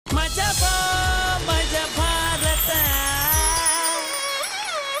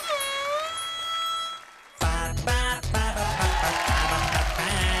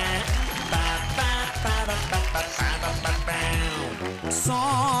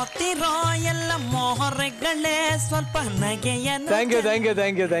ನೋತಿರೋ ಎಲ್ಲ ಮೋಹರೆಗಳೇ ಸ್ವಲ್ಪ ನಗೆಯನ್ನು.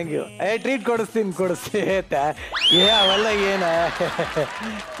 Thank you. Treat ಕೊಡಿಸ್ತೀನಿ ಅವೆಲ್ಲ ಏನ.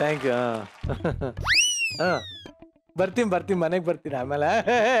 Thank you. ಬರ್ತೀನಿ ಮನೆಗೆ ಬರ್ತೀನಿ ಆಮೇಲೆ.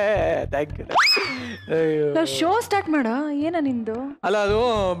 Thank you. ಶೋ ಸ್ಟಾರ್ಟ್ ಮಾಡ. ಏನ ನಿಂದು? ಅಲ್ಲ ಅದು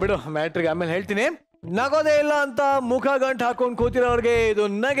ಬಿಡು, ಮ್ಯಾಟ್ರಿಗೆ ಆಮೇಲೆ ಹೇಳ್ತೀನಿ. ನಗೋದೇ ಇಲ್ಲ ಅಂತ ಮುಖ ಗಂಟು ಹಾಕೊಂಡು ಕೂತಿರೋರ್ಗೆ ಇದು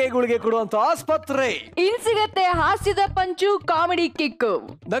ನಗೆಗಳಿಗೆ ಕೊಡುವಂತ ಆಸ್ಪತ್ರೆ. ಇಲ್ ಸಿಗತ್ತೆ ಹಾಸ್ಯದ ಪಂಚು, ಕಾಮಿಡಿ ಕಿಕ್.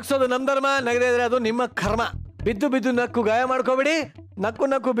 ನಗ್ಸೋದು ನಮ್ ಧರ್ಮ, ನಗದೇ ಇದ್ರೆ ಅದು ನಿಮ್ಮ ಕರ್ಮ. ಬಿದ್ದು ನಕ್ಕು ಗಾಯ ಮಾಡ್ಕೋಬೇಡಿ,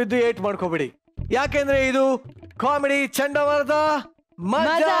 ನಕ್ಕು ಬಿದ್ದು ಏಟ್ ಮಾಡ್ಕೋಬೇಡಿ. ಯಾಕೆಂದ್ರೆ ಇದು ಕಾಮಿಡಿ ಚಂಡಮಾರುತ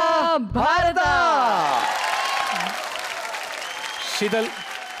ಮಜಾ ಭಾರತ. ಶೀತಲ್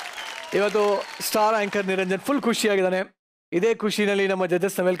ಇವತ್ತು ಸ್ಟಾರ್ ಆಂಕರ್ ನಿರಂಜನ್ ಫುಲ್ ಖುಷಿಯಾಗಿದ್ದಾನೆ. ಇದೇ ಖುಷಿನಲ್ಲಿ ನಮ್ಮ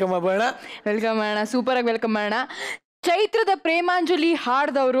ಜಡ್ಜಸ್ ವೆಲ್ಕಮ್ ಮಾಡೋಣ. ಸೂಪರ್ ಆಗಿ ವೆಲ್ಕಮ್ ಮಾಡೋಣ. ಚೈತ್ರದ ಪ್ರೇಮಾಂಜಲಿ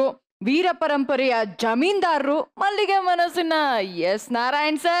ಹಾಡ್ದವರು, ವೀರ ಪರಂಪರೆಯ ಜಮೀನ್ದಾರರು, ಮಲ್ಲಿಗೆ ಮನಸ್ಸಿನ S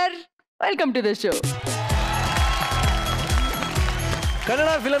Narayan sir, welcome to the show. Kannada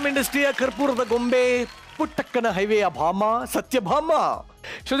film ಇಂಡಸ್ಟ್ರಿಯ ಕರ್ಪೂರದ ಗೊಂಬೆ, ಪುಟ್ಟಕ್ಕನ ಹೈವೇಯ ಭಾಮ ಸತ್ಯಭಾಮ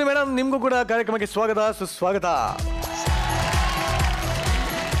ಶ್ರುತಿ ಮೇಡಮ್, ನಿಮ್ಗೂ ಕೂಡ ಕಾರ್ಯಕ್ರಮಕ್ಕೆ ಸುಸ್ವಾಗತ.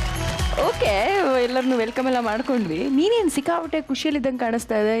 ಓಕೆ, ಎಲ್ಲರನ್ನು ವೆಲ್ಕಮ್ ಎಲ್ಲ ಮಾಡ್ಕೊಂಡ್ವಿ. ನೀನೇನ್ ಸಿಕ್ಕಾಪಟ್ಟೆ ಖುಷಿಯಲ್ಲಿದ್ದಂಗೆ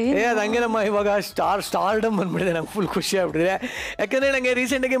ಕಾಣಿಸ್ತಾ ಇದೆ. ಹಂಗೆ ನಮ್ಮ ಇವಾಗ ಸ್ಟಾರ್ಡಮ್ ಬಂದ್ಬಿಟ್ಟಿದೆ. ನಂಗೆ ಫುಲ್ ಖುಷಿ ಆಗ್ಬಿಟ್ಟಿದೆ. ಯಾಕಂದ್ರೆ ನಂಗೆ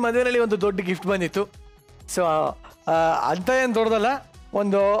ರೀಸೆಂಟಾಗಿ ಮದುವೆಯಲ್ಲಿ ಒಂದು ದೊಡ್ಡ ಗಿಫ್ಟ್ ಬಂದಿತ್ತು. ಸೊ ಅಂತ ಏನು ದೊಡ್ಡದಲ್ಲ,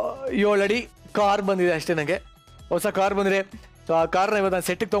 ಒಂದು 7 ಅಡಿ ಕಾರ್ ಬಂದಿದೆ ಅಷ್ಟೇ. ನನಗೆ ಹೊಸ ಕಾರ್ ಬಂದಿದೆ. ಸೊ ಆ ಕಾರ್ನ ಇವತ್ತು ನಾನು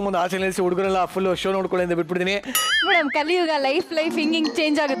ಸೆಟ್ಟಿಗೆ ತೊಗೊಂಡು ಆಚೆ ನಿಲ್ಲಿಸಿ ಹುಡುಗರೆಲ್ಲ ಫುಲ್ ಶೋ ನೋಡ್ಕೊಳ್ಳಿ ಅಂತ ಬಿಟ್ಬಿಡ್ತೀನಿ. ಮೇಡಮ್, ಕಲಿಯುಗ ಲೈಫ್ ಹಿಂಗಿಂಗ್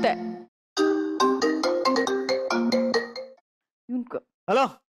ಚೇಂಜ್ ಆಗುತ್ತೆ. ಹಲೋ,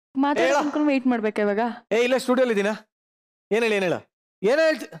 ಮಾತಾಡ್ಕೊಂಡು ವೇಟ್ ಮಾಡ್ಬೇಕಾ ಇವಾಗ? ಇಲ್ಲ, ಸ್ಟುಡಿಯೋಲಿ ಇದ್ದೀನಾ. ಏನ್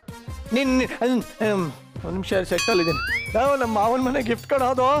ಹೇಳ್ತಿ ನೀನ್? ಒಂದು ನಿಮಿಷ ಸೆಟ್ಟಲ್ಲಿ ಇದ್ದೀನಿ. ನಾವು ನಮ್ಮ ಮಾವನ ಮನೆ ಗಿಫ್ಟ್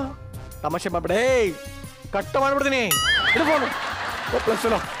ಕೊಡೋದು ತಮಾಷೆ ಮಾಡ್ಬಿಡ. ಕಟ್ ಮಾಡ್ಬಿಡ್ತೀನಿ.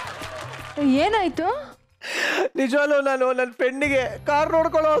 ಏನಾಯ್ತು? ನಿಜವಾಗ್ಲೂ ನಾನು ನನ್ನ ಫ್ರೆಂಡಿಗೆ ಕಾರ್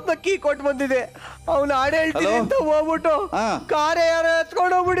ನೋಡ್ಕೊಳ್ಳೋ ಅಂತ ಕೀ ಕೊಟ್ಟು ಬಂದಿದ್ದೆ. ಅವ್ನು ಹಾಡು ಹೇಳ್ತೀನಿ ಅಂತ ಹೋಗ್ಬಿಟ್ಟು ಕಾರ್ ಯಾರು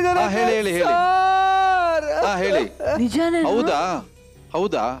ಎತ್ಕೊಂಡು ಹೋಗ್ಬಿಟ್ಟಿದ್ದಾರೆ. ಹೇಳಿ.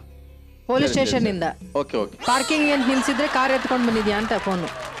 ಹೌದಾ? ಪೊಲೀಸ್ ಸ್ಟೇಷನ್ ಇಂದ ಪಾರ್ಕಿಂಗ್ ಅಂತ ನಿಲ್ಸಿದ್ರೆ ಕಾರ್ ಎತ್ಕೊಂಡು ಬಂದಿದ್ಯಾ ಅಂತ ಫೋನು.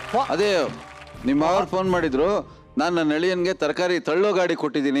 ಅದೇ ನಿಮ್ಮ ಅವ್ರು ಫೋನ್ ಮಾಡಿದ್ರು. ನಾನು ನನ್ನ ಅಳಿಯನ್ಗೆ ತರಕಾರಿ ತಳ್ಳೋ ಗಾಡಿ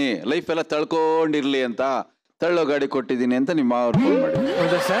ಕೊಟ್ಟಿದ್ದೀನಿ, ಲೈಫ್ ಎಲ್ಲ ತಳ್ಕೊಂಡಿರ್ಲಿ ಅಂತ ತಳ್ಳೋ ಗಾಡಿ ಕೊಟ್ಟಿದ್ದೀನಿ ಅಂತ ನಿಮ್ಮ ಅವ್ರು ಫೋನ್ ಮಾಡಿದ್ರು.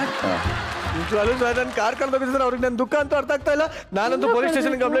 ಹೌದಾ ಸರ್? ನಿಜವಾಗ್ಲೂ ಸರ್, ನನ್ನ ಕಾರ್ ಕಳ್ದೋಗಿದ್ರೆ ಅವ್ರಿಗೆ ನನ್ನ ದುಃಖ ಅಂತ ಅರ್ಥ ಆಗ್ತಾ ಇಲ್ಲ. ನಾನಂತೂ ಪೊಲೀಸ್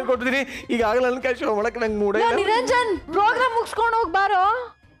ಸ್ಟೇಷನ್ ಕಂಪ್ಲೇಂಟ್ ಕೊಟ್ಟಿದ್ದೀನಿ. ಈಗಾಗಲೇ ನನ್ನ ಕ್ಯಾಶ್ ಮಾಡಕ್ಕೆ ನಂಗೆ ಮೂಡ. ನಿರಂಜನ್, ಪ್ರೋಗ್ರಾಮ್ ಮುಗಿಸ್ಕೊಂಡು ಹೋಗ್ಬಾರೋ.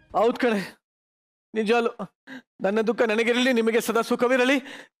 ಹೌದ್ ಕಣೆ, ನಿಜವಾಗ್ಲು ನನ್ನ ದುಃಖ ನನಗಿರಲಿ, ನಿಮಗೆ ಸದಾ ಸುಖವಿರಲಿ.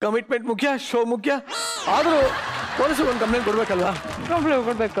 ಕಮಿಟ್ಮೆಂಟ್ ಮುಖ್ಯ, ಶೋ ಮುಖ್ಯ. ಆದ್ರೂ ಪೊಲೀಸ್ ಒಂದು ಕಂಪ್ಲೇಂಟ್ ಕೊಡ್ಬೇಕಲ್ವಾ?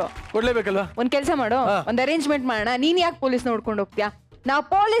 ಕೊಡ್ಲೇಬೇಕಲ್ವಾ? ಒಂದ್ ಕೆಲಸ ಮಾಡು, ಒಂದ್ ಅರೇಂಜ್ಮೆಂಟ್ ಮಾಡೋಣ. ನೀನ್ ಯಾಕೆ ಪೊಲೀಸ್ ನೋಡ್ಕೊಂಡು ಹೋಗ್ತೀಯಾ? ನಾವು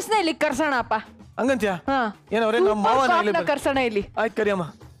ಪೊಲೀಸ್ನ ಇಲ್ಲಿ ಕರ್ಸೋಣಪ್ಪ. ಹಂಗಂತ್ಯಾ? ಏನವ್ರೆ, ನಮ್ಮ ಮಾವನ ಕರ್ಸೋಣ ಇಲ್ಲಿ. ಆಯ್ತು, ಕರಿಯಮ್ಮ.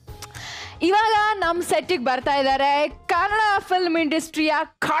 ಇವಾಗ ನಮ್ ಸೆಟ್ಟಿಗೆ ಬರ್ತಾ ಇದ್ದಾರೆ ಕನ್ನಡ ಫಿಲ್ಮ್ ಇಂಡಸ್ಟ್ರಿಯ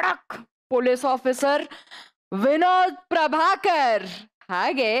ಖಡಕ್ ಪೊಲೀಸ್ ಆಫೀಸರ್ ವಿನೋದ್ ಪ್ರಭಾಕರ್.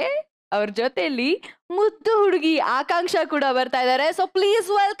 ಹಾಗೆ ಅವ್ರ ಜೊತೆಯಲ್ಲಿ ಮುದ್ದು ಹುಡುಗಿ ಆಕಾಂಕ್ಷ ಕೂಡ ಬರ್ತಾ ಇದ್ದಾರೆ. So please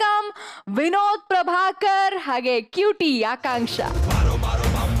welcome Vinod Prabhakar ಹಾಗೆ ಕ್ಯೂಟಿ ಆಕಾಂಕ್ಷ.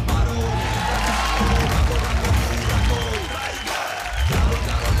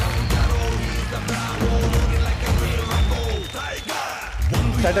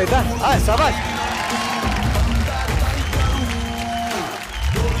 ಸ್ಟಾರ್ಟ್ ಆಯ್ತಾ? ಸಬಾಷ್.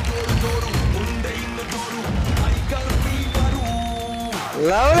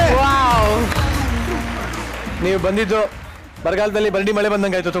 ನೀವು ಬಂದಿದ್ದು ಬರಗಾಲದಲ್ಲಿ ಬಂಡಿ ಮಳೆ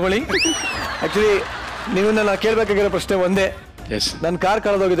ಬಂದಂಗಾಯ್ತು. ತಗೊಳ್ಳಿ. ಆಕ್ಚುಲಿ ನೀವು ನಾನು ಕೇಳ್ಬೇಕಾಗಿರೋ ಪ್ರಶ್ನೆ ಒಂದೇ. ನನ್ನ ಕಾರ್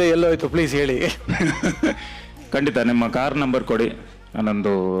ಕಳೆದೋಗಿದೆ, ಎಲ್ಲೋಯ್ತು ಪ್ಲೀಸ್ ಹೇಳಿ. ಖಂಡಿತ ನಿಮ್ಮ ಕಾರ್ ನಂಬರ್ ಕೊಡಿ.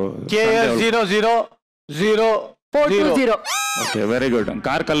 ನನ್ನೊಂದು KS 00040. Okay, very good.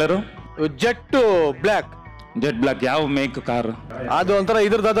 Car colour jet black. ಯಾವ ಮೇಕ್ ಕಾರ್? ಅದು ಒಂಥರ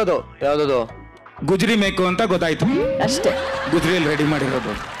ಇದ್ರದ್ದು. ಯಾವ್ದದು? ಗುಜ್ರಿ ಮೇಕು ಅಂತ ಗೊತ್ತಾಯ್ತು ಅಷ್ಟೇ. ಗುಜ್ರಿಯಲ್ಲಿ ರೆಡಿ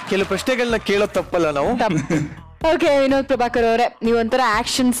ಮಾಡಿರೋದು. ಕೆಲವು ಪ್ರಶ್ನೆಗಳನ್ನ ಕೇಳೋದು ತಪ್ಪಲ್ಲ ನಾವು. ಓಕೆ, ವಿನೋದ್ ಪ್ರಭಾಕರ್ ಅವರೇ, ನೀವೊಂಥರ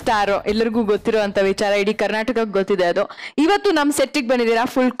ಆಕ್ಷನ್ ಸ್ಟಾರ್, ಎಲ್ಲರಿಗೂ ಗೊತ್ತಿರೋ ಅಂತ ವಿಚಾರ, ಇಡೀ ಕರ್ನಾಟಕಕ್ಕೆ ಗೊತ್ತಿದೆ ಅದು. ಇವತ್ತು ನಮ್ ಸೆಟ್ಟಿಗೆ ಬಂದಿದ್ದೀರಾ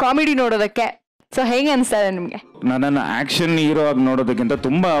ಫುಲ್ ಕಾಮಿಡಿ ನೋಡೋದಕ್ಕೆ. ಸೊ ಹೇಗೆ ಅನಿಸ್ತಾ ಇದೆ ನಿಮ್ಗೆ? ನನ್ನನ್ನು ಆಕ್ಷನ್ ಹೀರೋ ಆಗಿ ನೋಡೋದಕ್ಕಿಂತ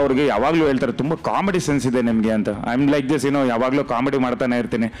ತುಂಬಾ ಅವ್ರಿಗೆ ಯಾವಾಗ್ಲೂ ಹೇಳ್ತಾರೆ ತುಂಬಾ ಕಾಮಿಡಿ ಸೆನ್ಸ್ ಇದೆ ನಿಮ್ಗೆ ಅಂತ. ಐ ಆಮ್ ಲೈಕ್ ದಿಸ್, ಯಾವಾಗ್ಲೂ ಕಾಮಿಡಿ ಮಾಡ್ತಾನೆ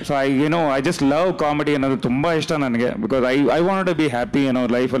ಇರ್ತೀನಿ. So I just love comedy ಅನ್ನೋದು ತುಂಬಾ ಇಷ್ಟ ನನಗೆ. Because I want to be happy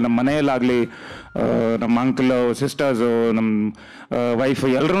ಲೈಫಲ್ಲಿ. ನಮ್ಮ ಮನೆಯಲ್ಲಾಗ್ಲಿ, ನಮ್ಮ ಅಂಕಲ್, ಸಿಸ್ಟರ್ಸು, ನಮ್ಮ ವೈಫ್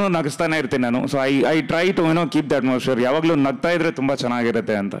ಎಲ್ಲರೂ ನಗಿಸ್ತಾನೆ ಇರ್ತೀನಿ ನಾನು. So I try to keep the atmosphere. ಯಾವಾಗ್ಲೂ ನಗ್ತಾ ಇದ್ರೆ ತುಂಬಾ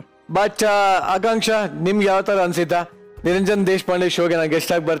ಚೆನ್ನಾಗಿರುತ್ತೆ ಅಂತ. ಬಟ್ ಆಕಾಂಕ್ಷ, ನಿಮ್ಗೆ ಯಾವ ತರ ಅನ್ಸಿತ್ತಾ ನಿರಂಜನ್ ದೇಶಪಾಂಡೆ ಶೋಗೆ ನಾನು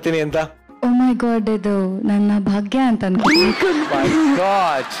ಗೆಸ್ಟ್ ಆಗಿ ಬರ್ತೀನಿ ಅಂತ? ಓ ಮೈ ಗಾಡ್, ಇದು ನನ್ನ ಭಾಗ್ಯ ಅಂತ ಅನ್ಕೋತೀನಿ.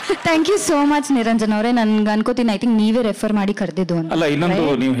 Thank you so much Niranjan ಅವರೇ. ನನ್ಗೆ ಅನ್ಕೋತೀನಿ, ಐ ಥಿಂಕ್ ನೀವೇ ರೆಫರ್ ಮಾಡಿ ಕರೆದಿದ್ದು ಅಂತ. ಅಲ್ಲ, ಇನ್ನೊಂದು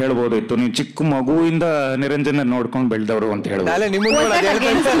ನೀವು ಹೇಳ್ಬೋದಿತ್ತು, ನೀವು ಚಿಕ್ಕ ಮಗುವಿಂದ ನಿರಂಜನ ನೋಡ್ಕೊಂಡು ಬೆಳೆದವರು ಅಂತ ಹೇಳ್ಬೋದು.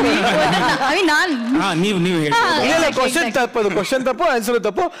 ನೀವು ಹೇಳಿ. ಕ್ವಶನ್ ತಪ್ಪು ಆನ್ಸರ್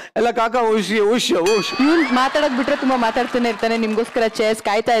ತಪ್ಪು ಎಲ್ಲ. ಕಾಕ ಇವ್ನು ಮಾತಾಡಕ್ ಬಿಟ್ರೆ ತುಂಬಾ ಮಾತಾಡ್ತಾನೆ ಇರ್ತಾನೆ. ನಿಮ್ಗೋಸ್ಕರ ಚೇರ್ಸ್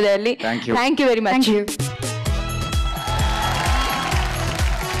ಕಾಯ್ತಾ ಇದೆ ಅಲ್ಲಿ. Thank you very much.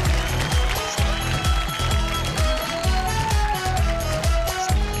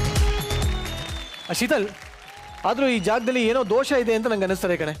 Sheetal, ಆದ್ರೂ ಈ ಜಾಗದಲ್ಲಿ ಏನೋ ದೋಷ ಇದೆ ಅಂತ ನಂಗೆ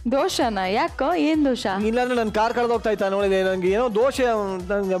ಅನಿಸ್ತದೆ ಕಣೆ. ದೋಷನಾ? ಯಾಕೋ, ಏನ್ ದೋಷ? ಇಲ್ಲಾಂದ್ರೆ ನನ್ನ ಕಾರ್ ಕಳೆದೋಗ್ತಾ ಇತ್ತಾ ನೋಡಿದೆ. ನಂಗೆ ಏನೋ ದೋಷ,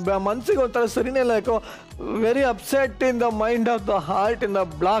 ನಂಗೆ ಮನ್ಸಿಗೆ ಒಂಥರ ಸರಿನೇ ಇಲ್ಲ. ಯಾಕೋ very upset in the mind of the heart in the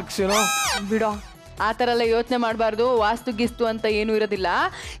blocks, ಏನೋ. ಬಿಡೋ, ಆ ಥರ ಎಲ್ಲ ಯೋಚನೆ ಮಾಡಬಾರ್ದು. ವಾಸ್ತು ಗಿಸ್ತು ಅಂತ ಏನೂ ಇರೋದಿಲ್ಲ.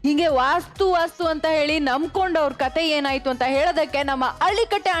 ಹಿಂಗೆ ವಾಸ್ತು ವಾಸ್ತು ಅಂತ ಹೇಳಿ ನಂಬ್ಕೊಂಡು ಅವ್ರ ಕತೆ ಏನಾಯ್ತು ಅಂತ ಹೇಳೋದಕ್ಕೆ ನಮ್ಮ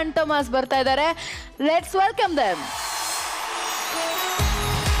ಹಳ್ಳಿಕಟ್ಟೆ ಅಣ್ತಮಾಸ್ ಬರ್ತಾ ಇದ್ದಾರೆ. Let's welcome them.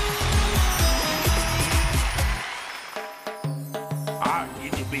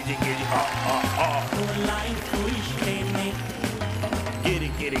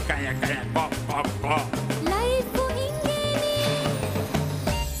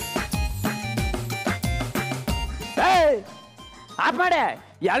 ಆಫ್ ಮಾಡೆ.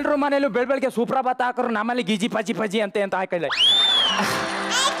 ಎಲ್ರ ಮನೇಲೂ ಬೆಳಗ್ಗೆ ಸುಪ್ರಭಾತ ಹಾಕೋರು, ನಮ್ಮಲ್ಲಿ ಗಿಜಿ ಪಜಿ ಪಜಿ ಅಂತ ಹಾಕಲ್ಲ.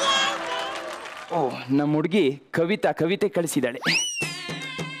 ಓ, ನಮ್ಮ ಹುಡುಗಿ ಕವಿತೆ ಕಳಿಸಿದಾಳೆ.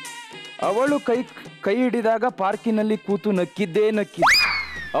 ಅವಳು ಕೈ ಹಿಡಿದಾಗ ಪಾರ್ಕಿನಲ್ಲಿ ಕೂತು ನಕ್ಕಿದ್ದು.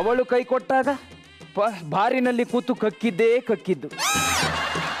 ಅವಳು ಕೈ ಕೊಟ್ಟಾಗ ಬಾರಿನಲ್ಲಿ ಕೂತು ಕಕ್ಕಿದ್ದು.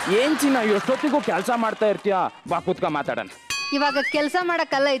 ಏನ್ ಚಿನ್ನ, ಎಷ್ಟೊತ್ತಿಗೂ ಕೆಲಸ ಮಾಡ್ತಾ ಇರ್ತೀಯ? ಬಾ ಕೂತ್ಕ ಮಾತಾಡೋಣ. ಇವಾಗ ಕೆಲಸ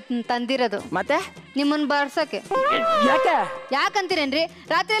ಮಾಡಕ್ಕಲ್ಲ ತಂದಿರೋದು, ಮತ್ತೆ ನಿಮ್ಮನ್ ಬರ್ಸಕ್ಕೆ. ಯಾಕಂತೀರೇನ್ರಿ?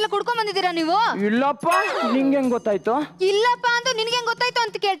 ರಾತ್ರಿ ಎಲ್ಲ ಕುಡ್ಕೊಂಡ್ ಬಂದಿದ್ದೀರಾ ನೀವು? ಇಲ್ಲಪ್ಪ, ನಿಂಗೆ ಹೆಂಗ್ ಗೊತ್ತಾಯ್ತು? ಇಲ್ಲಪ್ಪ ಅಂತ ನಿನ್ಗೆ ಹೆಂಗ್ ಗೊತ್ತಾಯ್ತು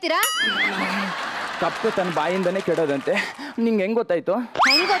ಅಂತ ಕೇಳ್ತೀರಾ? ಕಪ್ಪು ತನ್ನ ಬಾಯಿಂದನೇ ಕೆಡೋದಂತೆ. ನಿಂಗೆ ಹೆಂಗ್ ಗೊತ್ತಾಯ್ತು?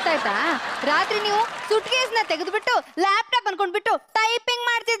 ಹೆಂಗ್ ಗೊತ್ತಾಯ್ತಾ? ರಾತ್ರಿ ನೀವು ಸುಟ್ಕೇಸ್ ನ ತೆಗೆದ್ಬಿಟ್ಟು ಲ್ಯಾಪ್ಟಾಪ್ ಅನ್ಕೊಂಡ್ಬಿಟ್ಟು ಟೈಪಿಂಗ್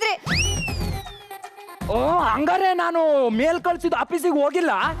ಮಾಡ್ತಿದ್ರಿ. ಓ, ಹಂಗಾರೆ ನಾನು ಮೇಲ್ ಕಳ್ಸಿದ್ದು ಆಫೀಸಿಗೆ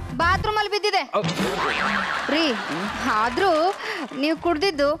ಹೋಗಿಲ್ಲ, ಬಾತ್ರೂಮ್ ಅಲ್ಲಿ ಬಿದ್ದಿದೆ ರೀ. ಆದ್ರೂ ನೀವು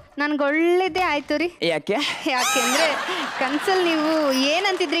ಕುಡ್ದಿದ್ದು ನನ್ಗೆ ಒಳ್ಳೇದೇ ಆಯ್ತು ರೀ. ಯಾಕೆಂದ್ರೆ ಕನ್ಸಲ್ ನೀವು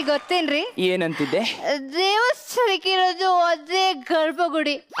ಏನಂತಿದ್ರಿ ಗೊತ್ತೇನ್ರಿ? ಏನಂತಿದ್ದೆ? ದೇವಸ್ಥಾನಕ್ಕಿರೋದು ಒಂದೇ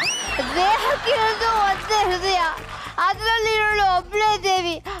ಗರ್ಭಗುಡಿ, ದೇಹಕ್ಕಿರೋದು ಒಂದೇ ಹೃದಯ, ಅದ್ರಲ್ಲಿರೋಳು ಒಬ್ಳೇ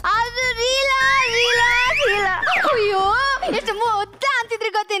ದೇವಿ, ಅದು ಲೀಲಾ ಲೀಲಾ ಲೀಲಾ. ಅಯ್ಯೋ, ಎಷ್ಟು ಮುದ್ದ ಅಂತಿದ್ರಿ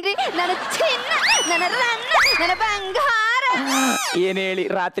ಗೊತ್ತೇನ್ರಿ? ನನ್ನ ಚಿನ್ನ, ನನ್ನ ರನ್ನ, ನನ್ನ ಬಂಗಾರ. ಏನ್ ಹೇಳಿ,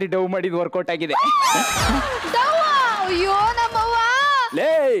 ರಾತ್ರಿ ಡವ್ ಮಾಡಿದ್ ವರ್ಕೌಟ್ ಆಗಿದೆ. ಅಯ್ಯೋ ನಮ್ಮವ್ವ.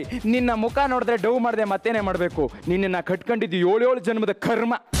 ಲೇ, ನಿನ್ನ ಮುಖ ನೋಡಿದ್ರೆ ಡವ್ ಮಾಡ್ದೆ ಮತ್ತೇನೆ ಮಾಡ್ಬೇಕು? ನಿನ್ನ ಕಟ್ಕೊಂಡಿದ್ದು 7 ಜನ್ಮದ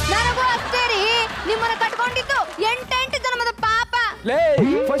ಕರ್ಮ. ನನಗೂ ಅಷ್ಟೇ ರೀ, ನಿಮ್ಮನ್ನ ಕಟ್ಕೊಂಡಿದ್ದು 8 ಜನ್ಮದ ಪಾಪ. ಲೇ,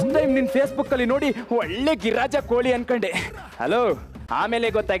 ಫಸ್ಟ್ ಟೈಮ್ ನಿನ್ ಫೇಸ್ಬುಕ್ ಅಲ್ಲಿ ನೋಡಿ ಒಳ್ಳೆ ಗಿರಾಜ ಕೋಳಿ ಅನ್ಕೊಂಡೆ. ಹಲೋ, ಆಮೇಲೆ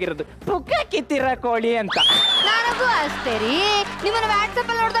ಗೊತ್ತಾಗಿರೋದು ಪುಕ್ಕ ಕಿತ್ತಿರ ಕೋಳಿ ಅಂತ. ನನಗೂ ಅಷ್ಟೇ ರೀ, ನಿಮ್ಮನ್ನ ವಾಟ್ಸಪ್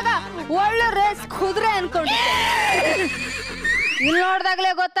ಅಲ್ಲಿ ನೋಡಿದಾಗ ಒಳ್ಳೆ ರೇಸ್ ಕುದುರೆ ಅನ್ಕೊಂಡೆ. ಇಲ್ಲಿ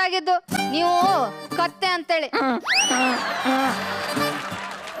ನೋಡ್ದಾಗ್ಲೇ ಗೊತ್ತಾಗಿದ್ದು ನೀವು ಕತ್ತೆ ಅಂತೇಳಿ.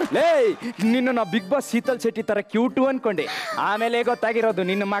 ಲೇ, ನಿನ್ನ ನಾ ಬಿಗ್ ಬಾಸ್ ಶೀತಲ್ ಶೆಟ್ಟಿ ತರ ಕ್ಯೂಟು ಅನ್ಕೊಂಡೆ. ಆಮೇಲೆ ಗೊತ್ತಾಗಿರೋದು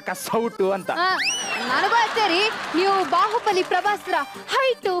ನಿನ್ನ ಮಕ್ಕ ಸೌಟು ಅಂತ. ನನಗೂ ಅಷ್ಟೇ ರೀ, ನೀವು ಬಾಹುಬಲಿ ಪ್ರಭಾಸ್ರ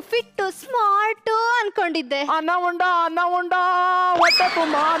ಹೈಟು ಫಿಟ್ಟು ಸ್ಮಾರ್ಟು ಅನ್ಕೊಂಡಿದ್ದೆ. ಅನ್ನ ಉಂಡ ಹೊಟ್ಟೆ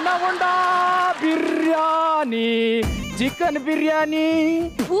ತುಂಬ ಅನ್ನ ಉಂಡ, ಬಿರಿಯಾನಿ, ಚಿಕನ್ ಬಿರಿಯಾನಿ.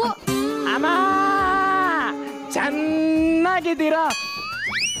 ಅಮ್ಮ, ಚೆನ್ನಾಗಿದ್ದೀರಾ?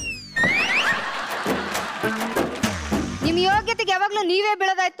 ನಿಮ್ ಯೋಗ್ಯತೆಗೆ ಯಾವಾಗ್ಲೂ ನೀವೇ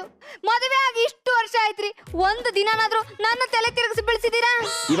ಬೆಳೆದಾಯ್ತು. ಮದುವೆ ಆಗಿ ಇಷ್ಟು ವರ್ಷ ಆಯ್ತ್ರಿ, ಒಂದು ದಿನನಾದ್ರೂ ನನ್ನ ತಲೆ ತಿರುಗಿಸಿ ಬೆಳೆಸಿದೀರಾ?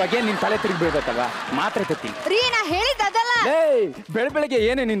 ಇವಾಗ ನಿನ್ ತಲೆ ತಿರುಗಿ ಬೀಳ್ಬೇಕಲ್ವಾ? ಮಾತ್ರ ಕತ್ತೀನಿ ರೀ, ನಾ ಹೇಳಿದ್ದಲ್ಲ. ಬೆಳಗ್ಗೆ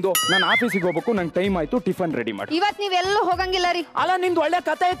ಏನೇ ನಿಂದು? ನಾನು ಆಫೀಸಿಗೆ ಹೋಗ್ಬೇಕು, ನಂಗೆ ಟೈಮ್ ಆಯ್ತು, ಟಿಫನ್ ರೆಡಿ ಮಾಡಿ. ಇವತ್ ನೀವೆಲ್ಲೂ ಹೋಗಂಗಿಲ್ಲ ರೀ. ಅಲ್ಲ, ನಿಂದು ಒಳ್ಳೆ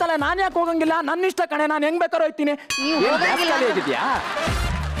ಕತೆ ಐತಲ್ಲ, ನಾನ್ ಯಾಕೆ ಹೋಗಂಗಿಲ್ಲ? ನನ್ನ ಇಷ್ಟ ಕಣೆ, ನಾನು ಹೆಂಗ್ ಬೇಕಾರೋ ಹೋಗ್ತೀನಿ. ಹೇಗಿದ್ಯಾ?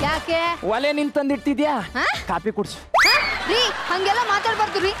 ಯಾಕೆ ಒಲೆ ನಿನ್ ತಂದಿಡ್ತಿದ್ಯಾ? ಕಾಫಿ ಕುಡ್ಸು. ರೀ, ಹಂಗೆಲ್ಲ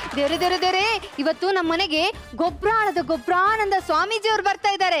ಮಾತಾಡ್ಬಾರ್ದು ರೀ. ದೇರೆ ಇವತ್ತು ನಮ್ಮ ಮನೆಗೆ ಗೊಬ್ರಾನಂದ ಸ್ವಾಮೀಜಿ ಅವ್ರು ಬರ್ತಾ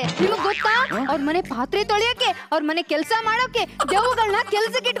ಇದ್ದಾರೆ. ನಿಮಗ್ ಗೊತ್ತಾ? ಅವ್ರ ಮನೆ ಪಾತ್ರೆ ತೊಳೆಯೋಕೆ, ಅವ್ರ ಮನೆ ಕೆಲಸ ಮಾಡೋಕೆ ದೇವುಗಳನ್ನ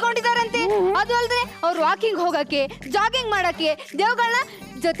ಕೆಲ್ಸಕ್ಕೆ ಇಟ್ಕೊಂಡಿದಾರಂತೆ. ಅದು ಅಲ್ದೆ ಅವ್ರು ವಾಕಿಂಗ್ ಹೋಗಕ್ಕೆ, ಜಾಗಿಂಗ್ ಮಾಡಕ್ಕೆ ದೇವುಗಳನ್ನ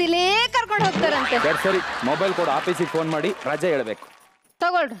ಜೊತೆಲೇ ಕರ್ಕೊಂಡು ಹೋಗ್ತಾರಂತೆ. ಸರಿ, ಮೊಬೈಲ್ ಕೊಡು, ಆಫೀಸಿಗೆ ಫೋನ್ ಮಾಡಿ ರಜೆ ಹೇಳ್ಬೇಕು.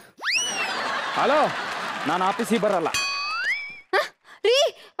 ತಗೊಳ್ರಿ. ಹಲೋ, ನಾನು ಆಫೀಸಿಗೆ ಬರಲ್ಲ ರೀ.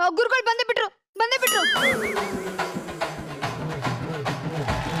 ಗುರುಗಳು ಬಂದೇ ಬಿಟ್ರು.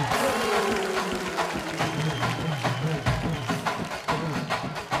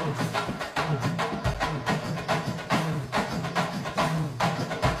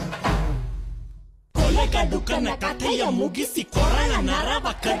 ಕಡುಕನ ಕಥೆಯ ಮುಗಿಸಿ ಕೊರಳ ನರವ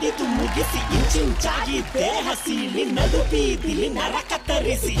ಕಡಿದು ಮುಗಿಸಿ ಇಂಚಿಂಚಾಗಿ ದೇಹ ಸೀಳಿ ನಡು ಬೀದಿಲಿ ನರಕ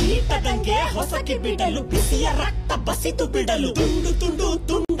ತರಿಸಿ ಈಟದಂಗೆ ಹೊಸಕಿ ಬಿಡಲು ಬಿಸಿಯ ರಕ್ತ ಬಸಿದು ಬಿಡಲು ತುಂಡು ತುಂಡು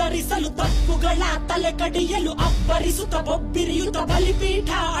ತುಂಡರಿಸಲು ತಪ್ಪುಗಳ ತಲೆ ಕಡಿಯಲು ಅಬ್ಬರಿಸುತ್ತ ಬೊಬ್ಬಿರಿಯುತ್ತ ಬಲಿಪೀಠ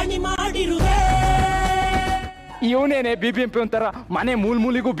ಅಣಿ ಮಾಡಿರುವೆ. ಇವನೇನೆ BBMP ಒಂಥರ ಮನೆ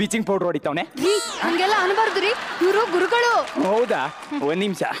ಮೂಲಿಗೂ ಬೀಚಿಂಗ್ ಪೌಡರ್ ಹೊಡಿತಾವನೆ. ಹಂಗೆಲ್ಲ ಅನ್ಬಾರ್ದ್ರಿ, ಇವರು ಗುರುಗಳು. ಹೌದಾ? ಒಂದ್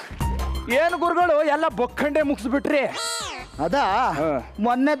ನಿಮಿಷ. ಏನು ಗುರುಗಳು ಎಲ್ಲ ಬೊಕ್ಕಂಡೆ ಮುಗಿಸ್ಬಿಟ್ರಿ? ಅದಾ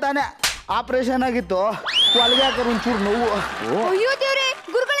ಮೊನ್ನೆ ತಾನೇ ಆಪರೇಷನ್ ಆಗಿತ್ತು, ಒಳಗೆ ಹಾಕೋರು ಒಂಚೂರು ನೋವು. ಅಯ್ಯೋ ದೇವ್ರೆ,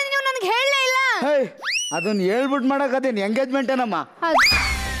 ಗುರುಗಳೇ ನೀವು ನನಗೆ ಹೇಳಲೇ ಇಲ್ಲ. ಅದನ್ನ ಹೇಳ್ಬಿಟ್ಟು ಮಾಡಕತ್ತೇನು ಎಂಗೇಜ್ಮೆಂಟ್ ಏನಮ್ಮ?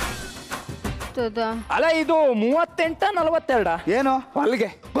 ಅಲ್ಲ ಇದು 38-42 ಏನು ಹೊಲ್ಗೆ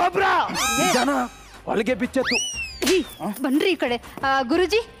ಗೊಬ್ಬರ ಜನ ಹೊಲ್ಗೆ ಬಿಚ್ಚತ್ತು. ಬನ್ರಿ ಈ ಕಡೆ.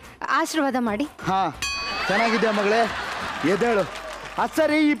 ಗುರುಜಿ ಆಶೀರ್ವಾದ ಮಾಡಿ. ಹಾ ಚೆನ್ನಾಗಿದ್ಯಾ ಮಗಳೇ, ಎದ್ದೇಳು.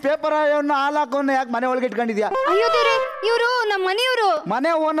 ಸರಿ, ಈ ಪೇಪರ್ ಹಾಲು ಹಾಕೋನ್ನ ಯಾಕೆ ಮನೆ ಒಳಗೆ ಇಟ್ಕೊಂಡಿದ್ಯಾ? ಅಯ್ಯೋ ದೇವ್ರೆ, ಇವರು ನಮ್ಮ ಮನೆಯವರು.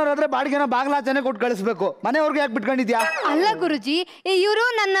 ಮನೆ ಓನರ್ ಆದ್ರೆ ಬಾಡಿಗೆನ ಬಾಗ್ಲಾಚನೆ ಕೊಟ್ಟು ಕಳಿಸ್ಬೇಕು, ಮನೆಯವ್ರಿಗೆ ಯಾಕೆ ಬಿಟ್ಕೊಂಡಿದ್ಯಾ? ಅಲ್ಲ ಗುರುಜಿ, ಇವರು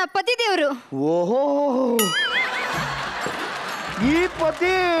ನನ್ನ ಪತಿ ದೇವರು. ಓಹೋ, ಈ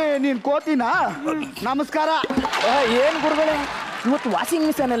ಪತಿ ನೀನ್ ಕೋತಿನಾ? ನಮಸ್ಕಾರ. ಏನ್ ಗುರುಗಳೇ, ಇವತ್ತು ವಾಷಿಂಗ್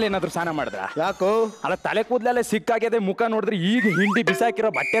ಮಿಷನ್ ಅಲ್ಲಿ ಏನಾದ್ರು ಸ್ನಾನ ಮಾಡಿದ್ರ? ಯಾಕೋ? ಅಲ್ಲ ತಲೆ ಕೂದಲೆಲ್ಲ ಸಿಕ್ಕಾಗಿದೆ, ಮುಖ ನೋಡಿದ್ರೆ ಈಗ ಹಿಂಡಿ ಬಿಸಾಕಿರೋ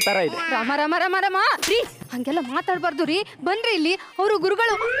ಬಟ್ಟೆ ತರ ಇದೆ. ರಾಮ ರಾಮ ರಾಮ ರಾಮ ರೀ, ಹಂಗೆಲ್ಲ ಮಾತಾಡ್ಬಾರ್ದು ರೀ. ಬನ್ರಿ ಇಲ್ಲಿ, ಅವರು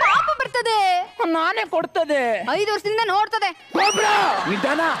ಗುರುಗಳು. ಪಾಪ ಬರ್ತದೆ, ನಾನೇ ಕೊಡ್ತದೆ. 5 ವರ್ಷದಿಂದ ನೋಡ್ತದೆ.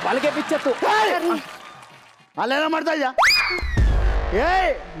 ನಿಧಾನ, ಹೊಲ್ಗೆ ಬಿಚ್ಚತ್ತು. ಅಲ್ಲೇನೋ ಮಾಡ್ತಾ ಇದ್ಯಾ?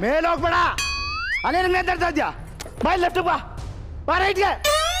 ಮೇಲೆ ಹೋಗ್ಬೇಡ, ಅಲ್ಲೇನ ಮಾತಾಡ್ತಾ ಇದ್ಯಾ? ಬಾ ಲೆಫ್ಟ್ ಬಾ, ಬಾ ರೈಟ್ಗೆ.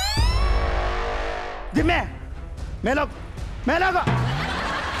 ಜಿಮ್ಮೆ ಮೇಲೋಗ್, ಮೇಲೋಗ,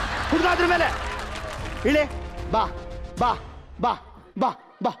 ಕುದ್ರಾದ್ರ ಮೇಲೆ ಇಳಿ. ಬಾ ಬಾ ಬಾ ಬಾ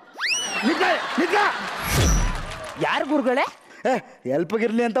ಬಾ, ನಿದ್ಗ. ಯಾರು ಗುರುಗಳೇ?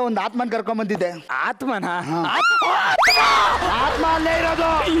 ಎಲ್ಪ್ಗಿರ್ಲಿ ಅಂತ ಒಂದು ಆತ್ಮನ್ ಕರ್ಕೊಂಡ್ ಬಂದಿದ್ದೆ. ಆತ್ಮನ? ಆತ್ಮ ಅಲ್ಲೇ ಇರೋದು.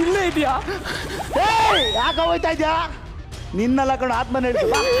 ಇಲ್ಲೇ ಇದೆಯಾ? ಯಾಕೆ ಹೋಯ್ತಾ ಇದ್ಯಾ? ನಿನ್ನೆಲ್ಲ ಕಣ ಆತ್ಮನ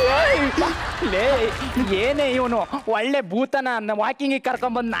ಲೇ, ಏನೇ ಇವನು ಒಳ್ಳೆ ಭೂತನ ವಾಕಿಂಗ್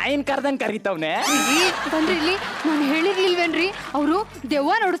ಕರ್ಕೊಂಡ್ಬಂದ್ ನಾಯಿನ್ ಕರ್ದಂಗ್ ಕರೀತವ್ನೆ. ಬನ್ರಿ ಇಲ್ಲಿ, ನಾನು ಹೇಳಿರ್ಲಿಲ್ವೇನ್ರಿ, ಅವರು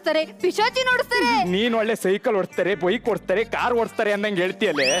ದೆವ್ವ ನೋಡಿಸ್ತಾರೆ, ಪಿಶಾಚಿ ನೋಡಿಸ್ತಾರೆ. ನೀನ್ ಒಳ್ಳೆ ಸೈಕಲ್ ಓಡಿಸ್ತಾರೆ, ಬೈಕ್ ಓಡಿಸ್ತಾರೆ, ಕಾರ್ ಓಡಿಸ್ತಾರೆ ಅಂದಂಗೆ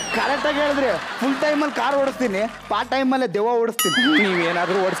ಹೇಳ್ತೀಯಲ್ಲೇ. ಕರೆಕ್ಟ್ ಆಗಿ ಹೇಳಿದ್ರಿ. ಫುಲ್ ಟೈಮಲ್ಲಿ ಕಾರ್ ಓಡಿಸ್ತೀನಿ, ಪಾರ್ಟ್ ಟೈಮ್ ಅಲ್ಲೇ ದೆವ್ವ ಓಡಿಸ್ತೀನಿ.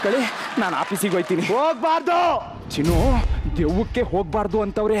 ನೀವೇನಾದ್ರೂ ಓಡಿಸ್ಕೊಳ್ಳಿ, ನಾನು ಆಫೀಸಿಗೆ ಹೋಯ್ತೀನಿ. ಹೋಗ್ಬಾರ್ದು ಚಿನ್ನು, ದೆವ್ವಕ್ಕೆ ಹೋಗ್ಬಾರ್ದು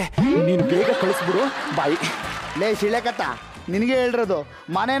ಅಂತವ್ರೆ, ನೀನ್ ಬೇಗ ಕಳಿಸ್ಬಿಡು. ಬಾಯಿ. ಲೇ ಶಿಳೆಕತ್ತ, ನಿನಗೆ ಹೇಳಿರೋದು,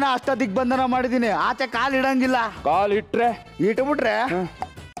 ಮನೇನ ಅಷ್ಟ ದಿಗ್ಬಂಧನ ಮಾಡಿದೀನಿ, ಆಚೆ ಕಾಲ್ ಇಡಂಗಿಲ್ಲ. ಕಾಲ್ ಇಟ್ರೆ ಇಟ್ಬಿಟ್ರೆ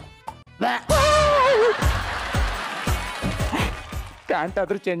ಪ್ಯಾಂಟ್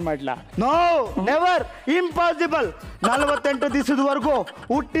ಆದ್ರೂ ಚೇಂಜ್ ಮಾಡ್ಲಾ? No, never, impossible. 48 ದಿವಸದವರೆಗೂ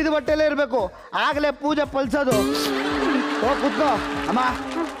ಹುಟ್ಟಿದ ಬಟ್ಟೆಲ್ಲೇ ಇರಬೇಕು, ಆಗ್ಲೇ ಪೂಜೆ ಫಲಿಸೋದು. ಹೋಗ್ ಕೂತ್ಕೋ ಅಮ್ಮ,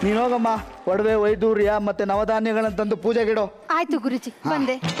 ನೀನ್ ಹೋಗಮ್ಮ. ಒಡವೆ, ವೈಡೂರ್ಯ ಮತ್ತೆ ನವಧಾನ್ಯಗಳನ್ನ ತಂದು ಪೂಜೆಗಿಡು. ಆಯ್ತು ಗುರುಜಿ,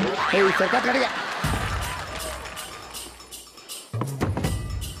 ಬಂದೆ. ಸರ್ಕಾರ ಕಡೆಗೆ.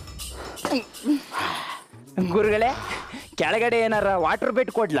 ಗುರುಗಳೇ, ಕೆಳಗಡೆ ಏನಾರ ವಾಟರ್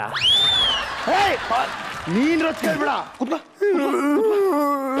ಬೇಟ್ ಕೊಡ್ಲಾ? ನೀನ್ ರೊಚ್ಕೇಳ್ಬೇಡ, ಕೂತ್ಕೋ.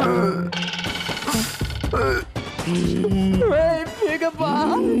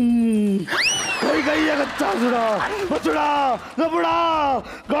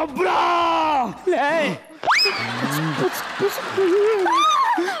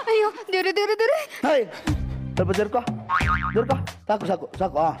 ಅಯ್ಯೋ ದೇವ್ರೆ ದೇವ್ರೆ ದೇವ್ರೆ. ಸ್ವಲ್ಪ ಜರ್ಕೋ, ಸಾಕು ಸಾಕು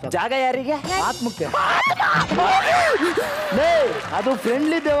ಸಾಕು. ಜಾಗ ಯಾರಿಗೆ? ಆತ್ಮಕ್ಕೆ. ಅದು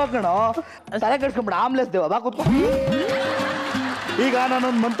ಫ್ರೆಂಡ್ಲಿ ದೇವ ಕಣೋ, ತಲೆ ಕೆಡ್ಸ್ಕೊಂಬಿಡ. ಆಮ್ಲೆಸ್ ದೇವ, ಬಾ ಕೂತ್ಕೋ. ಈಗ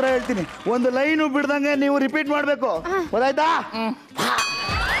ನಾನೊಂದು ಮಂತ್ರ ಹೇಳ್ತೀನಿ, ಒಂದು ಲೈನು ಬಿಡ್ದಂಗೆ ನೀವು ರಿಪೀಟ್ ಮಾಡ್ಬೇಕು, ಗೊತ್ತಾಯ್ತಾ?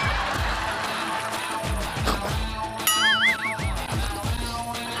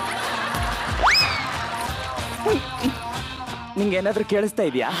 ನಿಂಗೆ ಏನಾದ್ರೂ ಕೇಳಿಸ್ತಾ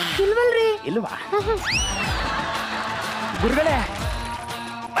ಇದೆಯಾ? ಇಲ್ವಲ್ರಿ. ಇಲ್ವಾ? ಗುರುಗಳೇ,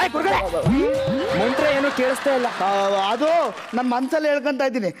 ಮಂತ್ರ ಏನು ಕೇಳಿಸ್ತಾ ಇಲ್ಲ. ಅದು ನನ್ನ ಮನ್ಸಲ್ಲಿ ಹೇಳ್ಕೊಂತ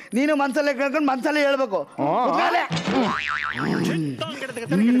ಇದ್ದೀನಿ, ನೀನು ಮನ್ಸಲ್ಲಿ ಕೇಳ್ಕೊಂಡು ಮನ್ಸಲ್ಲಿ ಹೇಳ್ಬೇಕು.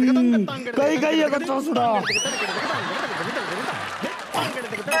 ಕೈ ಕೈ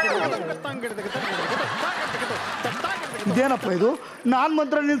ಇದೇನಪ್ಪ ಇದು? ನಾನ್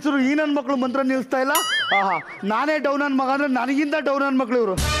ಮಂತ್ರ ನಿಲ್ಸಿದ್ರು ಈ ನನ್ನ ಮಕ್ಕಳು ಮಂತ್ರ ನಿಲ್ಸ್ತಾ ಇಲ್ಲ. ಆಹಾ, ನಾನೇ ಡೌನ್ ಅನ್ ಮಗ ಅಂದ್ರೆ ನನಗಿಂತ ಡೌನ್ ಅನ್ ಮಕ್ಳು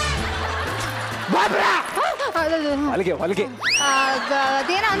ಇವರು. ಹೊಲಿಗೆ ಹೊಲಿಗೆ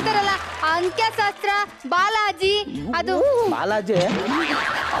ಅದೇನೋ ಅಂತಾರಲ್ಲ, ಅಂತ್ಯಶಾಸ್ತ್ರ, ಬಾಲಾಜಿ. ಅದು ಬಾಲಾಜಿ,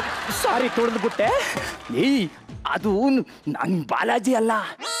 ಸಾರಿ ತುಳಿದ್ಬಿಟ್ಟೆ. ಏಯ್, ಅದು ನನ್ ಬಾಲಾಜಿ ಅಲ್ಲ,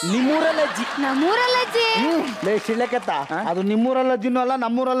 ನಿಮ್ಮೂರಲ್ಲಜ್ಜಿ. ನಮ್ಮೂರಲ್ಲಜ್ಜಿ. ಲೇ ಶಿಳ್ಳೆಕೆತ್ತ, ಅದು ನಿಮ್ಮೂರಲ್ಲಜ್ಜಿನೂ ಅಲ್ಲ,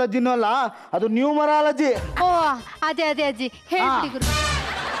 ನಮ್ಮೂರಲ್ಲಜ್ಜಿನೂ ಅಲ್ಲ, ಅದು ನ್ಯೂ ಮರಾಲಜ್ಜಿ. ಓ ಅದೇ ಅದೇ ಅಜ್ಜಿ, ಹೇಳ್ಬಿಡಿ ಗುರು.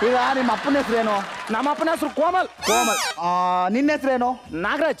 ಈಗ ನಿಮ್ಮ ಅಪ್ಪನ ಹೆಸರೇನು? ನಮ್ಮ ಅಪ್ಪನ ಹೆಸರು ಕೋಮಲ್. ಕೋಮಲ್. ನಿನ್ನ ಹೆಸರೇನು?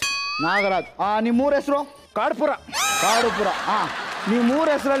 ನಾಗರಾಜ್. ನಾಗರಾಜ್. ನಿಮ್ಮೂರ ಹೆಸರು? ಕಾಡ್ಪುರ. ಕಾಡುಪುರ. ನೀವು 3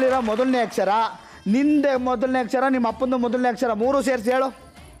 ಹೆಸರಲ್ಲಿರೋ ಮೊದಲನೇ ಅಕ್ಷರ, ನಿಂದೆ ಮೊದಲನೇ ಅಕ್ಷರ, ನಿಮ್ಮ ಅಪ್ಪಂದು ಮೊದಲನೇ ಅಕ್ಷರ, 3 ಸೇರಿಸಿ ಹೇಳು.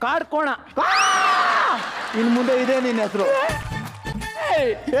 ಕಾಡ್ಕೋಣ. ಇನ್ನು ಮುಂದೆ ಇದೆ ನಿನ್ನ ಹೆಸರು.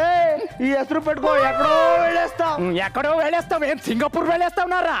 ಈ ಹೆಸರು ಪಟ್ಕೋ. ಎಕಡೋ ಎಳೆಸ್ತಾವ ಏನ್ ಸಿಂಗಾಪುರ್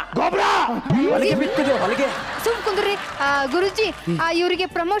ಎಳೆಸ್ತಾವನಾರ ಗೊಬ್ಬರ ಹೊಲಿಗೆ ಬಿತ್ತಿದೆ ಹೊಲಿಗೆ. ಸುಮ್ ಕುಂದ್ರಿ. ಗುರುಜಿ, ಇವರಿಗೆ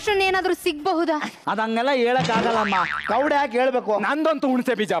ಪ್ರಮೋಷನ್ ಏನಾದ್ರೂ ಸಿಗ್ಬಹುದಾ? ಅದಂಗೆಲ್ಲ ಹೇಳಕ್ ಆಗಲ್ಲಮ್ಮ. ಕೌಡೆ ಯಾಕೆ ಹೇಳ್ಬೇಕು? ನಂದಂತೂ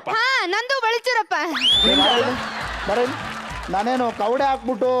ಹುಣಸೆ ಬೀಜಪ್ಪ. ನಂದು ಬಳಚೂರಪ್ಪ. ಬರೀ ನಾನೇನು ಕೌಡೆ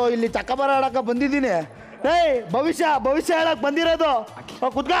ಹಾಕ್ಬಿಟ್ಟು ಇಲ್ಲಿ ಚಕ್ಕಬರ ಆಡಕ ಬಂದಿದ್ದೀನಿ. ಭವಿಷ್ಯ ಹೇಳಕ್ ಬಂದಿರೋದು.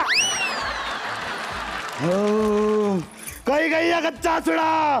 ಕುತ್ಕ. ಕೈಗೈಯ ಕಚ್ಚಾ ಸುಡ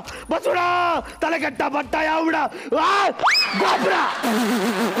ಬಸುಡ ತಲೆ ಕೆಟ್ಟ ಬಟ್ಟ ಯಾವಿಡ ಗೊಬ್ಬರ.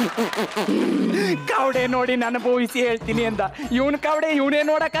 ಕವಡೆ ನೋಡಿ ನಾನು ಭವಿಸಿ ಹೇಳ್ತೀನಿ ಅಂತ ಇವನ್ ಕವಡೆ ಇವನೇ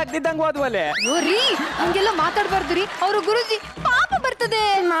ನೋಡಕ್ ಆಗ್ತಿದ್ದಂಗ ಹೋದ್ವಲೆ. ನೋಡ್ರಿ, ಹಂಗೆಲ್ಲ ಮಾತಾಡ್ಬಾರ್ದು ರೀ. ಅವರು ಗುರುಜಿ ಪಾಪ ಬರ್ತದೆ.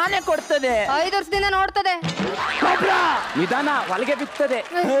 ನಾನೇ ಕೊಡ್ತದೆ. 5 ವರ್ಷದಿಂದ ನೋಡ್ತದೆ. ನಿಧಾನ ಹೊಲಿಗೆ ಬಿತ್ತದೆ.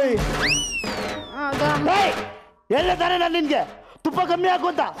 ಎಲ್ಲ ತಾನೇ ನಾನು ನಿನ್ಗೆ ತುಪ್ಪ ಕಮ್ಮಿ ಹಾಕು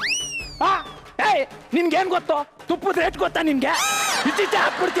ಅಂತ. ನಿನ್ಗೇನ್ ಗೊತ್ತು? ತುಪ್ಪದ ರೇಟ್ ಗೊತ್ತಾ ನಿನ್ಗೆ? ಇಚ್ಚಿಚ್ಚೆ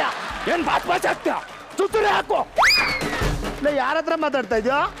ಹಾಕ್ಬಿಡ್ತೀಯ. ಏನ್ ಬಾತ್ ಹಾಕ್ತೀಯ? ತುತ್ತೂರಿ ಹಾಕು. ಯಾರ ಹತ್ರ ಮಾತಾಡ್ತಾ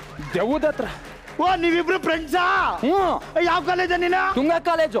ಇದ್ಯೋ? ದೇವದ ಹತ್ರ. ನೀವಿಬ್ರು ಫ್ರೆಂಡ್ಸಾ? ಯಾವ ಕಾಲೇಜ ನೀನು? ತುಂಗ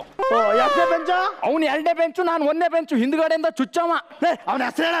ಕಾಲೇಜು. ಯಾವ ಬೆಂಚು? ಅವ್ನು 2ನೇ ಬೆಂಚು, ನಾನು 1ನೇ ಬೆಂಚು. ಹಿಂದ್ಗಡೆಯಿಂದ ಚುಚ್ಚವ. ಅವನ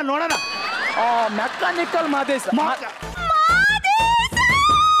ಹೆಸರು ಹೇಳ ನೋಡೋಣ. ಮೆಕ್ಯಾನಿಕಲ್ ಮಾದೇಶ.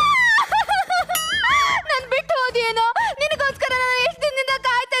 ನನ್ ಬಿಟ್ಟು ಹೋದೇನೋ. ನಿನಗೋಸ್ಕರ ನಾನು ಎಷ್ಟು ದಿನದಿಂದ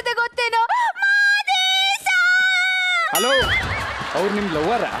ಕಾಯ್ತಾ ಇದ್ದೆ ಗೊತ್ತೇನೋ. ಹಲೋ, ಅವ್ರು ನಿಮ್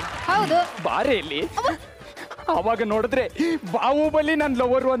ಲವರ? ಹೌದು. ಬಾರೆ ಇಲ್ಲಿ. ಅವಾಗ ನೋಡಿದ್ರೆ ಬಾಹುಬಲಿ ನನ್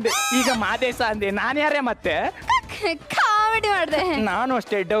ಲವರ್ ಒಂದೇ. ಈಗ ಮಾದೇಶ ಅಂದೆ. ನಾನು ಯಾರೇ ಮತ್ತೆ? ಕಾಮಿಡಿ ಮಾಡ್ದೆ. ನಾನು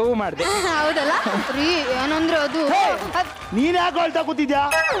ಅಷ್ಟೇ ಡವ್ ಮಾಡ್ದೆ. ಹೌದಲ್ಲ ರೀ? ಏನಂದ್ರೆ ಅದು ನೀನ್ ಯಾಕೆ ಹೇಳ್ತಾ ಕೂತಿದ್ಯಾ?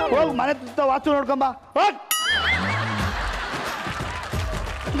 ಹೋಗ್ ಮನೆ ವಾಸ್ತು ನೋಡ್ಕೊಂಬ. ಹೋಗ್.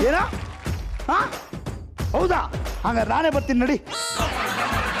 ಏನ? ಹೌದಾ? ಹಂಗಾರೆ ನಾನೇ ಬರ್ತೀನಿ ನಡಿ.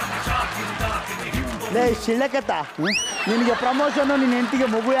 ಲೇ ಶಿಳ್ಳಕೆತ್ತ, ನಿನಗೆ ಪ್ರಮೋಷನ್, ನಿನ್ನ ಹೆಂಡತಿಗೆ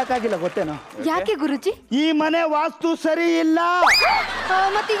ಮಗು ಯಾಕಾಗಿಲ್ಲ ಗೊತ್ತೇನೋ? ಯಾಕೆ ಗುರುಜಿ? ಈ ಮನೆ ವಾಸ್ತು ಸರಿ ಇಲ್ಲ.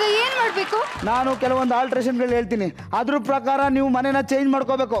 ಮತ್ತೀಗ ಏನ್ ಮಾಡ್ಬೇಕು? ನಾನು ಕೆಲವೊಂದು ಆಲ್ಟ್ರೇಷನ್ಗಳು ಹೇಳ್ತೀನಿ, ಅದ್ರ ಪ್ರಕಾರ ನೀವು ಮನೆನ ಚೇಂಜ್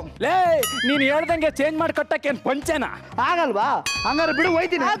ಮಾಡ್ಕೋಬೇಕು. ಲೇ, ನೀನ್ ಹೇಳ್ದಂಗೆ ಚೇಂಜ್ ಮಾಡಿ ಕಟ್ಟಕ್ಕೆ ಏನ್ ಪಂಚೆನ ಆಗಲ್ವಾ? ಹಂಗಾರೆ ಬಿಡು,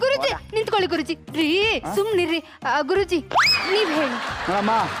 ಹೋಯ್ತೀನಿ. ಗುರುಜಿ ನಿಂತ್ಕೊಳ್ಳಿ. ಗುರುಜಿ ರೀ, ಸುಮ್ನಿರ್ರಿ. ಗುರುಜಿ ನೀವ್ ಹೇಳಿ.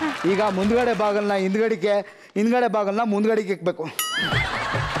 ನೋಡಮ್ಮ, ಈಗ ಮುಂದ್ಗಡೆ ಬಾಗಲ್ನ ಹಿಂದ್ಗಡೆ ಬಾಗಲ್ನ ಮುಂದ್ಗಡೆಗೆ ಇಕ್ಬೇಕು.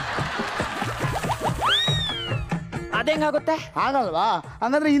 ಅದೇಂಗಾಗುತ್ತೆ? ಆಗಲ್ವಾ?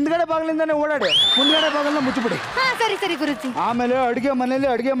 ಹಂಗಂದ್ರೆ ಹಿಂದ್ಗಡೆ ಬಾಗಿಲಿಂದಾನೆ ಓಡಾಡಿ ಮುಂದ್ಗಡೆ ಬಾಗಿಲನ್ನ ಮುಚ್ಚಿಬಿಡಿ. ಸರಿ ಸರಿ ಗುರುಜಿ. ಆಮೇಲೆ ಅಡುಗೆ ಮನೇಲಿ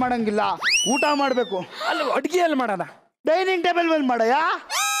ಅಡುಗೆ ಮಾಡಂಗಿಲ್ಲ, ಊಟ ಮಾಡಬೇಕು. ಅಲ್ಲಿ ಅಡುಗೆ ಎಲ್ಲಿ ಮಾಡೋಣ? ಡೈನಿಂಗ್ ಟೇಬಲ್ ಮೇಲೆ ಮಾಡಯ್ಯ.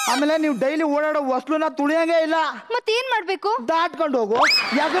 ಆಮೇಲೆ ನೀವು ಡೈಲಿ ಓಡಾಡೋ ವಸ್ತುನ ತುಳಿಯಂಗೆ ಇಲ್ಲ. ಮತ್ತೇನ್ ಮಾಡ್ಬೇಕು? ದಾಟ್ಕೊಂಡು ಹೋಗು,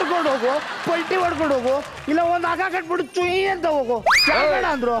 ಎಗರ್ಕೊಂಡು ಹೋಗು, ಪಲ್ಟಿ ಹೊಡ್ಕೊಂಡು ಹೋಗು, ಇಲ್ಲ ಒಂದು ಆಗ ಕಟ್ಬಿಟ್ಟು ಚುಯಿ ಅಂತ ಹೋಗು. ಬೇಡ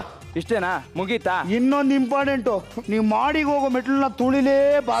ಅಂದ್ರು. ಇಷ್ಟೇನಾ? ಮುಗೀತಾ? ಇನ್ನೊಂದು ಇಂಪಾರ್ಟೆಂಟು, ನೀವು ಮಾಡಿಗೆ ಹೋಗೋ ಮೆಟ್ಲನ್ನ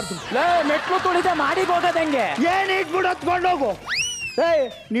ತುಳಿಲೇಬಾರ್ದು. ಮೆಟ್ಲು ತುಳಿದೆ ಮಾಡಿಗೆ ಹೋಗೋದು ಹೆಂಗೆ? ಏನ್ ಇಟ್ಬಿಟ್ಟು ಹತ್ಕೊಂಡು ಹೋಗು.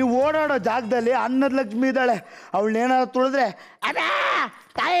 ನೀವು ಓಡಾಡೋ ಜಾಗದಲ್ಲಿ ಅನ್ನದ ಲಕ್ಷ್ಮಿ ಇದ್ದಾಳೆ, ಅವಳನ್ನೇನಾದ್ರು ತುಳಿದ್ರೆ ಅದೇ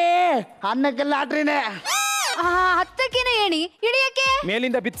ತಾಯಿ ಅನ್ನಕ್ಕೆಲ್ಲ ಆಟ್ರಿನೇ. ಹತ್ತಕ್ಕೇನೆ ಏಣಿ ಇಳಿಯಕ್ಕೆ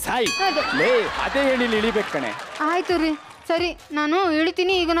ಮೇಲಿಂದ ಬಿದ್ದು ಸಾಯಿ. ಅದೇ ಏಣಿಲಿ ಇಳಿಬೇಕು ಕಣೆ. ಆಯ್ತು ರೀ, ಸರಿ ನಾನು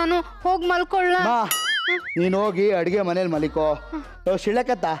ಇಳಿತೀನಿ. ಈಗ ನಾನು ಹೋಗಿ ಮಲ್ಕೊಳ್ಳ. ನೀನು ಹೋಗಿ ಅಡುಗೆ ಮನೇಲಿ ಮಲಿಕೋ.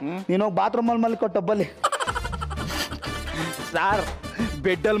 ಶಿಳಕತ್ತ, ನೀನು ಹೋಗಿ ಬಾತ್ರೂಮಲ್ಲಿ ಮಲಿಕೋ, ಟಬ್ಬಲ್ಲಿ. ಸಾರ್,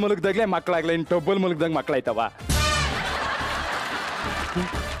 ಬೆಡ್ಡಲ್ಲಿ ಮಲಗ್ದಾಗ್ಲೇ ಮಕ್ಕಳಾಗ್ಲ, ಇನ್ನು ಟಬ್ಬಲ್ಲಿ ಮಲಗ್ದಾಗ ಮಕ್ಕಳಾಯ್ತವ.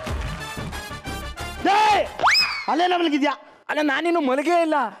 ಅಲ್ಲೇನ ಮಲಗಿದ್ಯಾ? ಅಲ್ಲ, ನಾನಿನ್ನು ಮಲಗೇ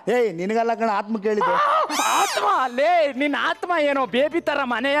ಇಲ್ಲ. ನಿನಗಲ್ಲ ಕಣ, ಆತ್ಮ ಕೇಳಿದ್ದು. ಆತ್ಮ? ಅಲ್ಲೇ ನಿನ್ನ ಆತ್ಮ ಏನೋ ಬೇಬಿ ತರ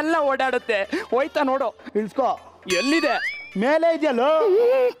ಮನೆಯೆಲ್ಲ ಓಡಾಡುತ್ತೆ. ಹೋಯ್ತಾ ನೋಡು. ಇಳಿಸ್ಕೋ. ಎಲ್ಲಿದೆ? ಮೇಲೆ ಇದೆಯಲ್ಲೋ.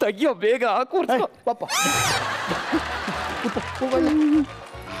 ತೆಗಿಯೋ ಬೇಗ. ಕೂರ್ಸೋ ಪಾಪ.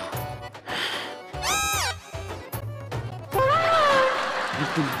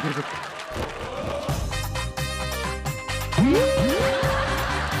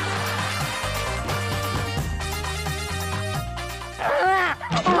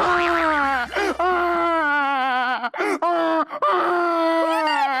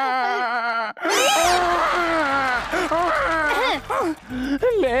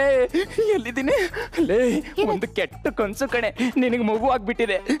 ಲೇ, ಎಲ್ಲಿದ್ದೀನಿ? ಲೇ, ಒಂದು ಕೆಟ್ಟ ಕನ್ಸು ಕಣೆ. ನಿನಗೆ ಮಗು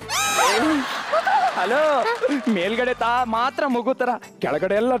ಆಗ್ಬಿಟ್ಟಿದೆ. ಹಲೋ, ಮೇಲ್ಗಡೆ ಮಾತ್ರ ಮಗು ತರ,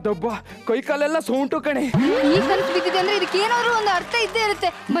 ಕೆಳಗಡೆ ಎಲ್ಲ ದೊಬ್ಬ, ಕೈ ಕಾಲೆಲ್ಲ ಸೌಂಟು ಕಣೆ. ಈ ಕನಸು ಬಿದ್ದಿದೆ ಅಂದ್ರೆ ಇದಕ್ಕೆ ಏನಾದ್ರು ಒಂದು ಅರ್ಥ ಇದ್ದೇ ಇರುತ್ತೆ.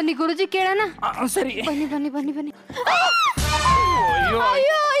 ಬನ್ನಿ ಗುರುಜಿ ಕೇಳೋಣ. ಸರಿ, ಬನ್ನಿ ಬನ್ನಿ ಬನ್ನಿ ಬನ್ನಿ.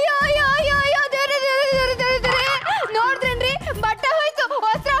 ಅಯ್ಯೋ, ನೋಡ್ರೇನ್ರಿ, ಬಟ್ಟೆ ಹೋಯ್ತು,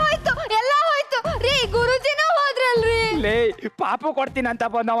 ವಸ್ತ್ರ ಪಾಪು ಕೊಡ್ತೀನಿ ಅಂತ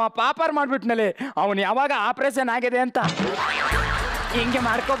ಬಂದವ ಪಾಪರ್ ಮಾಡ್ಬಿಟ್ನಲ್ಲಿ ಅವನು ಯಾವಾಗ ಆಪರೇಷನ್ ಆಗಿದೆ ಅಂತ ಹಿಂಗೆ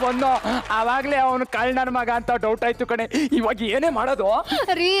ಮಾಡ್ಕೊ ಬಂದು ಅವಾಗ್ಲೇ ಅವನು ಕಳ್ಳನ ಮಗ ಅಂತ ಡೌಟ್ ಆಯ್ತು ಕಣೆ. ಇವಾಗ ಏನೇ ಮಾಡೋದು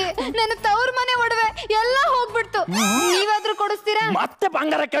ರೀ ನನ್ನ ತವ್ರ ಮನೆ ಒಡವೆ ಎಲ್ಲ ಹೋಗ್ಬಿಡ್ತು, ನೀವಾದ್ರೂ ಕೊಡಿಸ್ತೀರಾ? ಮತ್ತೆ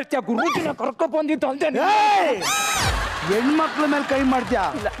ಬಂಗಾರ ಕೇಳ್ತೀಯ? ಗುರುಜಿನ ಕರ್ಕೊ ಬಂದಿತ್ತು ಅಂತೆ. ಹೆಣ್ಮಕ್ಳ ಮೇಲೆ ಕೈ ಮಾಡ್ತೀಯಾ?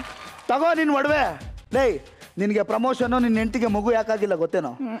 ತಗೋ ನಿನ್ ಒಡವೆ. ಲೇ ನಿನಗೆ ಪ್ರಮೋಷನ್, ನಿನ್ನ ಹೆಂಡತಿಗೆ ಮಗು ಯಾಕಾಗಿಲ್ಲ ಗೊತ್ತೇನೋ?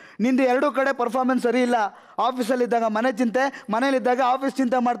 ನಿಂದು ಎರಡೂ ಕಡೆ ಪರ್ಫಾರ್ಮೆನ್ಸ್ ಸರಿ ಇಲ್ಲ. ಆಫೀಸಲ್ಲಿದ್ದಾಗ ಮನೆ ಚಿಂತೆ, ಮನೇಲಿದ್ದಾಗ ಆಫೀಸ್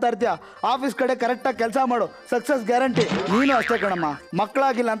ಚಿಂತೆ ಮಾಡ್ತಾ ಇರ್ತೀಯ. ಆಫೀಸ್ ಕಡೆ ಕರೆಕ್ಟಾಗಿ ಕೆಲಸ ಮಾಡು, ಸಕ್ಸಸ್ ಗ್ಯಾರಂಟಿ. ನೀನು ಅಷ್ಟೇ ಕಣಮ್ಮ.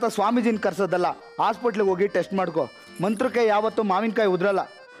 ಮಕ್ಕಳಾಗಿಲ್ಲ ಅಂತ ಸ್ವಾಮೀಜಿನ ಕರ್ಸೋದಲ್ಲ, ಹಾಸ್ಪಿಟ್ಲಿಗೆ ಹೋಗಿ ಟೆಸ್ಟ್ ಮಾಡ್ಕೊ. ಮಂತ್ರಕ್ಕೆ ಯಾವತ್ತೂ ಮಾವಿನಕಾಯಿ ಉದ್ರಲ್ಲ.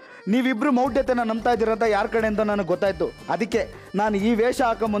 ನೀವಿಬ್ರು ಮೌಢ್ಯತೆನ ನಂಬ್ತಾ ಇದ್ದೀರಂತ ಯಾರ ಕಡೆ ಅಂತ ನನಗೆ ಗೊತ್ತಾಯ್ತು. ಅದಕ್ಕೆ ನಾನು ಈ ವೇಷ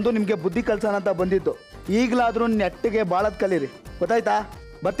ಹಾಕೊಂಬಂದು ನಿಮಗೆ ಬುದ್ಧಿ ಕಲ್ಸೋಣ ಅಂತ ಬಂದಿದ್ದು. ಈಗಲಾದರೂ ನೆಟ್ಟಿಗೆ ಬಾಳದ್ ಕಲೀರಿ, ಗೊತ್ತಾಯ್ತಾ?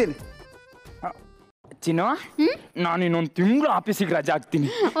 ಬರ್ತೀನಿ. ಚಿನ್ನು, ನಾನು ಇನ್ನೊಂದು ತಿಂಗಳು ಆಫೀಸಿಗೆ ರಜೆ ಹಾಕ್ತೀನಿ.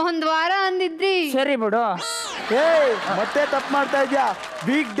 1 ವಾರ ಅಂದಿದ್ರಿ. ಸರಿ ಬಿಡು. ಮತ್ತೆ ತಪ್ಪು ಮಾಡ್ತಾ ಇದ್ಯಾ.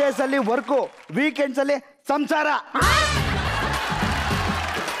 ವೀಕ್ ಡೇಸ್ ಅಲ್ಲಿ ವರ್ಕು, ವೀಕೆಂಡ್ಸ್ ಅಲ್ಲಿ ಸಂಸಾರ.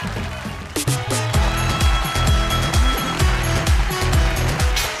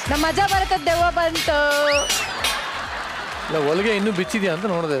 ನಮ್ಮ ಮಜಾ ಭಾರತ ದೆವ್ವ ಬಂತು. ಒಳಗೆ ಇನ್ನೂ ಬಿಚ್ಚಿದ್ಯಾ ಅಂತ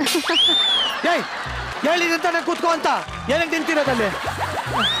ನೋಡಿದೆ. ಏಯ್ ಹೇಳಿದಂತಾನೆ ಕೂತ್ಕೋ ಅಂತ ಏನಕ್ಕೆ ನಿಂತಿರೋದಲ್ಲಿ?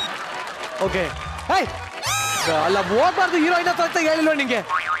 ಓಕೆ ಅಲ್ಲ ಹೋಗ್ಬಾರ್ದು, ಹೀರೋಯಿನ್ ಹತ್ರ ಹೇಳಿಲ್ವ ನಿಂಗೆ?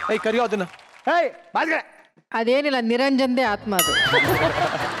 ಕರಿಯೋ ಅದನ್ನ. ಅದೇನಿಲ್ಲ, ನಿರಂಜನ್ದೇ ಆತ್ಮ ಅದು.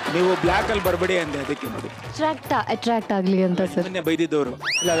 ನೀವು ಬ್ಲ್ಯಾಕ್ ಅಲ್ಲಿ ಬರ್ಬೇಡಿ ಅಂದೆ, ಅದಕ್ಕೆ ನೋಡಿ ಅಟ್ರಾಕ್ಟ್ ಆಗ್ಲಿ ಅಂತ ಸರ್ ಬೈದಿದ್ದವರು.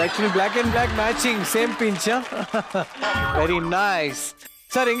 ಇಲ್ಲ, actually black and black matching, same pinch. Very nice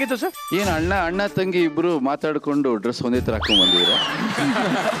sir. ಹೆಂಗಿತ್ತು ಸರ್? ಏನು ಅಣ್ಣ ತಂಗಿ ಇಬ್ರು ಮಾತಾಡ್ಕೊಂಡು ಡ್ರೆಸ್ ಒಂದೇ ತರ ಹಾಕೊಂಡ್ ಬಂದಿದ್ದೀರಾ?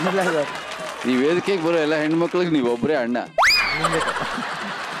 ಈ ವೇದಿಕೆಗೆ ಬರೋ ಎಲ್ಲ ಹೆಣ್ಮಕ್ಳಿಗೆ ನೀವು ಒಬ್ಬರೇ ಅಣ್ಣ.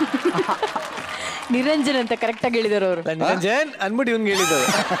 ನಿರಂಜನ್ ಅಂತ ಕರೆಕ್ಟ್ ಆಗಿ ಹೇಳಿದಾರೆ ಅವರು. ನಿರಂಜನ್ ಅನ್ಬಿಟ್ಟು ಇವ್ನಿಗೆ ಹೇಳಿದ್ದಾರೆ.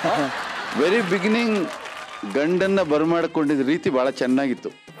 ವೆರಿ ಬಿಗಿನಿಂಗ್ ಗಂಡನ್ನ ಬರ್ಮಾಡ್ಕೊಂಡಿದ್ದ ರೀತಿ ಬಹಳ ಚೆನ್ನಾಗಿತ್ತು.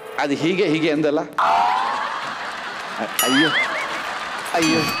 ಅದು ಹೀಗೆ ಹೀಗೆ ಅಂದಲ್ಲ, ಅಯ್ಯೋ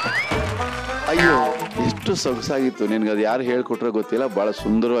ಅಯ್ಯೋ ಅಯ್ಯೋ ಎಷ್ಟು ಸೊಗಸಾಗಿತ್ತು. ನಿನ್ಗೆ ಅದು ಯಾರು ಹೇಳ್ಕೊಟ್ರೋ ಗೊತ್ತಿಲ್ಲ, ಬಹಳ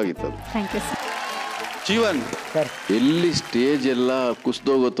ಸುಂದರವಾಗಿತ್ತು ಅದು. Thank you sir. ಜೀವನ್, ಎಲ್ಲಿ ಸ್ಟೇಜ್ ಎಲ್ಲ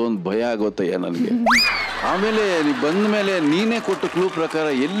ಕುಸ್ದೋಗುತ್ತೋ ಒಂದು ಭಯ ಆಗೋತ್ತಯ್ಯ ನನಗೆ. ಆಮೇಲೆ ನೀ ಬಂದ ಮೇಲೆ ನೀನೇ ಕೊಟ್ಟು ಕ್ಲೂ ಪ್ರಕಾರ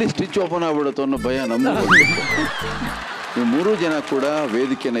ಎಲ್ಲಿ ಸ್ಟಿಚ್ ಓಪನ್ ಆಗ್ಬಿಡುತ್ತೋ ಅನ್ನೋ ಭಯ ನಮ್ಗೆ. ನೀವು 3 ಜನ ಕೂಡ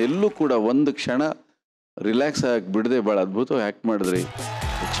ವೇದಿಕೆನ ಎಲ್ಲೂ ಕೂಡ ಒಂದು ಕ್ಷಣ ರಿಲ್ಯಾಕ್ಸ್ ಆಗಿ ಬಿಡದೆ ಭಾಳ ಅದ್ಭುತವಾಗಿ ಆ್ಯಕ್ಟ್ ಮಾಡಿದ್ರಿ.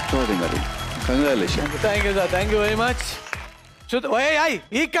 Extraordinary. Congratulation. Thank you sir, thank you very much.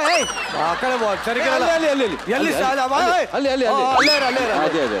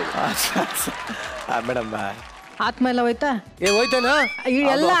 Madam ಆತ್ಮ ಎಲ್ಲ ಹೋಯ್ತಾ? ಹೋಯ್ತಾನಾ?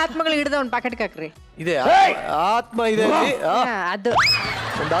 ಎಲ್ಲ ಆತ್ಮಗಳು ಹಿಡ್ದ ಒಂದು ಪ್ಯಾಕೆಟ್ ಹಾಕ್ರಿ. ಇದೆ ಆತ್ಮ ಇದೆ ಅಲ್ಲಿ, ಅದು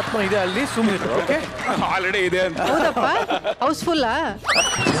ಒಂದು ಆತ್ಮ ಇದೆ ಅಲ್ಲಿ. ಸುಮ್ಮನೆ ಓಕೆ, ಆಲ್ರೆಡಿ ಇದೆ ಅಂತ. ಹೌದಪ್ಪ, ಹೌಸ್ಫುಲ್ಲಾ?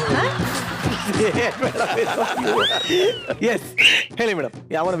 ಎಸ್ ಹೇಳಿ ಮೇಡಮ್,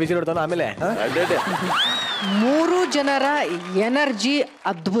 ಯಾವನ ವಿಜಯ್ ನೋಡ್ತಾನ. ಆಮೇಲೆ 3 ಜನರ ಎನರ್ಜಿ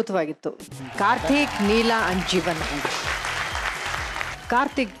ಅದ್ಭುತವಾಗಿತ್ತು. ಕಾರ್ತಿಕ್, ನೀಲಾ ಅಂಡ್ ಜೀವನ್.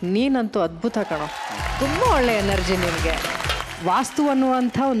 ಕಾರ್ತಿಕ್, ನೀನಂತೂ ಅದ್ಭುತ ಕಣೋ, ತುಂಬ ಒಳ್ಳೆ ಎನರ್ಜಿ ನಿನಗೆ. ವಾಸ್ತು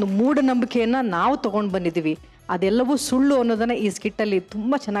ಅನ್ನುವಂಥ ಒಂದು ಮೂಢನಂಬಿಕೆಯನ್ನ ನಾವು ತಗೊಂಡು ಬಂದಿದ್ದೀವಿ, ಅದೆಲ್ಲವೂ ಸುಳ್ಳು ಅನ್ನೋದನ್ನ ಈ ಸ್ಕಿಟ್ಟಲ್ಲಿ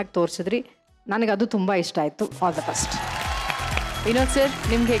ತುಂಬ ಚೆನ್ನಾಗಿ ತೋರಿಸಿದ್ರಿ. ನನಗೆ ಅದು ತುಂಬ ಇಷ್ಟ ಆಯಿತು. All the best. Vinod sir,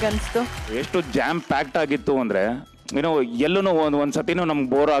 ನಿಮ್ಗೆ ಹೇಗೆ ಅನಿಸ್ತು? ಎಷ್ಟು ಜಾಮ್ ಪ್ಯಾಕ್ಟ್ ಆಗಿತ್ತು ಅಂದರೆ ಏನೋ ಎಲ್ಲೂ ಒಂದು ಸತಿನೂ ನಮ್ಗೆ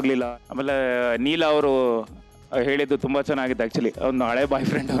ಬೋರ್ ಆಗಲಿಲ್ಲ. ಆಮೇಲೆ ನೀಲಾ ಅವರು ಹೇಳಿದ್ದು ತುಂಬ ಚೆನ್ನಾಗಿತ್ತು. ಆ್ಯಕ್ಚುಲಿ ಒಂದು ಹಳೆ ಬಾಯ್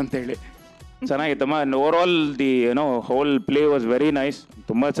ಫ್ರೆಂಡ್ ಅಂತೇಳಿ ಚೆನ್ನಾಗಿತ್ತಮ್ಮ. Over all the whole play was very nice.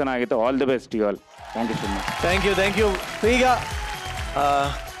 ತುಂಬ ಚೆನ್ನಾಗಿತ್ತು. All the best you all. Thank you so much. Thank you, thank you. ಈಗ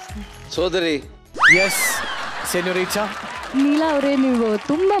ಸೋದರಿ ಎಸ್ ಸೆನ್ಯೂರಿಚಾ ನೀಲಾ ಅವರೇ, ನೀವು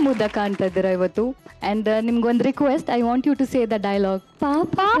ತುಂಬಾ ಮುದ್ದ ಕಾಣ್ತಾ ಇದ್ದೀರಾ ಇವತ್ತು. ಅಂಡ್ ನಿಮ್ಗೊಂದು request, I want you to say the dialogue.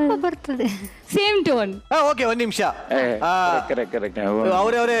 ಪಾಪ ಬರ್ತದೆ. Same tone. ಓಕೆ, ಒಂದು ನಿಮಿಷ. ಕರೆಕ್ಟ್.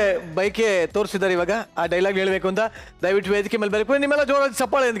 ಅವರೇ ಬೈಕೆ ತೋರಿಸಿದ್ದಾರೆ ಇವಾಗ. ಆ ಡೈಲಾಗ್ ಹೇಳಬೇಕು ಅಂತ ದಯವಿಟ್ಟು ವೇದಿಕೆ ಮೇಲೆ ಬರಬೇಕು. ನಿಮ್ಮೆಲ್ಲ ಜೋರಾಗಿ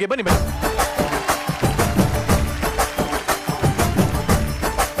ಸಪ್ಪಾಳೆ ಎಂದಿಗೆ ಬನ್ನಿ ಮೇಡಮ್.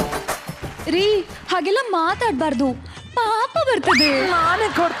 ರೀ, ಹಾಗೆಲ್ಲ ಮಾತಾಡ್ಬಾರ್ದು, ಪಾಪ ಬರ್ತದೆ. ನಾನೇ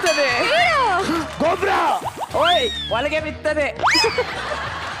ಕೊಡ್ತದೆ ಗೊಬ್ಬರ ಓಯ್ ಒಳಗೆ ಬಿತ್ತದೆ.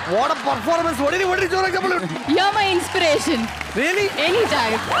 What a performance. ಹೊಡಿರಿ ಜೋರಾಗಿ ಚಪ್ಪಾಳೆ. You are my inspiration. Really? Any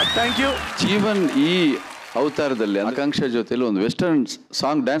time. Thank you. Jeevan ಈ ಅವತಾರದಲ್ಲಿ ಆಕಾಂಕ್ಷ ಜೊತೆಲಿ ಒಂದು ವೆಸ್ಟರ್ನ್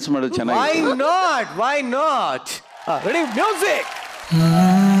ಸಾಂಗ್ ಡ್ಯಾನ್ಸ್ ಮಾಡೋದು ಚೆನ್ನಾಗಿ. Why not? Ready, music.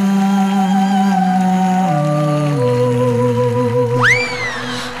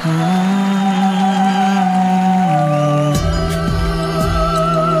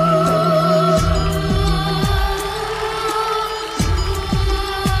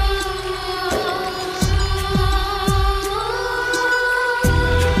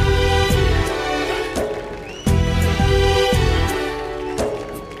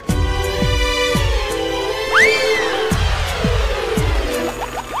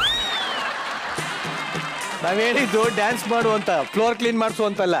 ನಾವ್ ಹೇಳಿದ್ದು ಡ್ಯಾನ್ಸ್ ಮಾಡು ಅಂತ, ಫ್ಲೋರ್ ಕ್ಲೀನ್ ಮಾಡಿಸು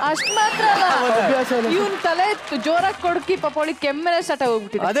ಅಂತಲ್ಲ. ಅಷ್ಟ್ ಮಾತ್ರ ಇವ್ನ್ ತಲೆ ಜೋರಾಗಿ ಕೊಡುಕಿ ಪಾಪಳಿ ಕೆಮ್ಮೆಲೆ ಸ್ಟಾರ್ಟ್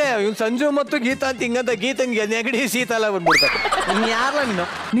ಹೋಗ್ಬಿಟ್ಟಿದೆ. ಅದೇ ಇವ್ನು ಸಂಜು ಮತ್ತು ಗೀತಾ ಅಂತ ಹಿಂಗಂತ ಗೀತಂಗೆ ನೆಗಡಿ ಶೀತ ಎಲ್ಲ ಬಂದ್ಬಿಡ್ತಾರೆ. ಯಾರ ನೀನು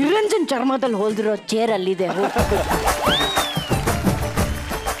ನಿರಂಜನ್ ಚರ್ಮದಲ್ಲಿ ಹೊಲ್ದಿರೋ ಚೇರ್ ಅಲ್ಲಿದೆ.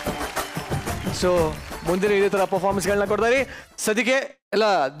 ಸೊ ಮುಂದಿನ ಇದೇ ತರ ಪರ್ಫಾರ್ಮೆನ್ಸ್ಗಳನ್ನ ಕೊಡ್ತಾರೆ. ಸದ್ಯಕ್ಕೆ ಎಲ್ಲ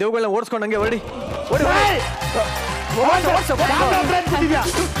ದೇವುಗಳನ್ನ ಓಡಿಸ್ಕೊಂಡಂಗೆ ಹೊರಡಿ.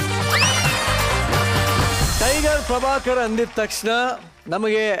 ಟೈಗರ್ ಪ್ರಭಾಕರ್ ಅಂದಿದ ತಕ್ಷಣ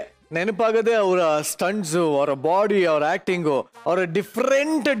ನಮಗೆ ನೆನಪಾಗದೆ ಅವರ ಸ್ಟಂಟ್ಸು, ಅವರ ಬಾಡಿ, ಅವರ ಆಕ್ಟಿಂಗು, ಅವರ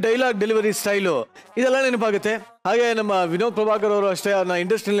ಡಿಫ್ರೆಂಟ್ ಡೈಲಾಗ್ ಡೆಲಿವರಿ ಸ್ಟೈಲು ಇದೆಲ್ಲ ನೆನಪಾಗುತ್ತೆ. ಹಾಗೆ ನಮ್ಮ ವಿನೋದ್ ಪ್ರಭಾಕರ್ ಅವರು ಅಷ್ಟೇ, ಅವ್ರನ್ನ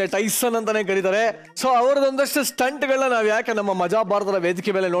ಇಂಡಸ್ಟ್ರಿಯಲ್ಲಿ ಟೈಸನ್ ಅಂತಾನೆ ಕರೀತಾರೆ. ಸೊ ಅವರದೊಂದಷ್ಟು ಸ್ಟಂಟ್ಗಳನ್ನ ನಾವು ಯಾಕೆ ನಮ್ಮ ಮಜಾ ಭಾರತದ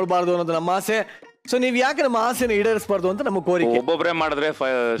ವೇದಿಕೆ ಮೇಲೆ ನೋಡಬಾರ್ದು ಅನ್ನೋದು ನಮ್ಮ ಆಸೆ. ಸೊ ನೀವ್ ಯಾಕೆ ನಮ್ಮ ಆಸೆನ ಈಡೇರಿಸಬಾರ್ದು ಅಂತ ನಮ್ಮ ಕೋರಿಕೆ. ಒಬ್ಬೊಬ್ಬರೇ ಮಾಡಿದ್ರೆ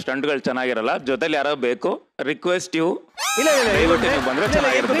ಸ್ಟಂಟ್ಗಳು ಚೆನ್ನಾಗಿರಲ್ಲ, ಜೊತೆಲಿ ಯಾರೋ ಬೇಕು. ರಿಕ್ವೆಸ್ಟ್ ಯು ಇಲ್ಲ ಬಂದ್ರೆ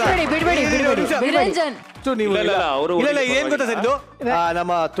ಏನ್ ಗೊತ್ತಾ ಸರ್, ಇದು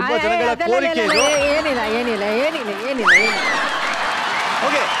ನಮ್ಮ ತುಂಬಾ ಜನಗಳ ಕೋರಿಕೆ ಇದು.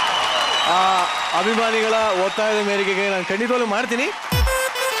 ಓಕೆ, ಅಭಿಮಾನಿಗಳ ಒತ್ತಾಯದ ಮೇರೆಗೆ ನಾನು ಖಂಡಿತವಾಗ್ಲೂ ಮಾಡ್ತೀನಿ.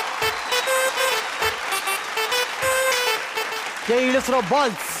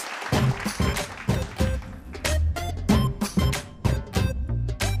 ಬಾಲ್ಸ್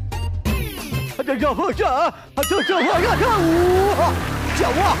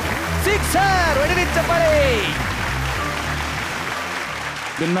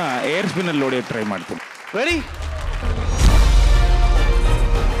ಇದನ್ನ ಏರ್ ಸ್ಪಿನ್ ಅಲ್ಲಿ ನೋಡಿ ಟ್ರೈ ಮಾಡ್ತೀನಿ. ರೆಡಿ?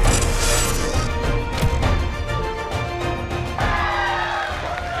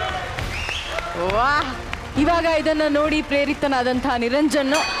 ವಾಹ್! ಇವಾಗ ಇದನ್ನ ನೋಡಿ ಪ್ರೇರಿತನಾದಂತಹ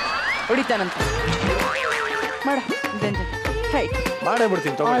ನಿರಂಜನ್ ಹೊಡಿತಾನಂತ. ಮಾಡ ನಿರಂಜನ್, ರೈಟ್ ಮಾಡೇ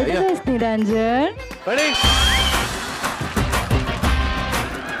ಬಿಡ್ತೀನಿ. ನಿರಂಜನ್ ರೆಡಿ?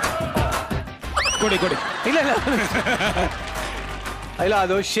 ಕೊಡಿ ಕೊಡಿ. ಇಲ್ಲ ಇಲ್ಲ,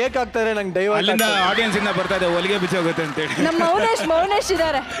 ಅದು ಶೇಕ್ ಆಗ್ತಾರೆ. ನಂಗೆ ದೈವ ಅಲ್ಲಿಂದ ಆಡಿಯನ್ಸ್ ಇಂದ ಬರ್ತಾ ಇದೆ, ಹೊಲಿಗೆ ಬಿಚ್ಚಿ ಹೋಗುತ್ತೆ ಅಂತೇಳಿ. ನಮ್ಮ ಮೌನೇಶ್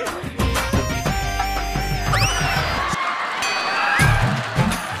ಇದ್ದಾರೆ.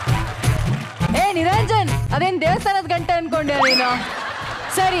 ನಿರಂಜನ್, ಅದೇನ್ ದೇವಸ್ಥಾನದ ಗಂಟೆ ಅನ್ಕೊಂಡೆ ನೀನು?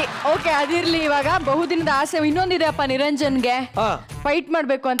 ಸರಿ, ಓಕೆ, ಅದಿರ್ಲಿ. ಇವಾಗ ಬಹುದಿನದ ಆಸೆ ಇನ್ನೊಂದಿದೆ ಅಪ್ಪ ನಿರಂಜನ್ಗೆ, ಫೈಟ್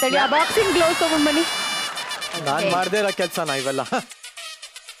ಮಾಡ್ಬೇಕು ಅಂತೇಳಿ. ಆ ಬಾಕ್ಸಿಂಗ್ ಗ್ಲೌಸ್ ತಗೊಂಡ್ ಬನ್ನಿ. ನಾನ್ ಮಾಡ್ದೇ ಇರೋ ಕೆಲ್ಸನಾ ಇವೆಲ್ಲ?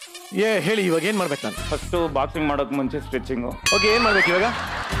 ಹೇಳಿ, ಇವಾಗ ಏನ್ ಮಾಡ್ಬೇಕು ನಾನು? ಫಸ್ಟ್ ಬಾಕ್ಸಿಂಗ್ ಮಾಡೋಕ್ ಮುಂಚೆ ಸ್ಟ್ರೆಚಿಂಗು. ಓಕೆ, ಏನ್ ಮಾಡ್ಬೇಕು ಇವಾಗ?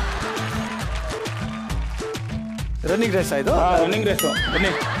 ರನ್ನಿಂಗ್ ರೇಸ್ ಆಯ್ತು. ರನ್ನಿಂಗ್ ರೇಸ್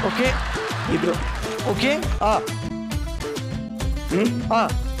ಬನ್ನಿ. ಓಕೆ, ಇದ್ರು. ಓಕೆ,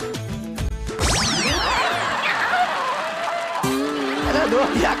 ಅದು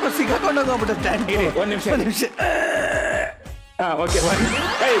ಯಾಕೋ ಸಿಗಾಕೊಂಡು ಹೋಗ್ಬಿಟ್ಟೆ. ಒಂದ್ ನಿಮಿಷ. ಓಕೆ,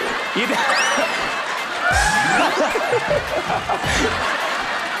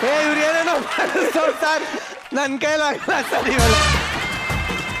 ಇವ್ರು ಏನೇನೋ ಸರ್, ನನ್ನ ಕೈಲಾಗಲ್ಲ ಸರ್ ಇವೆಲ್ಲ.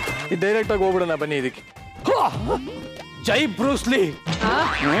 ಡೈರೆಕ್ಟ್ ಆಗಿ ಹೋಗ್ಬಿಡೋಣ ಬನ್ನಿ ಇದಕ್ಕೆ. ಜೈ ಬ್ರೂಸ್ಲಿ.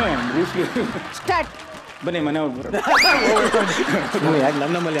 ಸ್ಟಾರ್ಟ್. ಬನ್ನಿ, ಮನೆ ಹೋಗ್ಬಿಡೋಣ.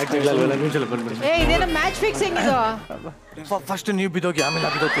 ನಮ್ಮಲ್ಲಿ ಯಾಕೆ ಇದೇನೋ ಮ್ಯಾಚ್ ಫಿಕ್ಸಿಂಗ್ ಇದು. ಫಸ್ಟ್ ನೀವು ಬಿದ್ದೋಗಿ, ಆಮೇಲೆ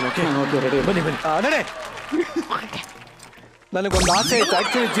ಬಿದ್ದೋಗ್ತೀನಿ. ಬನ್ನಿ ಬನ್ನಿ. ನಡೆ. ನನಗೊಂದು ಆಸೆ ಇತ್ತು,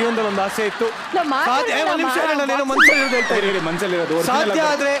 ಆಕ್ಚುಲಿ ಜೀವನದಲ್ಲಿ ಒಂದು ಆಸೆ ಇತ್ತು. ಸಾಧ್ಯ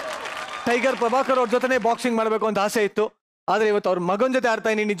ಆದ್ರೆ ಟೈಗರ್ ಪ್ರಭಾಕರ್ ಅವ್ರ ಜೊತೆ ಬಾಕ್ಸಿಂಗ್ ಮಾಡ್ಬೇಕು ಅಂತ ಆಸೆ ಇತ್ತು. ಆದ್ರೆ ಇವತ್ತು ಅವ್ರ ಮಗನ ಜೊತೆ ಆಡ್ತಾ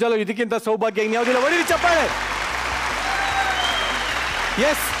ಇದೀನಿ. ನಿಜವೂ ಇದಕ್ಕಿಂತ ಸೌಭಾಗ್ಯ ಇನ್ಯಾವುದಿಲ್ಲ. ಹೊಡಿರಿ ಚಪ್ಪಾಳೆ.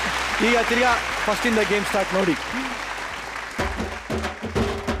 ಎಸ್, ಈಗ ತಿರ್ಗಾ ಫಸ್ಟ್ ಇಂದ ಗೇಮ್ ಸ್ಟಾರ್ಟ್ ನೋಡಿ.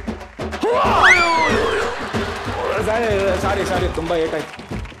 ಸಾರಿ ತುಂಬಾ ಏಟ್ ಆಯ್ತು.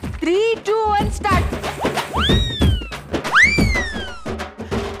 3, 2, 1 ಸ್ಟಾರ್ಟ್.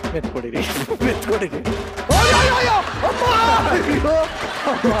 ಮೆತ್ಕೊಡಿರಿ.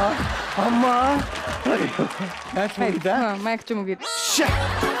 ಅಮ್ಮ, ಮ್ಯಾಚ್ ಮುಗೀತು.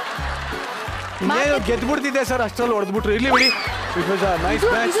 ಗೆದ್ಬಿಡ್ತಿದ್ದೆ ಸರ್, ಅಷ್ಟರಲ್ಲಿ ಹೊಡೆದ್ಬಿಟ್ರು. ಇಲ್ಲಿ ಬಿಡಿ, it was a nice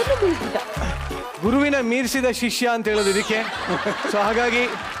match. ಗುರುವಿನ ಮೀರಿಸಿದ ಶಿಷ್ಯ ಅಂತ ಹೇಳೋದು ಇದಕ್ಕೆ. ಸೊ ಹಾಗಾಗಿ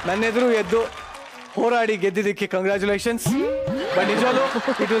ನನ್ನ ಎದುರು ಎದ್ದು ಹೋರಾಡಿ ಗೆದ್ದಿದ್ದಕ್ಕೆ ಕಂಗ್ರ್ಯಾಚುಲೇಷನ್ಸ್. ಬಟ್ ನಿಜವಾಗ್ಲೂ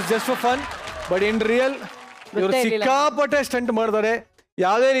it was just for fun. But in real ಇವರು ಸಿಕ್ಕಾಪಟ್ಟೆ ಸ್ಟಂಟ್ ಮಾಡಿದ್ದಾರೆ.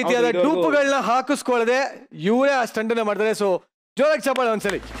 ಯಾವುದೇ ರೀತಿಯಾದ ಡೂಪ್ಗಳನ್ನ ಹಾಕಿಸ್ಕೊಳ್ಳದೆ ಇವರೇ ಆ ಸ್ಟಂಟನ್ನ ಮಾಡ್ತಾರೆ. ಸೊ ಜೋರಾಗಿ ಚಪ್ಪಾಳೆ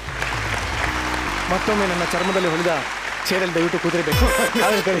ಒಂದ್ಸರಿ. ಮತ್ತೊಮ್ಮೆ ನನ್ನ ಚರ್ಮದಲ್ಲಿ ಹೊಲಿದ ಚೇರಲ್ಲಿ ದಯವಿಟ್ಟು ಕೂತಿರಬೇಕು.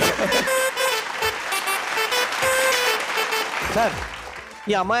 ಸರ್,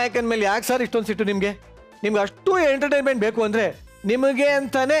 ಈ ಅಮಾಯಕನ ಮೇಲೆ ಯಾಕೆ ಸರ್ ಇಷ್ಟೊಂದು ಸಿಟ್ಟು ನಿಮ್ಗೆ? ಅಷ್ಟು ಎಂಟರ್ಟೈನ್ಮೆಂಟ್ ಬೇಕು ಅಂದ್ರೆ ನಿಮಗೆ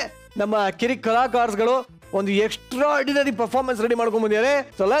ಅಂತಾನೆ ನಮ್ಮ ಕಿರಿಕ್ ಕಲಾಕಾರ್ಸ್ಗಳು ಒಂದು ಎಕ್ಸ್ಟ್ರಾ ಆರ್ಡಿನರಿ ಪರ್ಫಾರ್ಮೆನ್ಸ್ ರೆಡಿ ಮಾಡ್ಕೊಂಡ್ ಬಂದಿದ್ದಾರೆ.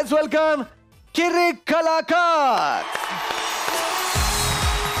 So let's welcome Kirik ಕಲಾಕಾರ್ಸ್.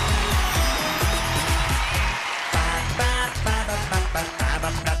 ba ba ba ba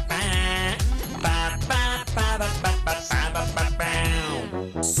ba ba ba ba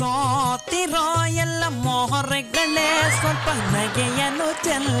ಸೋತಿರೋ ಎಲ್ಲ ಮೊಹರೆಗಳೇ ಸ್ವಲ್ಪ ನಗೆಯನ್ನು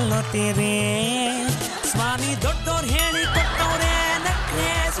ಚೆಲ್ಲುತ್ತೀರಿ. ಸ್ವಾಮಿ ದೊಡ್ಡೋರು ಹೇಳಿ ಕೊಟ್ಟವ್ರೆ ನಕ್ಕೆ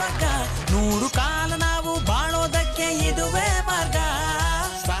ಸ್ವರ್ಗ, 100 ಕಾಲ ನಾವು ಬಾಳೋದಕ್ಕೆ ಇದುವೇ ಮಾರ್ಗ.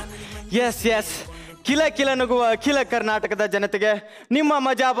 ಎಸ್ ಎಸ್, ಕಿಲ ಕಿಲ ನಗುವ ಅಖಿಲ ಕರ್ನಾಟಕದ ಜನತೆಗೆ ನಿಮ್ಮ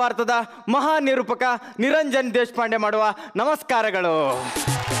ಮಜಾ ಭಾರತದ ಮಹಾ ನಿರೂಪಕ ನಿರಂಜನ್ ದೇಶಪಾಂಡೆ ಮಾಡುವ ನಮಸ್ಕಾರಗಳು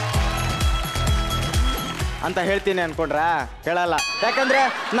ಅಂತ ಹೇಳ್ತೀನಿ ಅನ್ಕೊಂಡ್ರ? ಹೇಳಲ್ಲ, ಯಾಕಂದ್ರೆ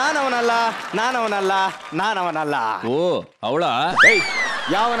ನಾನವನಲ್ಲ. ಓ ಅವಳ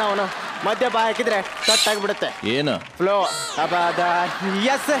ಯಾವನವನು ಮಧ್ಯ ಬಾ ಹಾಕಿದ್ರೆ ಕಟ್ ಆಗಿಬಿಡುತ್ತೆ. ಏನು ಫ್ಲೋ ಅಬಾದ.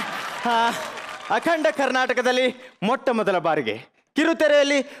 ಎಸ್, ಅಖಂಡ ಕರ್ನಾಟಕದಲ್ಲಿ ಮೊಟ್ಟ ಮೊದಲ ಬಾರಿಗೆ,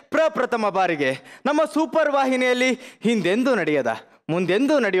 ಕಿರುತೆರೆಯಲ್ಲಿ ಪ್ರಪ್ರಥಮ ಬಾರಿಗೆ, ನಮ್ಮ ಸೂಪರ್ ವಾಹಿನಿಯಲ್ಲಿ ಹಿಂದೆಂದೂ ನಡೆಯದ,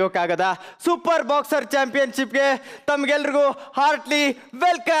 ಮುಂದೆಂದೂ ನಡೆಯೋಕ್ಕಾಗದ ಸೂಪರ್ ಬಾಕ್ಸರ್ ಚಾಂಪಿಯನ್ಶಿಪ್ಗೆ ತಮ್ಗೆಲ್ರಿಗೂ ಹಾರ್ಟ್ಲಿ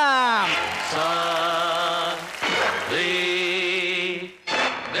ವೆಲ್ಕಮ್.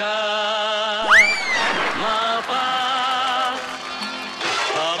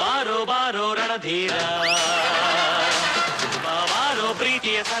 ಬಾರೋ ರಣಧೀರ, ಬಾರೋ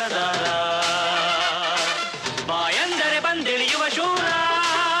ಪ್ರೀತಿಯ ಸರದಾರ, ಬಾಯಂದರೆ ಬಂದಿಳಿಯುವ ಶೂರ,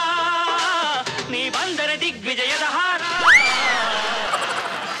 ನೀ ಬಂದರೆ ದಿಗ್ವಿಜಯದ ಹಾರ.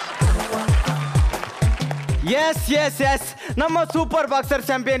 ಎಸ್ ಎಸ್ ಎಸ್, ನಮ್ಮ super boxer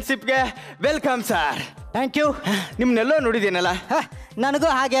ಚಾಂಪಿಯನ್ಶಿಪ್ಗೆ welcome sir. Thank you. ನಿಮ್ನೆಲ್ಲೋ ನೋಡಿದ್ದೀನಲ್ಲ, ನನಗೂ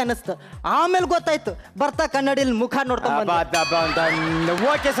ಹಾಗೆ ಅನ್ನಿಸ್ತು. ಆಮೇಲೆ ಗೊತ್ತಾಯ್ತು, ಬರ್ತಾ ಕನ್ನಡಿಲಿ ಮುಖ ನೋಡ್ಕೊಂಡು.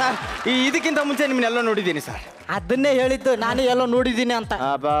 ಓಕೆ ಸರ್, ಇದಕ್ಕಿಂತ ಮುಂಚೆ ನಿಮ್ನೆಲ್ಲೋ ನೋಡಿದ್ದೀನಿ ಸರ್. ಅದನ್ನೇ ಹೇಳಿದ್ದು, ನಾನು ಎಲ್ಲೋ ನೋಡಿದ್ದೀನಿ ಅಂತ.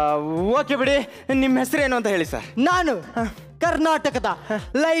 ಓಕೆ ಬಿಡಿ, ನಿಮ್ಮ ಹೆಸರೇನು ಅಂತ ಹೇಳಿ ಸರ್. ನಾನು ಕರ್ನಾಟಕದ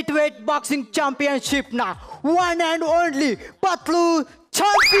light weight boxing ಚಾಂಪಿಯನ್ಶಿಪ್ನ one and only ಪತ್ಲು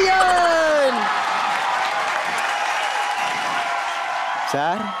champion.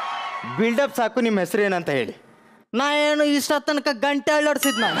 Sir, build up ಸಾಕು, ನಿಮ್ಮ ಹೆಸರು ಏನಂತ ಹೇಳಿ. ನಾ ಏನು ಇಷ್ಟ ತನಕ ಗಂಟೆ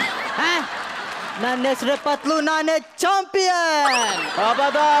ಅಳ್ಳಾಡ್ಸಿದ್ ನಾನು. ನನ್ನ ಹೆಸರು ಪತ್ಲು, ನಾನೇ ಚಾಂಪಿಯನ್.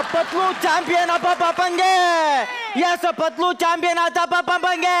 ಪತ್ಲು ಚಾಂಪಿಯನ್ ಅಪ್ಪ ಪಾಪಂಗೆ. ಎಸ್, ಪತ್ಲು ಚಾಂಪಿಯನ್ ಆತ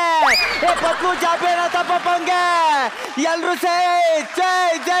ಪಾಪಂಗೆ. ಪತ್ಲು ಚಾಂಪಿಯನ್ ಆತ ಪಾಪಂಗೆ. ಎಲ್ರು ಸೇ ಜೈ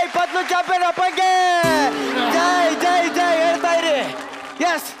ಜೈ ಪತ್ಲು ಚಾಂಪಿಯನ್ ಅಪ್ಪಂಗೆ. ಜೈ ಜೈ ಜೈ ಹೇಳ್ತಾ ಇರಿ.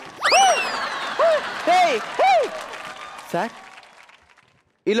 ಎಸ್ ಸರ್,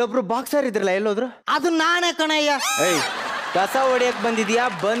 ಇಲ್ಲೊಬ್ರು ಬಾಕ್ಸರ್ ಇದ್ರಲ್ಲ, ಎಲ್ಲೋದ್ರು? ಅದು ನಾನೇ ಕಣಯ್ಯ. ಕಸ ಹೊಡಿಯಕ್ ಬಂದಿದ್ಯಾ,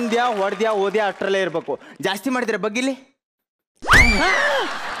 ಬಂದ್ಯಾ, ಹೊಡೆದ್ಯಾ, ಓದ್ಯಾ, ಅಷ್ಟ್ರಲ್ಲೇ ಇರ್ಬೇಕು. ಜಾಸ್ತಿ ಮಾಡಿದ್ರೆ ಬಗ್ಗಿಲಿ.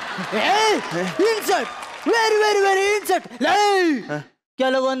 Insert, very very very insert.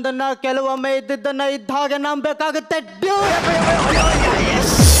 ಕೆಲವೊಂದನ್ನ ಕೆಲವೊಮ್ಮೆ ಇದ್ದದ್ದನ್ನ ಇದ್ದ ಹಾಗೆ ನಂಬೇಕಾಗುತ್ತೆ.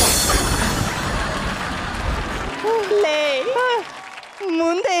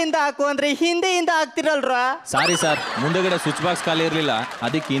 ಮುಂದೆಯಿಂದ ಹಾಕು ಅಂದ್ರೆ ಹಿಂದೆಯಿಂದ ಹಾಕ್ತಿರಲ್ರ? ಸಾರಿ ಸರ್, ಮುಂದೆಗಡೆ ಸ್ವಿಚ್ ಬಾಕ್ಸ್ ಖಾಲಿ ಇರ್ಲಿಲ್ಲ,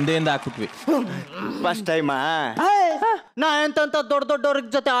 ಅದಕ್ಕೆ ಹಿಂದೆಯಿಂದ ಹಾಕ್ಬಿಟ್ವಿ. ಫಸ್ಟ್ ಟೈಮಾ? ನಾ ಎಂತ ದೊಡ್ಡ ದೊಡ್ಡವ್ರ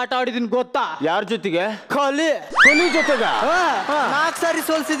ಜೊತೆ ಆಟ ಆಡಿದೀನಿ ಗೊತ್ತಾ? ಯಾರ ಜೊತೆಗೆ? ಖಾಲಿ ಜೊತೆಗ 4 ಸಾರಿ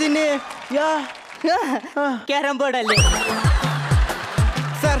ಸೋಲ್ಸಿದೀನಿ ಕ್ಯಾರಂ ಬೋರ್ಡ್ ಅಲ್ಲಿ.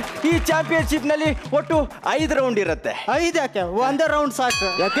 ಸರ್, ಈ ಚಾಂಪಿಯನ್ಶಿಪ್ ನಲ್ಲಿ ಒಟ್ಟು 5 ರೌಂಡ್ ಇರುತ್ತೆ. 5 ಯಾಕೆ? ಒಂದೇ ರೌಂಡ್ ಸಾಕು.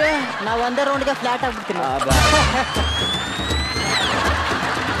 ಯಾಕೆ? ನಾ ಒಂದೇ ರೌಂಡ್ಗೆ ಫ್ಲಾಟ್ ಆಗ್ಬಿಡ್ತೀನಿ.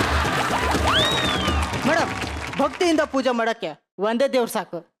 ಮೇಡಮ್, ಭಕ್ತಿಯಿಂದ ಪೂಜೆ ಮಾಡಕ್ಕೆ ಒಂದೇ ದೇವ್ರು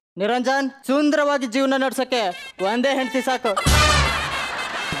ಸಾಕು. ನಿರಂಜನ್, ಸುಂದರವಾಗಿ ಜೀವನ ನಡ್ಸಕ್ಕೆ ಒಂದೇ ಹೆಂಡತಿ ಸಾಕು.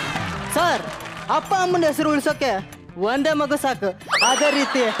 ಸರ್, ಅಪ್ಪ ಅಮ್ಮನ ಹೆಸರು ಉಳಿಸೋಕೆ ಒಂದೇ ಮಗು ಸಾಕು. ಅದೇ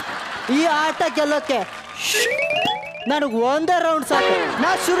ರೀತಿ ಈ ಆಟ ಗೆಲ್ಲೋಕೆ ನನಗೆ ಒಂದೇ ರೌಂಡ್ ಸಾಕು.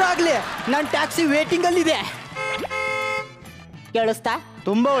 ನಾ ಶುರು ಆಗ್ಲಿ, ನನ್ನ ಟ್ಯಾಕ್ಸಿ ವೇಟಿಂಗ್ ಅಲ್ಲಿ ಇದೆ. ಕೇಳಿಸ್ತಾ?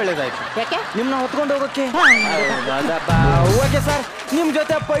 ತುಂಬಾ ಒಳ್ಳೇದಾಯ್ತು. ಯಾಕೆ? ನಿಮ್ನ ಹೊತ್ಕೊಂಡು ಹೋಗೋಕೆ. ಓಕೆ ಸರ್, ನಿಮ್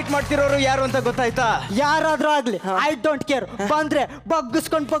ಜೊತೆ ಫೈಟ್ ಮಾಡ್ತಿರೋರು ಯಾರು ಅಂತ ಗೊತ್ತಾಯ್ತಾ? ಯಾರಾದ್ರೂ ಆಗ್ಲಿ, ಐ ಡೋಂಟ್ ಕೇರ್. ಬಂದ್ರೆ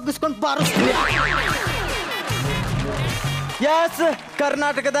ಬಗ್ಗಿಸ್ಕೊಂಡು ಬಾರಿಸ್ತೀನಿ. ಎಸ್,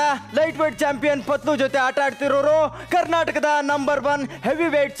 ಕರ್ನಾಟಕದ ಲೈಟ್ ವೇಟ್ ಚಾಂಪಿಯನ್ ಪತ್ಲು ಜೊತೆ ಆಟ ಆಡ್ತಿರೋರು ಕರ್ನಾಟಕದ number 1 heavy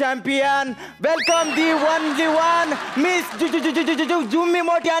wait champion. Welcome the one miss ಜುಮ್ಮಿ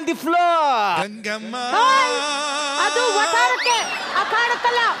Moti on the floor. ಅದು ವಟಾರಕ್ಕೆ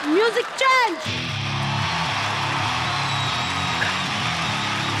ಅಖಾಡಕ್ಕಲ್ಲ, ಮ್ಯೂಸಿಕ್ ಚೇಂಜ್.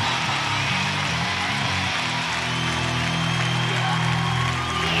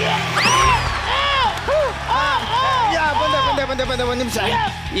 ಬಂದೆ ಒಂದು ನಿಮಿಷ.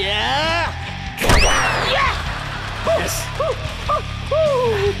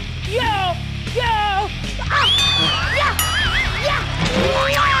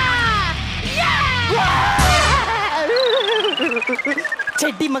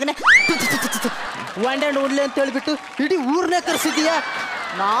 ಚಡ್ಡಿ ಮಗನೇ, ಒನ್ ಆ್ಯಂಡ್ ಓನ್ಲಿ ಅಂತ ಹೇಳ್ಬಿಟ್ಟು ಇಡೀ ಊರ್ನೇ ಕರ್ಸಿದೀಯ.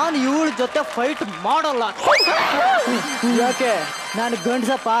 ನಾನು ಇವಳ ಜೊತೆ ಫೈಟ್ ಮಾಡಲ್ಲ. ಯಾಕೆ? ನಾನು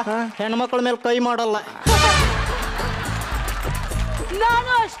ಗಂಡ್ಸಪ್ಪ, ಹೆಣ್ಮಕ್ಳ ಮೇಲೆ ಕೈ ಮಾಡಲ್ಲ.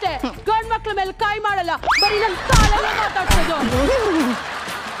 ನಾನು ಅಷ್ಟೇ ಗಂಡ್ ಮಕ್ಳ ಮೇಲೆ ಕೈ ಮಾಡಲ್ಲ, ಬರೀ ನನ್ನ ಕಾಲಲ್ಲೇ ಮಾತಾಡ್ಸೋದು.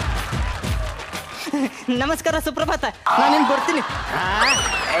 ನಮಸ್ಕಾರ ಸುಪ್ರಭಾತ, ನಾನಿನ್ ಬರ್ತೀನಿ.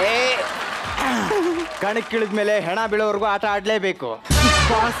 ಕಣಕ್ಕಿಳಿದ್ಮೇಲೆ ಹೆಣ ಬೀಳೋವರೆಗೂ ಆಟ ಆಡ್ಲೇಬೇಕು.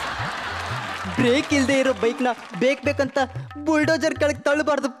 ಬ್ರೇಕ್ ಇಲ್ದೇ ಇರೋ ಬೈಕ್ನ ಬೇಕಂತ ಬುಲ್ಡೋಜರ್ ಕೆಳಗೆ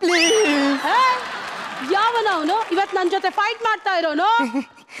ತಳ್ಳಬಾರ್ದು ಪ್ಲೀಸ್. ಯಾವನ ಅವನು ಇವತ್ ನನ್ ಜೊತೆ ಫೈಟ್ ಮಾಡ್ತಾ ಇರೋನು?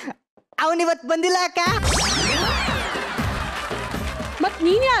 ಅವನಿವತ್ ಬಂದಿಲ್ಲ ಅಕ್ಕ. ಮತ್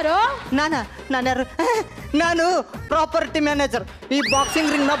ನೀನ್ ಯಾರು? ನಾನ್ಯಾರು? ನಾನು ಪ್ರಾಪರ್ಟಿ ಮ್ಯಾನೇಜರ್. ಈ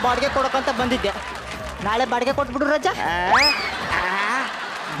ಬಾಕ್ಸಿಂಗ್ ರಿಂಗ್ ನ ಬಾಡಿಗೆ ಕೊಡಕಂತ ಬಂದಿದ್ದೆ. ನಾಳೆ ಬಾಡಿಗೆ ಕೊಟ್ಬಿಡು ರಜಾ.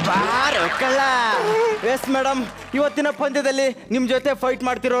 ಎಸ್ ಮೇಡಮ್, ಇವತ್ತಿನ ಪಂದ್ಯದಲ್ಲಿ ನಿಮ್ ಜೊತೆ ಫೈಟ್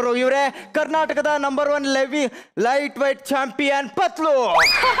ಮಾಡ್ತಿರೋರು ಇವರೇ, ಕರ್ನಾಟಕದ ನಂಬರ್ 1 ಲೈಟ್ ವೈಟ್ ಚಾಂಪಿಯನ್ ಪತ್ಲು.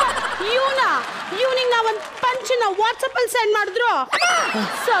 ಇವನಿಗೆ ನಾ ಒಂದ್ ಪಂಚಿನ ವಾಟ್ಸಪ್ ಅಲ್ಲಿ ಸೆಂಡ್ ಮಾಡಿದ್ರು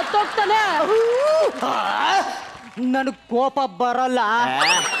ಸತ್ತೋಗ್ತಾನೆ. ನನಗ್ ಕೋಪ ಬರಲ್ಲ.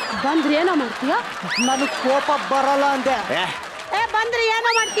 ಬಂದ್ರೆ ಏನೋ ಮಾಡ್ತೀಯ? ನನಗ್ ಕೋಪ ಬರಲ್ಲ ಅಂದೆ. ಬಂದ್ರೆ ಏನೋ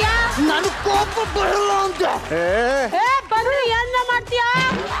ಮಾಡ್ತೀಯ? ನನಗ್ ಕೋಪ ಬರಲ್ಲ ಅಂದೆ. ಬಂದ್ರೆ ಏನೋ ಮಾಡ್ತೀಯ?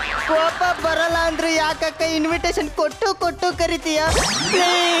 ಕೋಪ ಬರಲ್ಲ ಅಂದ್ರೆ ಯಾಕಕ್ಕ ಇನ್ವಿಟೇಷನ್ ಕೊಟ್ಟು ಕರಿತೀಯ?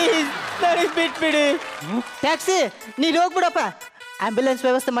 ಪ್ಲೀಸ್ ನನಗ್ ಬಿಟ್ಬಿಡಿ. ಟ್ಯಾಕ್ಸಿ ನೀನ್ ಹೋಗ್ಬಿಡಪ್ಪ, ಆಂಬ್ಯುಲೆನ್ಸ್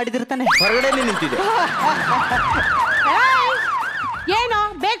ವ್ಯವಸ್ಥೆ ಮಾಡಿದಿರ್ತಾನೆ. ಹೊರಗಡೆ ನಿಂತಿದೆ. ಏನೋ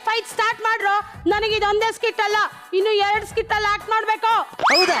ಬೇಗ ಫೈಟ್ ಸ್ಟಾರ್ಟ್ ಮಾಡ್ರು. ನನಗೆ ಇದೊಂದೇ ಸ್ಕಿಟ್ ಅಲ್ಲ, ಇನ್ನು 2 ಸ್ಕಿಟ್ ಅಲ್ಲಿ ಆಕ್ಟ್ ಮಾಡ್ಬೇಕು.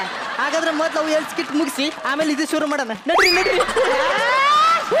 ಹೌದಾ? ಹಾಗಾದ್ರೆ ಮೊದ್ಲು ಅವು 2 ಸ್ಕಿಟ್ ಮುಗಿಸಿ ಆಮೇಲೆ ಇದು ಶುರು ಮಾಡೋಣ. ನಡ್ರಿ.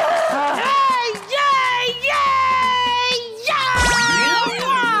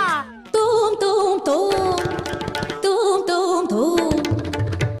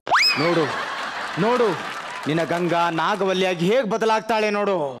 ನೋಡು ನಿನ್ನ ಗಂಗಾ ನಾಗವಲ್ಲಿಯಾಗಿ ಹೇಗ್ ಬದಲಾಗ್ತಾಳೆ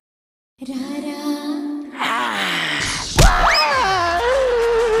ನೋಡು.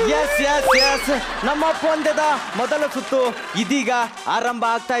 ಎಸ್ ನಮ್ಮ ಪಂದ್ಯದ ಮೊದಲ ಸುತ್ತು ಇದೀಗ ಆರಂಭ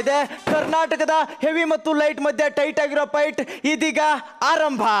ಆಗ್ತಾ ಇದೆ. ಕರ್ನಾಟಕದ ಹೆವಿ ಮತ್ತು ಲೈಟ್ ಮಧ್ಯೆ ಟೈಟ್ ಆಗಿರೋ ಫೈಟ್ ಇದೀಗ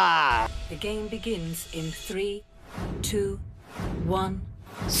ಆರಂಭ. The game begins in 3, 2, 1.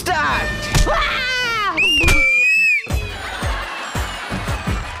 Start!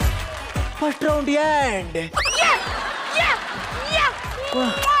 First round end.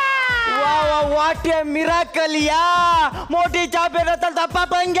 Wow, what a miracle, yeah! Moti champion आता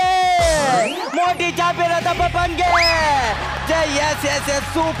पापंगे. Moti champion आता पापंगे. Yes,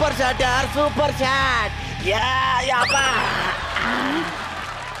 super shot, yaar, super shot. Yeah, pa.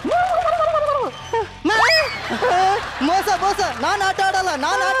 ಮೋಸ ನಾನು ಆಟ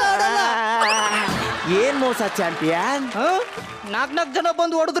ಆಡಲ್ಲ. ಏನ್ ಮೋಸ ಚಾಂಪಿಯನ್? 4 ಜನ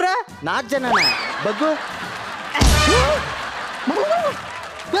ಬಂದು ಹೊಡೆದ್ರ? 4 ಜನನ ಬಗ್ಗು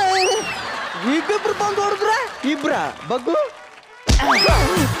ಇಬ್ಬಿಬ್ರು ಬಂದು ಹೊಡೆದ್ರ? ಇಬ್ರ ಬಗ್ಗು.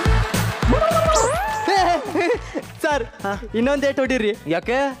 ಸರ್ ಇನ್ನೊಂದ್ ಏಟ್ ಹೊಡಿರಿ.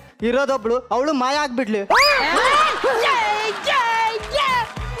 ಯಾಕೆ? ಇರೋದೊಬ್ಳು, ಅವಳು ಮಾಯ ಆಗ್ಬಿಡ್ಲಿ.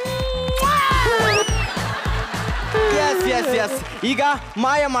 ಎಸ್ ಈಗ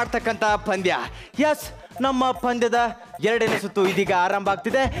ಮಾಯ ಮಾಡ್ತಕ್ಕಂತ ಪಂದ್ಯ. ಎಸ್ ನಮ್ಮ ಪಂದ್ಯದ 2ನೇ ಸುತ್ತು ಇದೀಗ ಆರಂಭ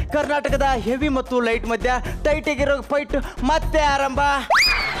ಆಗ್ತಿದೆ. ಕರ್ನಾಟಕದ ಹೆವಿ ಮತ್ತು ಲೈಟ್ ಮಧ್ಯ ಟೈಟ್ ಆಗಿರೋ ಫೈಟ್ ಮತ್ತೆ ಆರಂಭ.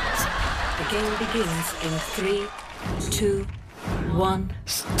 The game begins in 3, 2, 1.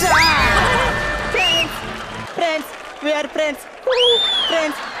 Start! Friends, we are friends.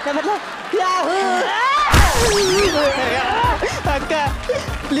 ಅಕ್ಕ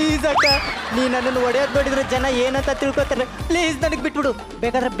ಪ್ಲೀಸ್ ಅಕ್ಕ, ನೀ ನನ್ನನ್ನು ಹೊಡೆಯೋದು ನೋಡಿದ್ರೆ ಜನ ಏನಂತ ತಿಳ್ಕೊತಾರೆ. ಪ್ಲೀಸ್ ನನಗೆ ಬಿಟ್ಬಿಡು,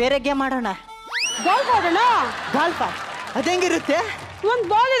 ಬೇಕಾದ್ರೆ ಬೇರೆ ಗೇಮ್ ಆಡೋಣ. ಗಾಲ್ಫ್ ಆಡೋಣ? ಗಾಲ್ಫ ಅದೆಂಗಿರುತ್ತೆ? ಒಂದ್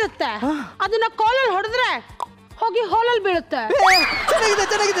ಬಾಲ್ ಇರುತ್ತೆ, ಅದನ್ನ ಕಾಲಲ್ಲಿ ಹೊಡೆದ್ರೆ ಹೋಗಿ ಹಾಲಲ್ಲಿ ಬೀಳುತ್ತೆ.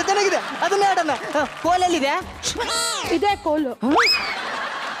 ಚೆನ್ನಾಗಿದೆ ಅದನ್ನ ಆಡೋಣ. ಕೋಲಲ್ಲಿದೆ? ಇದೇ ಕೋಲು.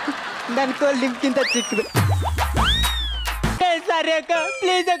 ನನ್ನ ಕೋಲ್ ನಿಮ್ಗಿಂತ ಚಿಕ್ಕದು. ಸಾರಿ ಅಕ್ಕ,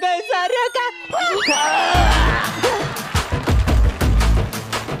 ಪ್ಲೀಸ್ ಅಕ್ಕ, ಸಾರಿ ಅಕ್ಕ.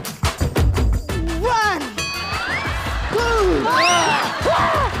 One, 2,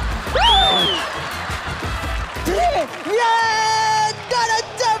 3. Yeah, got a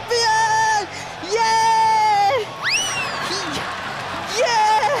champion. Yeah.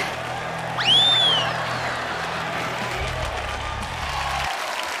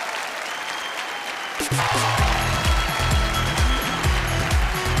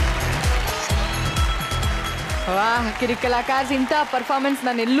 ವಾಹ್, ಕಿರಿಕ್ ಕಲಾಕಾರ್ಸ್, ಇಂಥ ಪರ್ಫಾರ್ಮೆನ್ಸ್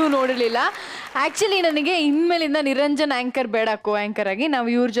ನಾನು ಎಲ್ಲೂ ನೋಡಿರಲಿಲ್ಲ. ಆ್ಯಕ್ಚುಲಿ ನನಗೆ ಇನ್ಮೇಲಿಂದ ನಿರಂಜನ್ ಆ್ಯಂಕರ್ ಬೇಡ, ಕೋ ಆ್ಯಂಕರ್ ಆಗಿ ನಾವು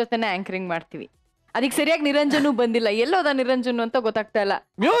ಇವ್ರ ಜೊತೆನೇ ಆ್ಯಂಕರಿಂಗ್ ಮಾಡ್ತೀವಿ. ಅದಕ್ಕೆ ಸರಿಯಾಗಿ ನಿರಂಜನು ಬಂದಿಲ್ಲ, ಎಲ್ಲೋದ ನಿರಂಜನು ಅಂತ ಗೊತ್ತಾಗ್ತಾ ಇಲ್ಲ.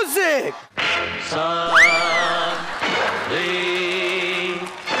 ಮ್ಯೂಸಿಕ್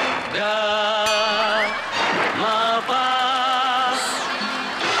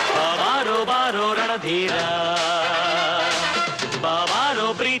ಬಾರೋ ರಣಧೀರ ಬಾಬಾ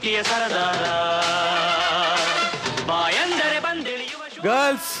ಪ್ರೀತಿಯ ಸರದಾರ ಬಾಯಂದರೆ ಬಂದಿಳಿಯುವ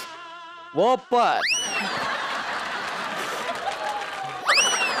girls open.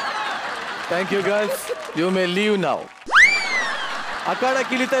 Thank you girls, you may leave ನಾವು. ಅಖಾಡ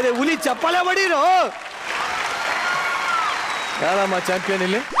ಕಿಳಿತಾ ಇದೆ, ಹುಲಿ ಚಪ್ಪಾಳೆ ಮಾಡಿರೋ. ಯಾರಮ್ಮ ಚಾಂಪಿಯನ್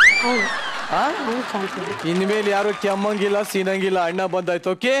ಇಲ್ಲಿ? ಇನ್ಮೇಲೆ ಯಾರು ಕೆಮ್ಮಂಗಿಲ್ಲ ಸೀನಂಗಿಲ್ಲ, ಅಣ್ಣ ಬಂದಾಯ್ತು.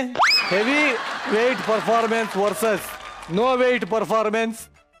 Okay, heavy wait performance versus no wait performance.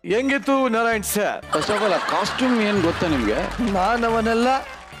 ಹೆಂಗಿತ್ತು Narayan sir? First of all ಆ ಕಾಸ್ಟ್ಯೂಮ್ ಏನ್ ಗೊತ್ತಾ ನಿಮ್ಗೆ? ನಾನವನಲ್ಲ,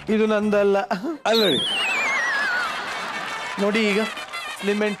 ಇದು ನಂದಲ್ಲ. ಅಲ್ಲಡಿ ನೋಡಿ, ಈಗ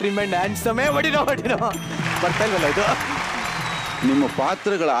slim and trim and handsome ಹೊಡಿನೋ ಬರ್ತಾ ಇಲ್ವಲ್ಲ ಇದು. ನಿಮ್ಮ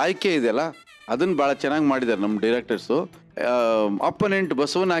ಪಾತ್ರಗಳ ಆಯ್ಕೆ ಇದೆಯಲ್ಲ, ಅದನ್ನ ಬಹಳ ಚೆನ್ನಾಗಿ ಮಾಡಿದ್ದಾರೆ ನಮ್ಮ ಡೈರೆಕ್ಟರ್ಸು. ಅಪೋನೆಂಟ್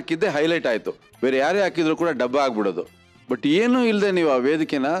ಬಸವನ ಹಾಕಿದ್ದೆ ಹೈಲೈಟ್ ಆಯಿತು, ಬೇರೆ ಯಾರೇ ಹಾಕಿದ್ರು ಕೂಡ ಡಬ್ಬ ಆಗ್ಬಿಡೋದು. ಬಟ್ ಏನೂ ಇಲ್ಲದೆ ನೀವು ಆ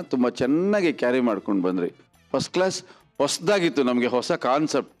ವೇದಿಕೆನ ತುಂಬ ಚೆನ್ನಾಗಿ ಕ್ಯಾರಿ ಮಾಡ್ಕೊಂಡು ಬಂದ್ರಿ. ಫಸ್ಟ್ ಕ್ಲಾಸ್, ಹೊಸದಾಗಿತ್ತು ನಮಗೆ, ಹೊಸ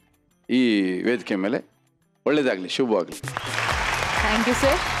ಕಾನ್ಸೆಪ್ಟ್ ಈ ವೇದಿಕೆ ಮೇಲೆ. ಒಳ್ಳೇದಾಗಲಿ, ಶುಭವಾಗಲಿ. Thank you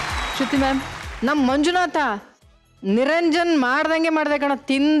sir. Shruti ma'am. ನಮ್ಮ ಮಂಜುನಾಥ ನಿರಂಜನ್ ಮಾಡ್ದಂಗೆ ಮಾಡ್ದೆ ಕಣ,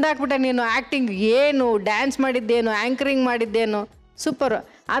 ತಿಂದಾಕ್ಬಿಟ್ಟೆ ನೀನು. ಆ್ಯಕ್ಟಿಂಗ್ ಏನು, ಡ್ಯಾನ್ಸ್ ಮಾಡಿದ್ದೇನು, ಆ್ಯಂಕರಿಂಗ್ ಮಾಡಿದ್ದೇನು, ಸೂಪರ್.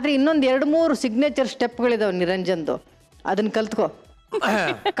 ಆದರೆ ಇನ್ನೊಂದು 2-3 ಸಿಗ್ನೇಚರ್ ಸ್ಟೆಪ್ಗಳಿದಾವೆ ನಿರಂಜನ್ದು, ಅದನ್ನ ಕಲ್ತ್ಕೋ.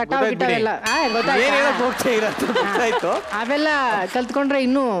 ಕಟಾವ್ ಗಿಟಾವೆಲ್ಲ ಅವೆಲ್ಲ ಕಲ್ತ್ಕೊಂಡ್ರೆ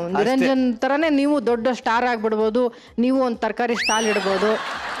ಇನ್ನೂ ನಿರಂಜನ್ ತರನೇ ನೀವು ದೊಡ್ಡ ಸ್ಟಾರ್ ಆಗ್ಬಿಡ್ಬೋದು. ನೀವು ಒಂದು ತರಕಾರಿ ಸ್ಟಾಲ್ ಇಡ್ಬೋದು.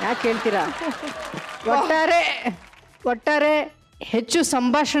 ಯಾಕೆ ಹೇಳ್ತೀರಾ? ಒಟ್ಟಾರೆ ಹೆಚ್ಚು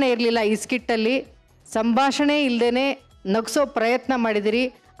ಸಂಭಾಷಣೆ ಇರಲಿಲ್ಲ ಈ ಸ್ಕಿಟ್ಟಲ್ಲಿ. ಸಂಭಾಷಣೆ ಇಲ್ಲದೇನೆ ನಗಿಸೋ ಪ್ರಯತ್ನ ಮಾಡಿದಿರಿ.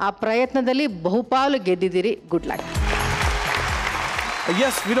 ಆ ಪ್ರಯತ್ನದಲ್ಲಿ ಬಹುಪಾಲು ಗೆದ್ದಿದ್ದೀರಿ. Good luck.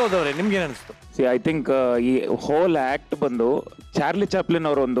 ಎಸ್ ವಿನೋದ್ ಅವರೇ, ನಿಮ್ಗೆ ಏನು ಅನಿಸ್ತು? ಐ ಥಿಂಕ್ ಈ ಹೋಲ್ ಆ್ಯಕ್ಟ್ ಬಂದು ಚಾರ್ಲಿ ಚಾಪ್ಲಿನ್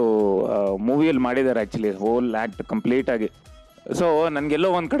ಅವರೊಂದು ಮೂವಿಯಲ್ಲಿ ಮಾಡಿದ್ದಾರೆ ಆ್ಯಕ್ಚುಲಿ, ಹೋಲ್ ಆ್ಯಕ್ಟ್ ಕಂಪ್ಲೀಟ್ ಆಗಿ. ಸೊ ನನಗೆಲ್ಲೋ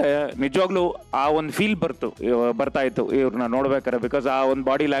ಒಂದು ಕಡೆ ನಿಜವಾಗ್ಲೂ ಆ ಒಂದು ಫೀಲ್ ಬರ್ತಾ ಇತ್ತು ಇವ್ರನ್ನ ನೋಡ್ಬೇಕಾರೆ. ಬಿಕಾಸ್ ಆ ಒಂದು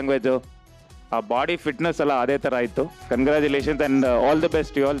ಬಾಡಿ ಲ್ಯಾಂಗ್ವೇಜು, ಆ ಬಾಡಿ ಫಿಟ್ನೆಸ್ ಎಲ್ಲ ಅದೇ ಥರ ಇತ್ತು. Congratulations and all the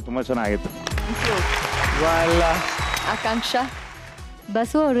best you all. ತುಂಬ ಚೆನ್ನಾಗಿತ್ತು. ಆಕಾಂಕ್ಷ.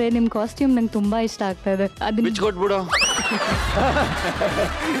 ಬಸು ಅವ್ರೆ, ನಿಮ್ಮ ಕಾಸ್ಟ್ಯೂಮ್ ನಂಗೆ ತುಂಬ ಇಷ್ಟ ಆಗ್ತಾ ಇದೆ. ಬಿಚ್ಕೊಟ್ಬಿಡು.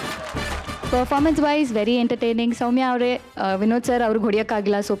 Performance wise very entertaining. ಸೌಮ್ಯ ಅವರೇ, ವಿನೋದ್ ಸರ್ ಅವ್ರಿಗೆ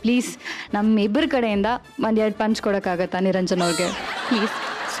ಹೊಡಿಯೋಕ್ಕಾಗಿಲ್ಲ, ಸೊ ಪ್ಲೀಸ್ ನಮ್ಮ ಇಬ್ಬರ ಕಡೆಯಿಂದ 1-2 ಪಂಚ್ ಕೊಡೋಕ್ಕಾಗತ್ತಾ ನಿರಂಜನ್ ಅವ್ರಿಗೆ? ಪ್ಲೀಸ್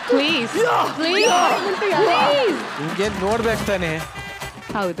ಪ್ಲೀಸ್ ನಿಮ್ಗೆ ನೋಡ್ಬೇಕು ತಾನೆ.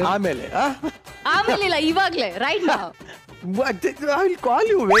 ಹೌದು, ಆಮೇಲೆ ಇಲ್ಲ, ಇವಾಗಲೇ right now. I will call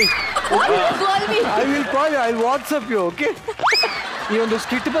you, wait. I will call you, I will WhatsApp you, okay? ಈ ಒಂದು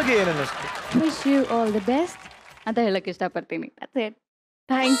ಸ್ಕಿಟ್ ಬಗ್ಗೆ ಏನು ಅನ್ನಿಸ್ತು? Wish you all the best ಅಂತ ಹೇಳಕ್ಕೆ ಇಷ್ಟಪಡ್ತೀನಿ. That's it.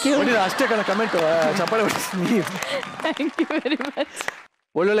 Thank you. ಅಷ್ಟೇ ಕಣ ಕಮೆಂಟ್, ಚಪ್ಪಾಳೆ ಹೊಡಿಸಿ. Thank you very much.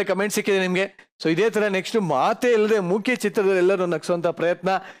 ಒಳ್ಳೊಳ್ಳೆ ಕಮೆಂಟ್ ಸಿಕ್ಕಿದೆ ನಿಮಗೆ. ಸೊ ಇದೇ ಥರ ನೆಕ್ಸ್ಟ್ ಮಾತೇ ಇಲ್ಲದೆ ಮುಖ್ಯ ಚಿತ್ರದಲ್ಲಿ ಎಲ್ಲರೂ ನಗಿಸುವಂಥ ಪ್ರಯತ್ನ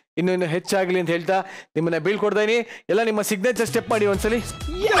ಇನ್ನೂ ಹೆಚ್ಚಾಗಲಿ ಅಂತ ಹೇಳ್ತಾ ನಿಮ್ಮನ್ನ ಬೀಳ್ಕೊಡ್ತಾ ಇದೀನಿ. ಎಲ್ಲ ನಿಮ್ಮ ಸಿಗ್ನೇಚರ್ ಸ್ಟೆಪ್ ಮಾಡಿ ಒಂದ್ಸಲಿ.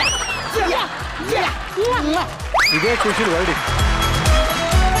 ಇದೇ ಖುಷಿ ಹೊರಡಿ.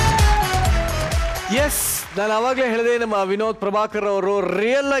 ಎಸ್, ನಾನು ಅವಾಗಲೇ ಹೇಳಿದೆ ನಮ್ಮ ವಿನೋದ್ ಪ್ರಭಾಕರ್ ಅವರು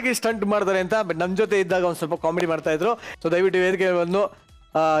ರಿಯಲ್ ಆಗಿ ಸ್ಟಂಟ್ ಮಾಡ್ತಾರೆ ಅಂತ. ಬಟ್ ನಮ್ಮ ಜೊತೆ ಇದ್ದಾಗ ಒಂದು ಸ್ವಲ್ಪ ಕಾಮಿಡಿ ಮಾಡ್ತಾ ಇದ್ರು. ಸೊ ದಯವಿಟ್ಟು ವೇದಿಕೆ ಬಂದು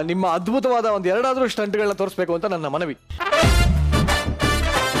ನಿಮ್ಮ ಅದ್ಭುತವಾದ ಒಂದು 2 ಸ್ಟಂಟ್ಗಳನ್ನ ತೋರಿಸ್ಬೇಕು ಅಂತ ನನ್ನ ಮನವಿ.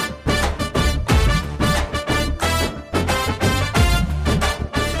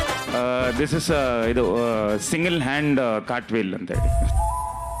 ದಿಸ್ ಇಸ್ ಇದು ಸಿಂಗಲ್ ಹ್ಯಾಂಡ್ ಕಾರ್ಟ್ ವೀಲ್ ಅಂತ ಹೇಳಿ.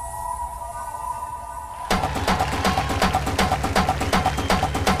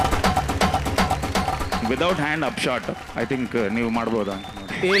 Without hand up shot I think ನೀವು ಮಾಡ್ಬೋದಾ ಅಂತ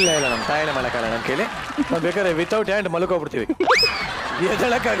ನೋಡಿ. ಇಲ್ಲ ನಮ್ಮ ತಾಯಿನ ಮಾಡೋಕ್ಕಾಗಲ್ಲ ನಮ್ಮ ಕೈಲಿ. ನಾವು ಬೇಕಾದ್ರೆ ವಿತೌಟ್ ಹ್ಯಾಂಡ್ ಮಲ್ಕೋಗ್ಬಿಡ್ತೀವಿ,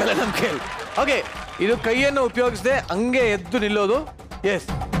 ಎದಳಕ್ಕಾಗಲ್ಲ ನಮ್ಮ ಕೈಲಿ. ಓಕೆ, ಇದು ಕೈಯನ್ನು ಉಪಯೋಗಿಸದೆ ಹಂಗೆ ಎದ್ದು ನಿಲ್ಲೋದು. ಎಸ್,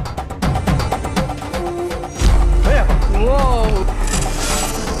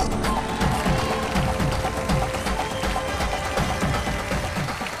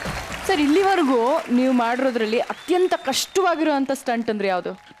 ಸರ್, ಇಲ್ಲಿವರೆಗೂ ನೀವು ಮಾಡಿರೋದ್ರಲ್ಲಿ ಅತ್ಯಂತ ಕಷ್ಟವಾಗಿರುವಂತ ಸ್ಟಂಟ್ ಅಂದ್ರೆ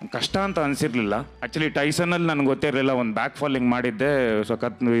ಯಾವುದು? ಕಷ್ಟ ಅಂತ ಅನಿಸಿರ್ಲಿಲ್ಲ ಆ್ಯಕ್ಚುಲಿ. ಟೈಸನಲ್ಲಿ ನನಗೆ ಗೊತ್ತಿರಲಿಲ್ಲ, ಒಂದು ಬ್ಯಾಕ್ ಫಾಲಿಂಗ್ ಮಾಡಿದ್ದೆ. ಸೊ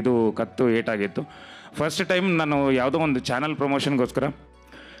ಕತ್ತು ಏಟಾಗಿತ್ತು. ಫಸ್ಟ್ ಟೈಮ್ ನಾನು ಯಾವುದೋ ಒಂದು ಚಾನಲ್ ಪ್ರಮೋಷನ್ಗೋಸ್ಕರ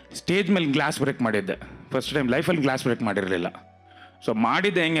ಸ್ಟೇಜ್ ಮೇಲೆ ಗ್ಲಾಸ್ ಬ್ರೇಕ್ ಮಾಡಿದ್ದೆ. ಫಸ್ಟ್ ಟೈಮ್ ಲೈಫಲ್ಲಿ ಗ್ಲಾಸ್ ಬ್ರೇಕ್ ಮಾಡಿರಲಿಲ್ಲ. ಸೊ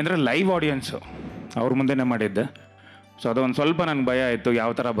ಮಾಡಿದ್ದೆ ಹೆಂಗೆ ಅಂದರೆ ಲೈವ್ ಆಡಿಯನ್ಸು ಅವ್ರ ಮುಂದೆನೇ ಮಾಡಿದ್ದೆ. ಸೊ ಅದೊಂದು ಸ್ವಲ್ಪ ನನಗೆ ಭಯ ಆಯಿತು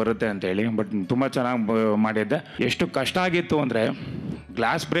ಯಾವ ಥರ ಬರುತ್ತೆ ಅಂತೇಳಿ. ಬಟ್ ತುಂಬ ಚೆನ್ನಾಗಿ ಮಾಡಿದ್ದೆ. ಎಷ್ಟು ಕಷ್ಟ ಆಗಿತ್ತು ಅಂದರೆ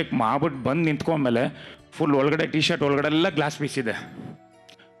ಗ್ಲಾಸ್ ಬ್ರೇಕ್ ಮಾಡ್ಬಿಟ್ಟು ಬಂದು ನಿಂತ್ಕೊಂಡ್ಮೇಲೆ ಫುಲ್ ಒಳಗಡೆ ಟಿ ಶರ್ಟ್ ಒಳಗಡೆ ಎಲ್ಲ ಗ್ಲಾಸ್ ಪೀಸ್ ಇದೆ.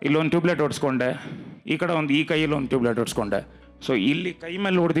 ಇಲ್ಲೊಂದು ಟ್ಯೂಬ್ಲೈಟ್ ಓಡಿಸ್ಕೊಂಡೆ, ಈ ಕಡೆ ಒಂದು ಈ ಕೈಯಲ್ಲಿ ಒಂದು ಟ್ಯೂಬ್ಲೈಟ್ ಓಡಿಸ್ಕೊಂಡೆ. ಸೊ ಇಲ್ಲಿ ಕೈ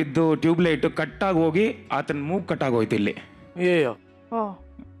ಮೇಲೆ ಹೊಡೆದಿದ್ದು ಟ್ಯೂಬ್ಲೈಟು ಕಟ್ಟಾಗಿ ಹೋಗಿ ಆತನ ಮೂಗ್ ಕಟ್ಟಾಗೋಯ್ತು ಇಲ್ಲಿ.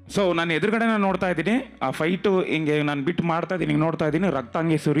 ಸೊ ನಾನು ಎದುರುಗಡೆನ ನೋಡ್ತಾ ಇದ್ದೀನಿ, ಆ ಫೈಟು ಹಿಂಗೆ ನಾನು ಬಿಟ್ಟು ಮಾಡ್ತಾ ಇದ್ದೀನಿ, ನೋಡ್ತಾ ಇದ್ದೀನಿ, ರಕ್ತ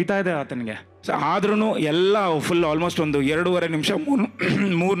ಹಂಗೆ ಸುರಿತಾ ಇದೆ ಆತನಿಗೆ. ಸೊ ಆದ್ರೂ ಎಲ್ಲ ಫುಲ್ ಆಲ್ಮೋಸ್ಟ್ ಒಂದು 2.5 ನಿಮಿಷ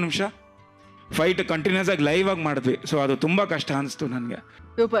 3 ನಿಮಿಷ ಫೈಟ್ ಕಂಟಿನ್ಯೂಸ್ ಆಗಿ ಲೈವ್ ಆಗಿ ಮಾಡಿದ್ವಿ. ಸೊ ಅದು ತುಂಬ ಕಷ್ಟ ಅನಿಸ್ತು ನನಗೆ.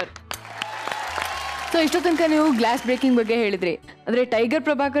 ಸೂಪರ್. ಸೊ ಇಷ್ಟೋ ತನಕ ನೀವು ಗ್ಲಾಸ್ ಬ್ರೇಕಿಂಗ್ ಬಗ್ಗೆ ಹೇಳಿದ್ರಿ. ಅಂದ್ರೆ ಟೈಗರ್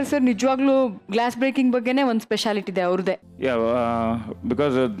ಪ್ರಭಾಕರ್ ಸರ್ ನಿಜವಾಗ್ಲೂ ಗ್ಲಾಸ್ ಬ್ರೇಕಿಂಗ್ ಬಗ್ಗೆನೇ ಒಂದು ಸ್ಪೆಷಾಲಿಟಿ ಇದೆ ಅವ್ರದ್ದೇ.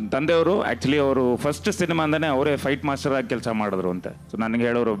 ಬಿಕಾಸ್ ತಂದೆಯವರು ಆಕ್ಚುಲಿ ಅವರು ಫಸ್ಟ್ ಸಿನಿಮಾಂದಾನೆ ಅವರೇ ಫೈಟ್ ಮಾಸ್ಟರ್ ಆಗಿ ಕೆಲಸ ಮಾಡಿದ್ರು ಅಂತ. ಸೊ ನನಗೆ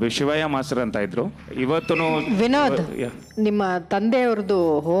ಹೇಳೋರು ಶಿವಯ್ಯ ಮಾಸ್ಟರ್ ಅಂತ ಇದ್ರು. ಇವತ್ತು ವಿನೋದ್, ನಿಮ್ಮ ತಂದೆಯವ್ರದ್ದು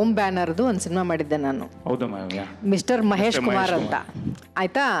ಹೋಮ್ ಬ್ಯಾನರ್ದು ಒಂದು ಸಿನಿಮಾ ಮಾಡಿದ್ದೆ ನಾನು. ಹೌದು ಮಿಸ್ಟರ್ ಮಹೇಶ್ ಕುಮಾರ್ ಅಂತ,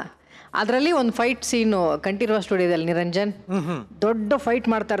 ಆಯ್ತಾ? ಅದರಲ್ಲಿ ಒಂದು ಫೈಟ್ ಸೀನು ಕಂಠೀರವ ಸ್ಟುಡಿಯೋದಲ್ಲಿ ನಿರಂಜನ್ ದೊಡ್ಡ ಫೈಟ್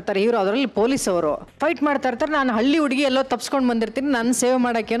ಮಾಡ್ತಾ ಇರ್ತಾರೆ ಹೀರೋ. ಅದರಲ್ಲಿ ಪೊಲೀಸ್ ಅವರು ಫೈಟ್ ಮಾಡ್ತಾ ಇರ್ತಾರೆ. ನಾನು ಹಳ್ಳಿ ಹುಡುಗಿ ಎಲ್ಲೋ ತಪ್ಸ್ಕೊಂಡು ಬಂದಿರ್ತೀನಿ, ನನ್ನ ಸೇವೆ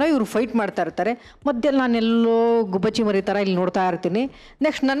ಮಾಡೋಕ್ಕೇನೋ ಇವ್ರು ಫೈಟ್ ಮಾಡ್ತಾ ಇರ್ತಾರೆ. ಮಧ್ಯದಲ್ಲಿ ನಾನೆಲ್ಲೋ ಗುಬ್ಬಚ್ಚಿ ಮರಿ ಥರ ಇಲ್ಲಿ ನೋಡ್ತಾ ಇರ್ತೀನಿ.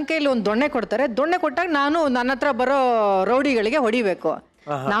 ನೆಕ್ಸ್ಟ್ ನನ್ನ ಕೈಲಿ ಒಂದು ದೊಣ್ಣೆ ಕೊಡ್ತಾರೆ. ದೊಣ್ಣೆ ಕೊಟ್ಟಾಗ ನಾನು ನನ್ನ ಹತ್ರ ಬರೋ ರೌಡಿಗಳಿಗೆ ಹೊಡಿಬೇಕು.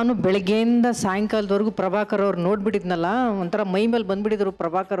 ನಾನು ಬೆಳಗ್ಗೆಯಿಂದ ಸಾಯಂಕಾಲದವರೆಗೂ ಪ್ರಭಾಕರ್ ಅವ್ರು ನೋಡ್ಬಿಟ್ಟಿದ್ನಲ್ಲ, ಒಂಥರ ಮೈ ಮೇಲೆ ಬಂದ್ಬಿಟ್ಟಿದ್ರು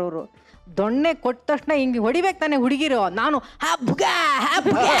ಪ್ರಭಾಕರ್ ಅವರು. ದೊಣ್ಣೆ ಕೊಟ್ಟ ತಕ್ಷಣ ಹಿಂಗೆ ಹೊಡಿಬೇಕು ತಾನೆ ಹುಡುಗಿರೋ, ನಾನು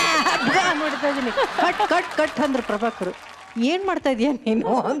ನೋಡ್ತಾ ಇದ್ದೀನಿ. ಕಟ್ ಕಟ್ ಕಟ್ ಅಂದ್ರೆ ಪ್ರಭಾಕರ್, ಏನು ಮಾಡ್ತಾ ಇದೀಯ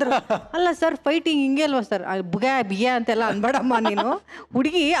ನೀನು ಅಂದ್ರೆ, ಅಲ್ಲ ಸರ್ ಫೈಟಿಂಗ್ ಹಿಂಗೆ ಅಲ್ವಾ ಸರ್, ಬಿಯ ಅಂತೆಲ್ಲ ಅನ್ಬೇಡಮ್ಮ ನೀನು.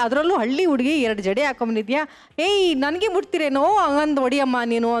 ಹುಡುಗಿ ಅದರಲ್ಲೂ ಹಳ್ಳಿ ಹುಡುಗಿ 2 ಜಡೆ ಹಾಕೊಂಬಂದಿದ್ಯಾ, ಏಯ್ ನನಗೆ ಮುಟ್ತಿರೇನೋ ಹಂಗಂದು ಹೊಡಿಯಮ್ಮ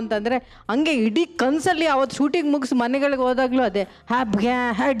ನೀನು ಅಂತಂದರೆ ಹಂಗೆ ಇಡೀ ಕನ್ಸಲ್ಲಿ ಅವತ್ತು ಶೂಟಿಂಗ್ ಮುಗಿಸಿ ಮನೆಗಳಿಗೆ ಹೋದಾಗ್ಲೂ ಅದೇ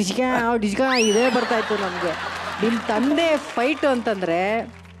ಡಿಜ್ಗಾ ಇದೇ ಬರ್ತಾಯಿತ್ತು ನಮಗೆ. ನಿಮ್ಮ ತಂದೆ ಫೈಟು ಅಂತಂದರೆ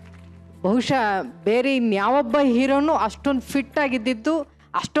ಬಹುಶಃ ಬೇರೆ ಇನ್ಯಾವೊಬ್ಬ ಹೀರೋನು ಅಷ್ಟೊಂದು ಫಿಟ್ ಆಗಿದ್ದಿದ್ದು,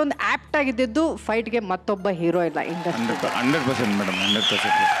 ಅಷ್ಟೊಂದು ಆ್ಯಪ್ಟ್ ಆಗಿದ್ದಿದ್ದು ಫೈಟ್ಗೆ ಮತ್ತೊಬ್ಬ ಹೀರೋ ಇಲ್ಲ ಇಂಡಸ್ಟ್ರಿ. 100% ಮೇಡಮ್,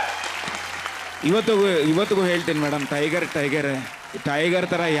 100%. ಇವತ್ತಿಗೂ ಹೇಳ್ತೀನಿ ಮೇಡಮ್, ಟೈಗರ್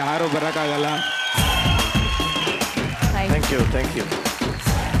ಥರ ಯಾರು ಬರೋಕ್ಕಾಗಲ್ಲ. Thank you.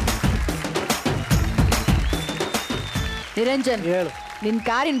 ನಿರಂಜನ್, ನಿನ್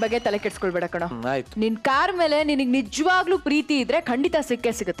ಕಾರಿನ ಬಗ್ಗೆ ತಲೆ ಕೆಡ್ಸ್ಕೊಳ್ಬೇಡ ಕಣ. ಆಯ್ತು. ನಿನ್ ಕಾರ್ ಮೇಲೆ ನಿನಗೆ ನಿಜವಾಗ್ಲೂ ಪ್ರೀತಿ ಇದ್ರೆ ಖಂಡಿತ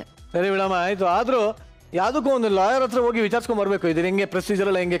ಸಿಗುತ್ತೆ. ಸರಿ ಮೇಡಮ್, ಆಯ್ತು. ಆದ್ರೂ ಯಾವ್ದಕ್ಕೂ ಒಂದು ಲಾಯರ್ ಹತ್ರ ಹೋಗಿ ವಿಚಾರಿಸ್ಕೊಂಡ್ ಬರ್ಬೇಕು. ಇದು ಹೆಂಗೆ ಪ್ರೊಸೀಜರ್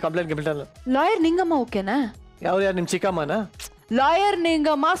ಎಲ್ಲ ಹೆಂಗೆ ಕಂಪ್ಲೇಂಟ್ ಲಾಯರ್ ನಿಂಗಮ್ಮ ಓಕೆನಾ? ಯಾರು ನಿಮ್ ಚಿಕ್ಕಮ್ಮನ? ಲಾಯರ್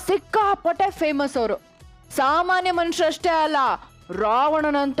ನಿಂಗಮ್ಮ ಸಿಕ್ಕಾಪಟ್ಟೆ ಫೇಮಸ್ ಅವರು. ಸಾಮಾನ್ಯ ಮನುಷ್ಯರಷ್ಟೇ ಅಲ್ಲ,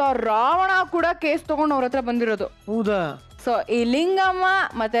 ರಾವಣನಂತ ರಾವಣ ಕೂಡ ಕೇಸ್ ತಗೊಂಡು ಅವ್ರ ಹತ್ರ ಬಂದಿರೋದು. ಹೌದಾ? ಸೊ ಈ ಲಿಂಗಮ್ಮ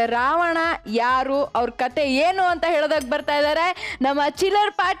ಮತ್ತೆ ರಾವಣ ಯಾರು, ಅವ್ರ ಕತೆ ಏನು ಅಂತ ಹೇಳೋದಕ್ಕೆ ಬರ್ತಾ ಇದ್ದಾರೆ ನಮ್ಮ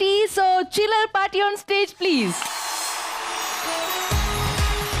ಚಿಲ್ಲರ್ ಪಾರ್ಟಿ. ಸೊ ಚಿಲ್ಲರ್ ಪಾರ್ಟಿ ಆನ್ ಸ್ಟೇಜ್ ಪ್ಲೀಸ್.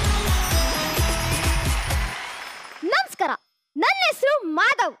 ನಮಸ್ಕಾರ, ನನ್ನ ಹೆಸರು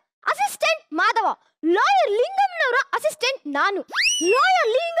Madhav, assistant Madhava. Lawyer ಲಿಂಗಮ್ನವರ assistant ನಾನು. ಲಾಯರ್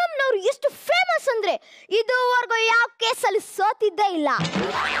ಲಿಂಗಮ್ನವರು ಎಷ್ಟು ಫೇಮಸ್ ಅಂದ್ರೆ ಇದುವರೆಗೂ ಯಾವ ಕೇಸಲ್ಲಿ ಸೋತಿದ್ದೇ ಇಲ್ಲ.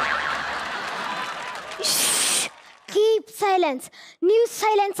 Keep silence. ನೀವು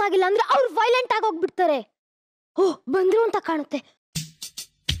ಸೈಲೆನ್ಸ್ ಆಗಿಲ್ಲ ಅಂದ್ರೆ ಅವ್ರು ವೈಲೆಂಟ್ ಆಗಿ ಹೋಗ್ಬಿಡ್ತಾರೆ. ಓ, ಬಂದ್ರು ಅಂತ ಕಾಣುತ್ತೆ.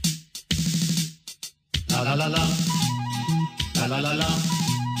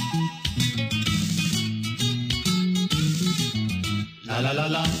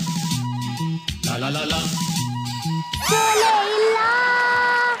 ಸೋಲೆ ಇಲ್ಲ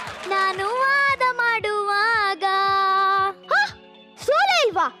ನಾನು ವಾದ ಮಾಡುವಾಗ. ಸೋಲೆ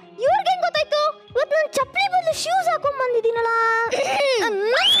ಇಲ್ವಾ? ಇವ್ರಿಗೆ ಹೆಂಗ್ ಗೊತ್ತಾಯ್ತು? ಇವತ್ತು ನಾನು ಚಪ್ಪಲಿ ಬದಲು ಶೂಸ್ ಹಾಕೊಂಡ್ ಬಂದಿದ್ದೀನಲ್ಲ.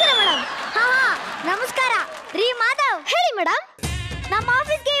 ನಮಸ್ಕಾರ ಮೇಡಮ್. ಹಾ ನಮಸ್ಕಾರ ರೀ ಮಾಧವ್. ಹೇಳಿ ಮೇಡಮ್, ನಮ್ಮ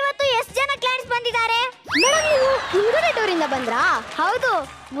ಆಫೀಸ್ಗೆ ಇವತ್ತು ಎಷ್ಟು ಜನ ಕ್ಲೈಂಟ್ಸ್ ಬಂದಿದ್ದಾರೆ? ಮೇಡಮ್, ನೀವು ಹಿಂಗಡೆ ಡೋರಿಂದ ಬಂದ್ರಾ? ಹೌದು.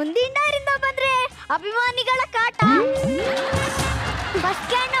 ಮುಂದಿನ ಡೋರಿಂದ ಬಂದ್ರೆ ಅಭಿಮಾನಿಗಳ ಕಾಟ. ಬಸ್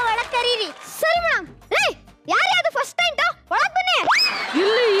ಸ್ಟ್ಯಾಂಡ್ ಒಳಗ್ ಕರೀರಿ. ಸರಿ ಮೇಡಮ್. ಯಾರ್ಯಾವುದು ಫಸ್ಟ್ ಟೈಂಟ್ ಒಳಗ್ ಬನ್ನಿ.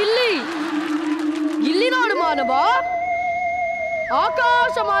 ಇಲ್ಲಿ ನೋಡು ಮಾನವ,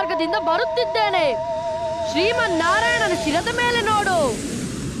 ಆಕಾಶ ಮಾರ್ಗದಿಂದ ಬರುತ್ತಿದ್ದೇನೆ. ಶ್ರೀಮನ್ನಾರಾಯಣನ ಶಿರದ ಮೇಲೆ ನೋಡು.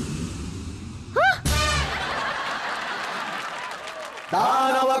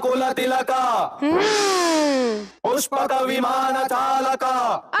 ದಾನವ ಕುಲ ತಿಲಕ, ಪುಷ್ಪಕ ವಿಮಾನ ಚಾಲಕ,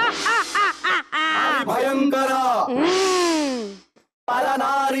 ಭಯಂಕರ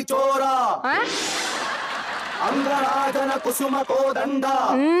ಪರನಾರಿ ಚೋರ, ಅಂಗರಾಜನ ಕುಸುಮ ಕೋದಂಡ,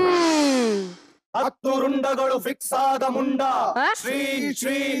 10 ರುಂಡಗಳು ಫಿಕ್ಸ್ ಆದ ಮುಂಡ, ಶ್ರೀ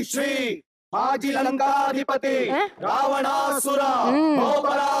ಶ್ರೀ ಶ್ರೀ ಮಾಜಿ ಲಂಕಾಧಿಪತಿ ರಾವಣಾಸುರ,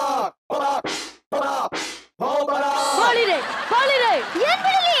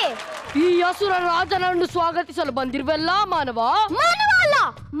 ಈ ಅಸುರ ರಾಜನನ್ನು ಸ್ವಾಗತಿಸಲು ಬಂದಿರುವಲ್ಲ ಮಾನವ. ಮಾನವ ಅಲ್ಲ,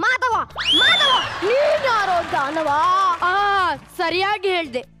 ಮಾಧವ. ಮಾಧವ, ನೀನಾರೋ ದಾನವ. ಸರಿಯಾಗಿ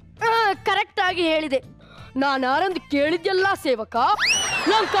ಹೇಳಿದೆ, ಕರೆಕ್ಟ್ ಆಗಿ ಹೇಳಿದೆ. ನಾನು ಯಾರೆಂದು ಕೇಳಿದ್ಯಲ್ಲ ಸೇವಕ?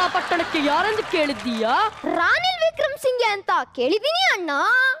 ಲಂಕಾ ಪಟ್ಟಣಕ್ಕೆ ಯಾರೆಂದು ಕೇಳಿದ್ದೀಯಾ? ರಾನಿಲ್ ವಿಕ್ರಮ್ ಸಿಂಘೆ ಅಂತ ಕೇಳಿದೀನಿ ಅಣ್ಣ.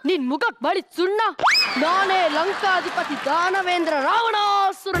 ನಿನ್ ಮುಖಕ್ ಬಳಿ ಸುಣ್ಣ. ನಾನೇ ಲಂಕಾಧಿಪತಿ ದಾನವೇಂದ್ರ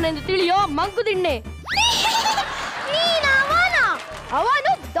ರಾವಣಾಸುರನೆಂದು ತಿಳಿಯೋ ಮಂಕುದಿಣ್ಣೆ.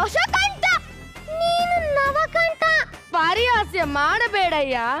 ಅವನು ದಶಕಂಠ, ನೀನು ನವಕಂಠ. ಪರಿಹಾಸ್ಯ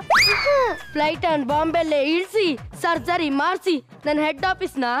ಮಾಡಬೇಡಯ್ಯ. ಫ್ಲೈಟ್ ಅಂಡ್ ಬಾಂಬೆಲ್ಲೇ ಇಳಿಸಿ ಸರ್ಜರಿ ಮಾಡಿಸಿ ನನ್ನ ಹೆಡ್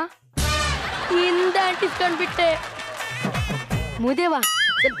ಆಫೀಸ್ನ ಹಿಂದೆ ಅಂಟಿಸ್ಕೊಂಡ್ಬಿಟ್ಟೆ. ಮುದೇವ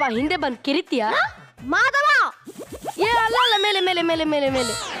ಸ್ವಲ್ಪ ಹಿಂದೆ ಬಂದು ಕಿರಿತೀಯ? ಮಾಧವ ಏ ಅಲ್ಲ ಅಲ್ಲ, ಮೇಲೆ ಮೇಲೆ ಮೇಲೆ ಮೇಲೆ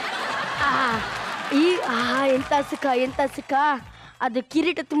ಮೇಲೆ. ಎಂತ ಸುಖ. ಅದು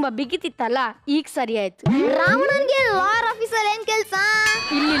ಕಿರೀಟ ತುಂಬಾ ಬಿಗಿತಿತ್ತಲ್ಲ, ಈಗ ಸರಿ ಆಯ್ತು. ರಾವಣನ್ಗೆ ಲಾಯರ್ ಆಫೀಸರ್ ಏನ್ ಕೆಲ್ಸ?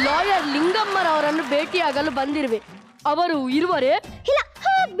 ಇಲ್ಲಿ ಲಾಯರ್ ಲಿಂಗಮ್ಮರವರನ್ನು ಭೇಟಿಯಾಗಲು ಬಂದಿರುವೆ. ಅವರು ಇರುವರೆ? ಇಲ್ಲ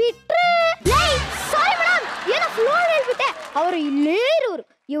ಬಿಟ್ರೆ. ಸಾರಿ ಮೇಡಮ್, ಏನೋ ಫ್ಲೋ ಹೇಳ್ಬಿಟ್ಟೆ. ಅವರು ಇಲ್ಲೇ ಇರೋರು.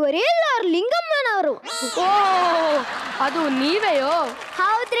 ಇವರೆಲ್ಲ ಅವ್ರ ಲಿಂಗಮ್ಮನವರು. ಓ, ಅದು ನೀವೆಯೋ?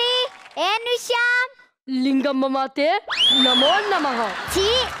 ಹೌದ್ರಿ. ಏನ್ ವಿಷಯ? ಲಿಂಗಮ್ಮ ಮಾತೆ ನಮೋ ನಮಃ. ಛೀ,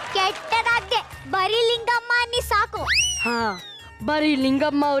 ಕೆಟ್ಟದಾಗ್ದೆ. ಬರೀ ಲಿಂಗಮ್ಮ ಅನ್ನಿ ಸಾಕು. ಹಾ, ಬರೀ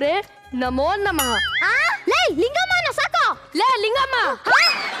ಲಿಂಗಮ್ಮ ಅವರೇ ನಮೋ ನಮಃ. ಲೇ ಲಿಂಗಮ್ಮನ ಸಾಕು. ಲೇ ಲಿಂಗಮ್ಮ.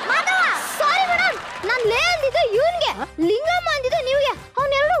 ಮಾಧವ ಸಾರಿ ಮೇಡಮ್, ನಾನು ಲೇ ಅಂದಿದ್ದು ಇವನ್ಗೆ, ಲಿಂಗಮ್ಮ ಅಂದಿದ್ದು ನೀವ್ಗೆ.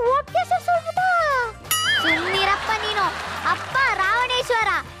 ಅವನ್ನೆರಡು ಒಟ್ಟಿಗೆ ಸೇರ್ಸ್ಬಿಟ್ಟ. ಸುಮ್ಮನಿರಪ್ಪ ನೀನು. ಅಪ್ಪ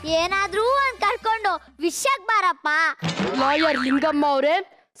ರಾವಣೇಶ್ವರ ಏನಾದ್ರೂ ಒಂದ್ ಕರ್ಕೊಂಡು ವಿಷಯಕ್ ಬಾರಪ್ಪ. ಲಾಯರ್ ಲಿಂಗಮ್ಮ ಅವರೇ,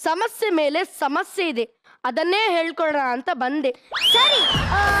 ಸಮಸ್ಯೆ ಮೇಲೆ ಸಮಸ್ಯೆ ಇದೆ, ಅದನ್ನೇ ಹೇಳ್ಕೊಡೋಣ ಅಂತ ಬಂದೆ. ಸರಿ,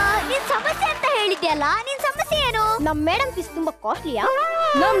 ನಿನ್ ಸಮಸ್ಯೆ ಅಂತ ಹೇಳಿದ್ಯಲ್ಲ, ನಿನ್ ಸಮಸ್ಯೆ ಏನು? ನಮ್ ಮೇಡಮ್ ಫೀಸ್ ತುಂಬಾ ಕಾಸ್ಟ್ಲಿಯಾ?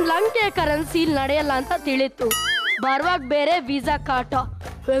 ನಮ್ ಲಂಕೆ ಕರೆನ್ಸಿ ನಡೆಯಲ್ಲ ಅಂತ ತಿಳಿತು. ಬರುವಾಗ ಬೇರೆ ವೀಸಾ ಕಾಟ.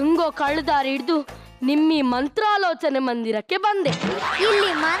 ಹೆಂಗೋ ಕಳ್ದಾರಿ ಹಿಡ್ದು ನಿಮ್ಮಿ ಮಂತ್ರಾಲೋಚನೆ ಮಂದಿರಕ್ಕೆ ಬಂದೆ.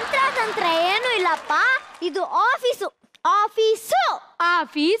 ಇಲ್ಲಿ ಮಂತ್ರತಂತ್ರ ಏನು ಇಲ್ಲಪ್ಪ, ಇದು ಆಫೀಸು. ಆ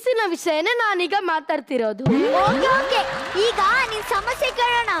ಫೀಸಿನ ವಿಷಯನೇ ನಾನೀಗ ಮಾತಾಡ್ತಿರೋದು. ಓಕೆ, ಈಗ ನಿನ್ ಸಮಸ್ಯೆ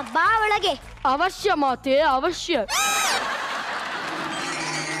ಕೇಳೋಣ, ಬಾ ಒಳಗೆ. ಅವಶ್ಯ ಮಾತೆ, ಅವಶ್ಯ.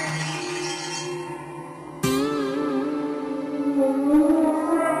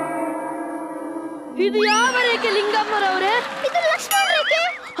 ಇದು ಯಾವ ರೇಖೆ ಲಿಂಗಮ್ಮರವ್ರೆ? ಇದು ಲಕ್ಷ್ಮಣ ರೇಖೆ.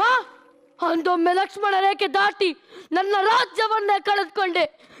 ಹಾ, ಅಂದೊಮ್ಮೆ ಲಕ್ಷ್ಮಣ ರೇಖೆ ದಾಟಿ ನನ್ನ ರಾಜ್ಯವನ್ನೇ ಕಳೆದುಕೊಂಡೆ.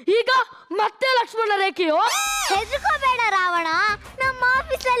 ಈಗ ಮತ್ತೆ ಲಕ್ಷ್ಮಣ ರೇಖೆಯೋ? ಹೆದರ್ಕೋಬೇಡ ರಾವಣ, ನಮ್ಮ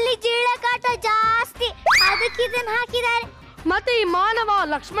ಆಫೀಸಲ್ಲಿ ಜೀಳೆ ಕಾಟ ಜಾಸ್ತಿ, ಅದಕ್ಕೆ ಇದನ್ನ ಹಾಕಿದ್ದಾರೆ. ಮತ್ತೆ ಈ ಮಾನವ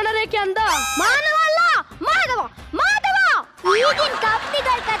ಲಕ್ಷ್ಮಣ ರೇಖೆ ಅಂದ? ಮಾನವ ಅಲ್ಲ, ಮಾಧವ. ಮಾಧವ, ಈಗಿನ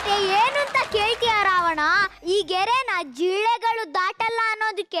ಕಂಪ್ನಿಗಳ ಕತೆ ಏನು ಅಂತ ಕೇಳ್ತೀಯ ರಾವಣ? ಈ ಗೆರೆನ ಜೀಳೆಗಳು ದಾಟಲ್ಲ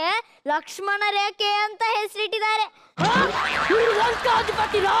ಅನ್ನೋದಕ್ಕೆ ಲಕ್ಷ್ಮಣ ರೇಖೆ ಅಂತ ಹೆಸರಿಟ್ಟಿದ್ದಾರೆ.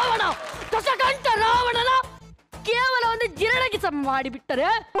 ಲಂಕಾಧಿಪತಿ ರಾವಣ, ದಶಕಂಠ ರಾವಣನ ಕೇವಲ ಒಂದು ಜಿರಳೆಗೆ ಸಮ ಮಾಡಿಬಿಟ್ಟರೆ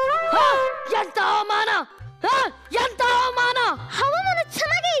ಎಂತ ಅವಮಾನ, ಎಂತ ಅವಮಾನ. ಹವಾಮಾನ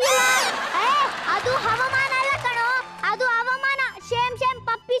ಚೆನ್ನಾಗೇ ಇದೆಯಲ್ಲ. ಅದು ಹವಾಮಾನ ಅಲ್ಲ ಕಣೋ, ಅದು ಅವಮಾನ. ಶೇಮ್ ಶೇಮ್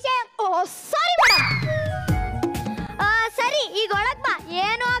ಪಪ್ಪಿ ಶೇಮ್. ಓ ಸಾರಿ ಮೇಡಮ್. ಸರಿ, ಈಗ ಒಳಗ್ ಬಾ,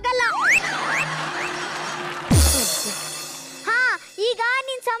 ಏನೂ ಆಗಲ್ಲ. ಹಾ, ಈಗ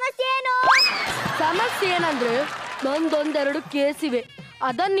ನಿನ್ ಸಮಸ್ಯೆ ಏನು? ಸಮಸ್ಯೆ ಏನಂದ್ರೆ ನಂದೊಂದೆರಡು ಕೇಸ್ ಇವೆ,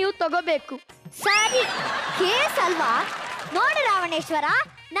 ಅದನ್ನ ನೀವು ತಗೋಬೇಕು. ಸರಿ, ಕೇಸ್ ಅಲ್ವಾ? ನೋಡು ರಾವಣೇಶ್ವರ,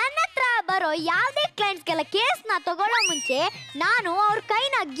 ನನ್ನ ಹತ್ರ ಬರೋ ಯಾವುದೇ ಕ್ಲೈಂಟ್ಸ್ಗೆಲ್ಲ ಕೇಸ್ನ ತಗೊಳ್ಳೋ ಮುಂಚೆ ನಾನು ಅವ್ರ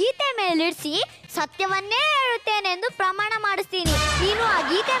ಕೈನ ಗೀತೆ ಮೇಲಿಡಿಸಿ ಸತ್ಯವನ್ನೇ ಹೇಳುತ್ತೇನೆ ಎಂದು ಪ್ರಮಾಣ ಮಾಡಿಸ್ತೀನಿ. ನೀನು ಆ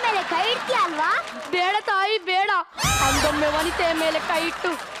ಗೀತೆ ಮೇಲೆ ಕೈ ಇಡ್ತೀಯ ಅಲ್ವಾ? ಬೇಡ ತಾಯಿ, ಬೇಡ. ಅಂದೊಮ್ಮೆ ವನಿತೆಯ ಮೇಲೆ ಕೈ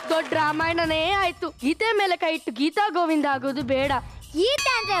ಇಟ್ಟು ದೊಡ್ಡ ರಾಮಾಯಣನೇ ಆಯ್ತು. ಗೀತೆ ಮೇಲೆ ಕೈ ಇಟ್ಟು ಗೀತಾ ಗೋವಿಂದ ಆಗೋದು ಬೇಡ.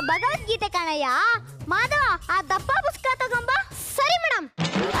 ಗೀತೆ ಅಂದ್ರೆ ಭಗವದ್ಗೀತೆ ಕಣಯ್ಯ. ಮಾಧವ, ಆ ದಪ್ಪ ಪುಸ್ತಕ ತಗೊಂಬ. ಸರಿ ಮೇಡಮ್.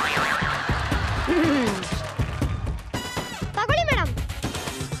 ತಗೊಳ್ಳಿ ಮೇಡಮ್.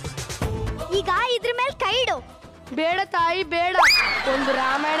 ಈಗ ಇದ್ರ ಮೇಲೆ ಕೈ ಇಡು. ಬೇಡ ತಾಯಿ, ಬೇಡ. ಒಂದು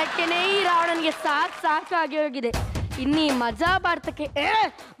ರಾಮಾಯಣಕ್ಕೆನೇ ಈ ರಾವಣನಿಗೆ ಸಾಕಾಗಿ ಹೋಗಿದೆ. ಇನ್ನೀ ಮಜಾ ಭಾರತಕ್ಕೆ,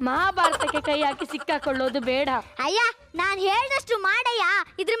 ಮಹಾಭಾರತಕ್ಕೆ ಕೈ ಹಾಕಿ ಸಿಕ್ಕಾಕೊಳ್ಳೋದು ಬೇಡ. ಅಯ್ಯ, ನಾನ್ ಹೇಳ್ದಷ್ಟು ಮಾಡಯ್ಯ.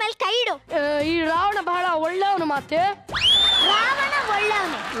 ಇದ್ರ ಮೇಲೆ ಕೈ ಇಡು. ಈ ರಾವಣ ಬಹಳ ಒಳ್ಳೆಯವನು ಮಾತೆ. ರಾವಣ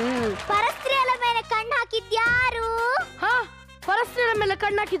ಒಳ್ಳೆಯವನೇ. ಪರಸ್ತ್ರೀಯರ ಮೇಲೆ ಕಣ್ಣು ಹಾಕಿದ್ಯಾರು? ಹಾ, ಪರಸ್ತ್ರೀಯರ ಮೇಲೆ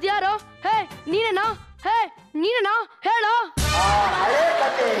ಕಣ್ಣು ಹಾಕಿದ್ಯಾರೋ? ಹೇ ನೀನೇನಾ? ಹೇ ನೀನೇನಾ? ಹೇಳೋ. ಹಳೆ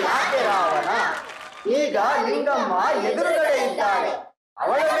ಕತೆ ಯಾಕೆ ರಾವಣ? ಈಗ ಲಿಂಗಮ್ಮ ಎದುರುಗಡೆ ಇದ್ದಾರೆ,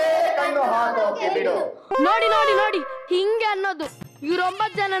 ಅವಳೇ ಕಣ್ಣು ಹಾಕೋಕೆ ಬಿಡು. ನೋಡಿ ನೋಡಿ ನೋಡಿ, ಹಿಂಗೆ ಅನ್ನೋದು.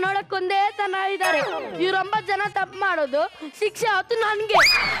 ಇವ್ರೊಂಬತ್ತು ಜನ ನೋಡಕ್ಕೊಂದೇ ತನ ಇದ್ದಾರೆ. ಇವ್ರೊಂಬತ್ತು ಜನ ತಪ್ಪು ಮಾಡೋದು, ಶಿಕ್ಷೆ ಆಯ್ತು ನನ್ಗೆ.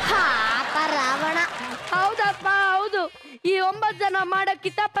 ರಾವಣ. ಹೌದಪ್ಪ, ಹೌದು. ಈ 9 ಜನ ಮಾಡೋ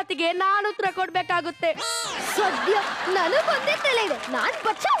ಕಿತಾಪತಿಗೆ ನಾನು ಉತ್ತರ ಕೊಡ್ಬೇಕಾಗುತ್ತೆ. ಸದ್ಯ ನನಗೊಂದೇ ತಲೆ ಇದೆ, ನಾನ್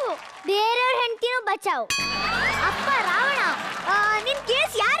ಬಚಾವು. ಬೇರೆಯವ್ರ ಹೆಂಡತಿನೂ ಬಚಾವು. ಅಪ್ಪ ರಾವಣ, ನಿನ್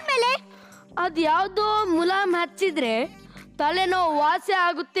ಕೇಸ್ ಯಾರ ಮೇಲೆ? ಅದ್ಯಾವುದೋ ಮುಲಾಮ್ ಹಚ್ಚಿದ್ರೆ ತಲೆನೋವು ವಾಸಿ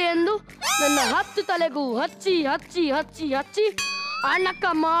ಆಗುತ್ತೆ ಎಂದು ನನ್ನ 10 ತಲೆಗೂ ಹಚ್ಚಿ ಹಚ್ಚಿ ಹಚ್ಚಿ ಹಚ್ಚಿ ಅಣಕ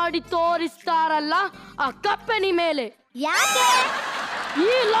ಮಾಡಿ ತೋರಿಸ್ತಾರಲ್ಲ ಆ ಕಪ್ಪೆನಿ ಮೇಲೆ. ಯಾಕೆ?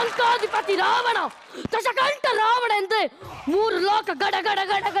 ಈ ಲಂಕಾಧಿಪತಿ ರಾವಣ, ದಶಕಂಠ ರಾವಣ ಎಂದ್ರೆ 3 ಲೋಕ ಗಡ ಗಡ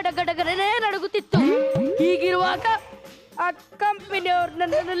ಗಡ ಗಡ ಗಡಗಡನೆ ನಡುಗುತ್ತಿತ್ತು. ಹೀಗಿರುವಾಗ ಆ ಕಂಪನಿಯವ್ರು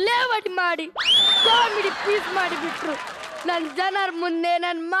ನನ್ನನ್ನು ಲೇವಡಿ ಮಾಡಿ ಕಾಮಿಡಿ ಪೀಸ್ ಮಾಡಿಬಿಟ್ರು. ನನ್ನ ಜನರ ಮುಂದೆ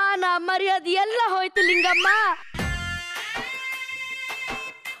ನನ್ನ ಮಾನ ಮರ್ಯಾದೆ ಎಲ್ಲ ಹೋಯ್ತು ಲಿಂಗಮ್ಮ.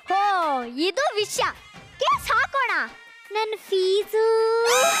 ಇದು ವಿಷಯ. ಕೇಸ್ ಹಾಕೋಣ. ನನ್ನ ಫೀಸು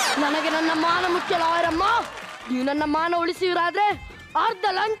ನನಗೆ ನನ್ನ ಮಾನ ಮುಖ್ಯ ಲಾಯರಮ್ಮ. ನೀವು ನನ್ನ ಮಾನ ಉಳಿಸಿರಾದ್ರೆ ಅರ್ಧ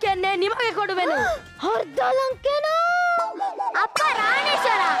ಲಂಕೆಯನ್ನೇ ನಿಮಗೆ ಕೊಡುವೆನು. ಅರ್ಧ ಲಂಕೆನಾ? ಅಪ್ಪ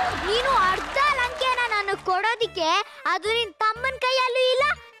ರಾಣೇಶ್ವರ, ನೀನು ಅರ್ಧ ಲಂಕೆನ ನಾನು ಕೊಡೋದಿಕ್ಕೆ ಅದು ನಿನ್ ತಮ್ಮನ ಕೈಯಲ್ಲೂ ಇಲ್ಲ,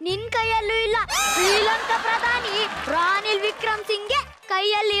 ನಿನ್ ಕೈಯಲ್ಲೂ ಇಲ್ಲ. ಶ್ರೀಲಂಕಾ ಪ್ರಧಾನಿ ರಾನಿಲ್ ವಿಕ್ರಮ್ ಸಿಂಗ್ಗೆ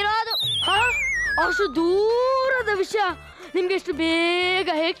ಕೈಯಲ್ಲಿರೋದು. ಅಷ್ಟು ದೂರದ ವಿಷಯ ನಿಮ್ಗೆ ಎಷ್ಟು ಬೇಗ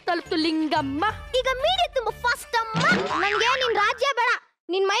ಹೇಗ್ ತಲುಪ್ತು ಲಿಂಗಮ್ಮ? ಈಗ ಮೀಡಿಯಾ ತುಂಬಾ ಫಾಸ್ಟ್ ಅಮ್ಮ. ನಂಗೆ ನಿನ್ ರಾಜ್ಯ ಬೇಡ,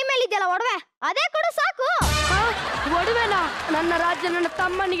 ನಿನ್ ಮೈ ಮೇಲೆ ಇದೆಯಲ್ಲ ಒಡವೆ, ಅದೇ ಕೊಡು ಸಾಕು. ಒಡವೆನ? ನನ್ನ ರಾಜ್ಯ ನನ್ನ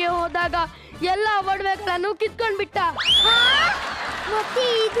ತಮ್ಮನಿಗೆ ಹೋದಾಗ ಎಲ್ಲ ಒಡವೆಗಳನ್ನು ಕಿತ್ಕೊಂಡ್ಬಿಟ್ಟ. ಮತ್ತೆ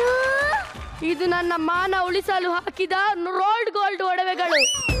ಇದು ನನ್ನ ಮಾನ ಉಳಿಸಲು ಹಾಕಿದ ರೋಲ್ಡ್ ಗೋಲ್ಡ್ ಒಡವೆಗಳು.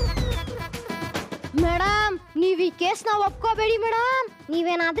 ಮೇಡಮ್, ನೀವ್ ಈ ಕೇಸ್ ನ ಒಪ್ಕೋಬೇಡಿ ಮೇಡಮ್.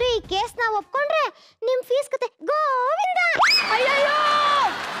 ನೀವೇನಾದ್ರೂ ಈ ಕೇಸ್ ನ ಒಪ್ಕೊಂಡ್ರೆ ನಿಮ್ ಫೀಸ್ ಕತೆ ಗೋವಿಂದ. ಅಯ್ಯಯ್ಯೋ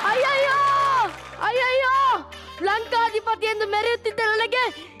ಅಯ್ಯಯ್ಯೋ ಅಯ್ಯಯ್ಯೋ, ಲಂಕಾಧಿಪತಿ ಎಂದು ಮೆರೆಯುತ್ತಿದ್ದ ನನಗೆ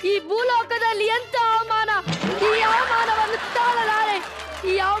ಈ ಭೂಲೋಕದಲ್ಲಿ ಎಂತ ಅವಮಾನ! ಈ ಅವಮಾನವನ್ನು ತಾಳಲಾರೆ.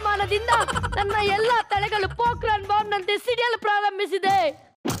 ಈ ಅವಮಾನದಿಂದ ನನ್ನ ಎಲ್ಲಾ ತಲೆಗಳು ಪೋಖ್ರಾನ್ ಬಾಂಬ್ನಂತೆ ಸಿಡಿಯಲು ಪ್ರಾರಂಭಿಸಿದೆ.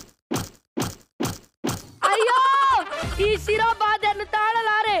 ಅಯ್ಯೋ, ಈ ಶಿರೋಬಾಧೆಯನ್ನು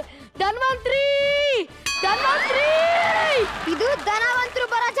ತಾಳಲಾರೆ. ಧನ್ವಂತ್ರಿ, ಧನ್ವಂತ್ರಿ! ಇದು ಧನವಂತರು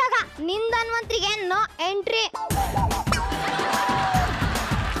ಬರೋ ಜಾಗ. ನಿನ್ ಧನ್ವಂತ್ರಿಗೆ ನೋ ಎಂಟ್ರಿ.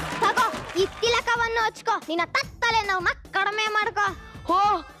 ತಗೋ ಈ ತಿಲಕವನ್ನು ಹಚ್ಕೋ. ನಿನ್ನ ತತ್ತಲೆ ನೋವನ್ನ ಕಡಿಮೆ ಮಾಡ್ಕೋ. ಹೋ,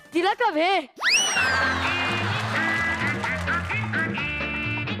 ತಿಲಕವೇ?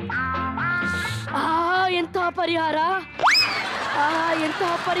 ಎಂತಹ ಪರಿಹಾರ!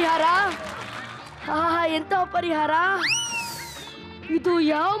 ಎಂತಹ ಪರಿಹಾರ! ಎಂತಹ ಪರಿಹಾರ! ಇದು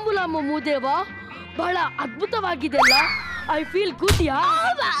ಯಾವ ಮೂಲಮ್ಮ ಮೂದೇವ? ಬಹಳ ಅದ್ಭುತವಾಗಿದೆ ಅಲ್ಲ. ಐ ಫೀಲ್ ಗುಡ್ ಯಾ.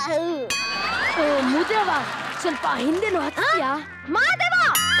 ಮೂದೇವ, ಸ್ವಲ್ಪ ಹಿಂದೆನೂ ಹತ್ತಿಯಾ? ಮಾದೇವ,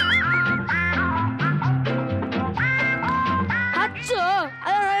 ಹಚ್ಚು.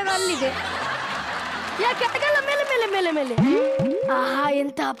 ಅಲ್ಲಿದೆ. ಯಾಕೆ ಅಟಗಲ್ಲ? ಮೇಲೆ ಮೇಲೆ ಮೇಲೆ ಮೇಲೆ.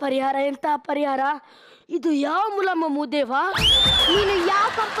 ಎಂತಹ ಪರಿಹಾರ, ಎಂತಹ ಪರಿಹಾರ! ಇದು ಯಾವ ಮೂಲಮ್ಮ ಮೂದೇವ? ನೀನು ಯಾವ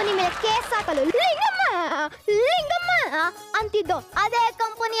ಕಂಪನಿ ಮೇಲೆ ಕೇಸ್ ಹಾಕಲು ಲಿಂಗಮ್ಮ ಲಿಂಗಮ್ಮ ಅಂತಿದ್ದು ಅದೇ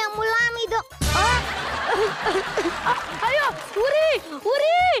ಕಂಪನಿಯ ಮುಲಾಮ್ ಇದು. ಅಯ್ಯೋ, ಉರಿ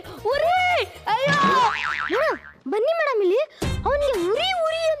ಉರಿ ಉರಿ! ಅಯ್ಯೋ ಬನ್ನಿ ಮೇಡಮ್, ಇಲ್ಲಿ ಅವನಿಗೆ ಉರಿ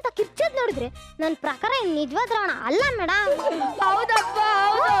ಉರಿ ಅಂತ ಕಿರ್ಚದ್ ನೋಡಿದ್ರೆ ನನ್ನ ಪ್ರಕಾರ ನಿಜವಾದ ರಾವಣ ಅಲ್ಲ ಮೇಡಮ್. ಹೌದಪ್ಪ,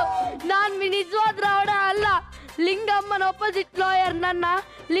 ಹೌದು. ನಾನ್ ನಿಜವಾದ ರಾವಣ ಅಲ್ಲ. ಲಿಂಗಮ್ಮನ ಅಪೋಸಿಟ್ ಲಾಯರ್ ನನ್ನ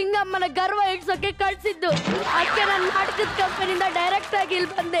ಲಿಂಗಮ್ಮನ ಗರ್ವ ಇಡ್ಸೋಕೆ ಕಳ್ಸಿದ್ದು. ಅದಕ್ಕೆ ನಾನು ನಾಟಕದ ಕಂಪನಿಯಿಂದ ಡೈರೆಕ್ಟ್ ಆಗಿ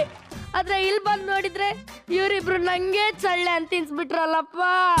ಇಲ್ಲಿ ಬಂದೆ. ಆದ್ರೆ ಇಲ್ಲಿ ಬಂದು ನೋಡಿದ್ರೆ ಇವರಿಬ್ರು ನಂಗೆ ಚಳ್ಳೆ ಅಂತ ತಿನ್ಸ್ಬಿಟ್ರಲ್ಲಪ್ಪ.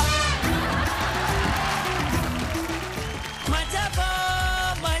 ಮಜಾ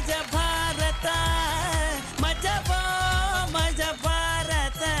ಭಾರತ, ಮಜಾ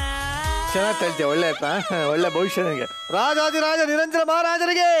ಭಾರತ. ಚೆನ್ನಾಗಿ ಹೇಳ್ತೀಯ. ಒಳ್ಳೆ ಒಳ್ಳೆ ಭವಿಷ್ಯ ನನಗೆ. ರಾಜಾದಿರಾಜ ನಿರಂಜನ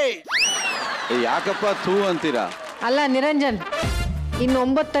ಮಹಾರಾಜರಿಗೆ ಯಾಕಪ್ಪ ಥೂ ಅಂತೀರಾ? ಅಲ್ಲ ನಿರಂಜನ್, ಇನ್ನು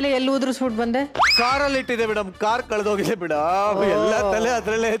 9 ತಲೆ ಎಲ್ಲಿ ಉದುರಿಸ್ಬಿಟ್ಟು ಬಂದೆ? ಕಾರಲ್ಲಿ ಇಟ್ಟಿದೆ ಮೇಡಮ್. Car ಕಳೆದೋಗಿದೆ madam. ಎಲ್ಲ ತಲೆ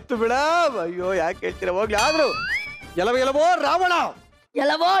ಅದ್ರಲ್ಲೇ ಎತ್ತು ಮೇಡಮ್. ಅಯ್ಯೋ, ಯಾಕೆ ಹೇಳ್ತೀರಾ? ಹೋಗ್ಲಿ. ಆದ್ರು ಎಲ್ಲವೋ ರಾವಣ,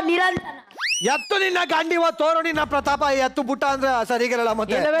 ಎಲ್ಲವೋ ನಿರಂಜನ. ಎತ್ತು ನಿನ್ನ ಗಾಂಡಿವ ತೋರು ನಿನ್ನ ಪ್ರತಾಪ. ಎತ್ತು ಬುಟ್ಟ ಅಂದ್ರೆ ಸರಿಗಿರಲ್ಲ.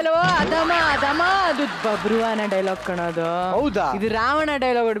 ಮತ್ತೆ ಎಲ್ಲವೆಲ್ಲವೋ ಅದಮ ಅದಮ, ಅದು ಬಬ್ರುವಾನ ಡೈಲಾಗ್ ಕಣೋದು. ಹೌದಾ? ಇದು ರಾವಣ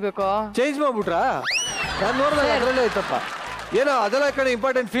ಡೈಲಾಗ್ ಹೊಡ್ಬೇಕು. ಚೇಂಜ್ ಮಾಡ್ಬಿಟ್ರ? ನಾನು ನೋಡಿದ್ರೆ ಅದ್ರಲ್ಲೇ ಐತಪ್ಪ. ಏನೋ ಅದೆಲ್ಲ ಕಡೆ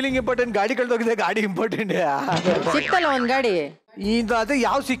ಇಂಪಾರ್ಟೆಂಟ್, ಫೀಲಿಂಗ್ ಇಂಪಾರ್ಟೆಂಟ್. ಗಾಡಿ ಕಳ್ದೋಗಿದೆ, ಗಾಡಿ ಇಂಪಾರ್ಟೆಂಟ್. ಸಿಕ್ತಲ್ಲ ಒಂದ್ ಗಾಡಿ. ಅದೇ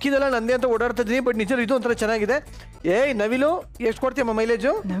ಯಾವ ಸಿಕ್ಕಿದಲ್ಲ ನಂದೇ ಅಂತ ಓಡಾಡ್ತಾ ಇದೀನಿ. ಬಟ್ ನಿಜ ಇದು ಒಂಥರ ಚೆನ್ನಾಗಿದೆ. ನವಿಲು ಎಷ್ಟು ಕೊಡ್ತೀಯಮ್ಮ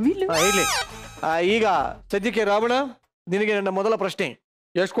ಮೈಲೇಜು? ನವಿಲು ಇಲ್ಲಿ ಈಗ ಸದ್ಯಕ್ಕೆ ರಾವಣ, ನಿನಗೆ ನನ್ನ ಮೊದಲ ಪ್ರಶ್ನೆ,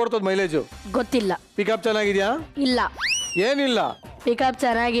 ಎಷ್ಟು ಕೊಡ್ತದ ಮೈಲೇಜು? ಗೊತ್ತಿಲ್ಲ. ಪಿಕಪ್ ಚೆನ್ನಾಗಿದ್ಯಾ? ಇಲ್ಲ. ಏನಿಲ್ಲ, ಪಿಕಪ್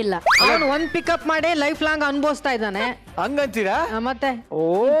ಚೆನ್ನಾಗಿಲ್ಲ. ಅವನು ಒಂದ್ ಪಿಕಪ್ ಮಾಡಿ ಲೈಫ್ ಲಾಂಗ್ ಅನುಭವಿಸ್ತಾ ಇದ್ದಾನೆ. ಹಂಗಂತೀರಾ? ಮತ್ತೆ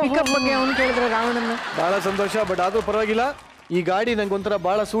ಪಿಕಪ್ ಬಗ್ಗೆ ಅವ್ನು ಕೇಳಿದ್ರೆ ರಾವಣನ. ಬಹಳ ಸಂತೋಷ. ಬಟ್ ಆದ್ರೂ ಪರವಾಗಿಲ್ಲ. ಈ ಗಾಡಿ ನಂಗೆ ಒಂಥರ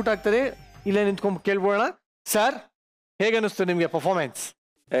ಬಹಳ ಸೂಟ್ ಆಗ್ತದೆ. ಇಲ್ಲೇ ನಿಂತ್ಕೊಂಡ್ ಕೇಳ್ಬೋಣ. ಸರ್, ಹೇಗೆ ಅನಿಸ್ತು ನಿಮ್ಗೆ ಪರ್ಫಾರ್ಮೆನ್ಸ್?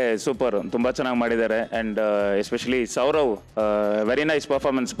 ಸೂಪರ್, ತುಂಬಾ ಚೆನ್ನಾಗಿ ಮಾಡಿದ್ದಾರೆ. And especially Sourav, very nice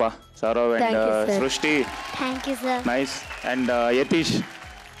performance ಪಾ. ಸೌರವ್ ಅಂಡ್ ಸೃಷ್ಟಿ, ನೈಸ್. ಅಂಡ್ ಯತೀಶ್,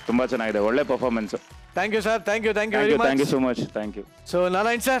 ತುಂಬಾ ಚೆನ್ನಾಗಿದೆ, ಒಳ್ಳೆ performance. Thank you sir. Thank you so much. Thank you. So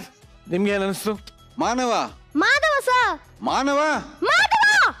Narayan sir, ನಿಮ್ಗೆ ಏನು ಅನಿಸ್ತು? ಮಾನವ ಸರ್, ಮಾನವ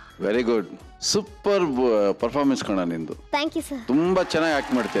ವೆರಿ ಗುಡ್, ಸೂಪರ್ ಪರ್ಫಾರ್ಮೆನ್ಸ್ ಕಣ ನಿಂದು. Thank you sir. ತುಂಬಾ ಚೆನ್ನಾಗಿ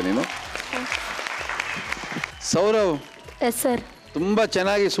ಆಕ್ಟ್ ಮಾಡ್ತೀಯ ನೀನು. ಸೌರವ್, ಎಸ್ ಸರ್, ತುಂಬಾ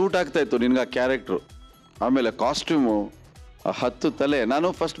ಚೆನ್ನಾಗಿ ಸೂಟ್ ಆಗ್ತಾ ಇತ್ತು ನಿನ್ಗೆ ಆ ಕ್ಯಾರೆಕ್ಟ್ರು. ಆಮೇಲೆ ಕಾಸ್ಟ್ಯೂಮು, 10 ತಲೆ. ನಾನು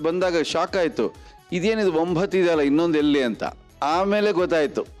ಫಸ್ಟ್ ಬಂದಾಗ ಶಾಕ್ ಆಯ್ತು, ಇದೇನಿದು 9 ಇದೆಯಲ್ಲ, ಇನ್ನೊಂದು ಎಲ್ಲಿ ಅಂತ. ಆಮೇಲೆ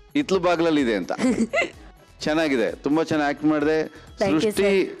ಗೊತ್ತಾಯ್ತು ಇತ್ಲು ಬಾಗ್ಲಲ್ಲಿ ಇದೆ ಅಂತ. ಚೆನ್ನಾಗಿದೆ, ತುಂಬಾ ಚೆನ್ನಾಗಿ ಆಕ್ಟ್ ಮಾಡಿದೆ.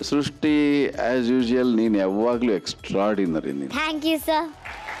 ಸೃಷ್ಟಿ ಆಸ್ ಯೂಶುವಲ್ ನೀನು ಯಾವಾಗ್ಲೂ extraordinary. Thank you sir.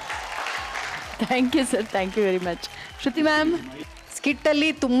 Thank you sir, thank you very much. Shruti ma'am, ಸ್ಕಿಟ್ಟಲ್ಲಿ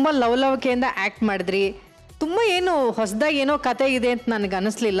ತುಂಬ ಲವಲವಿಕೆಯಿಂದ ಆ್ಯಕ್ಟ್ ಮಾಡಿದ್ರಿ. ತುಂಬ ಏನು ಹೊಸದಾಗಿ ಏನೋ ಕತೆ ಇದೆ ಅಂತ ನನಗೆ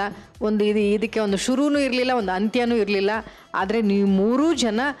ಅನಿಸ್ಲಿಲ್ಲ. ಇದಕ್ಕೆ ಒಂದು ಶುರುನೂ ಇರಲಿಲ್ಲ, ಒಂದು ಅಂತ್ಯನೂ ಇರಲಿಲ್ಲ. ಆದರೆ ನೀವು 3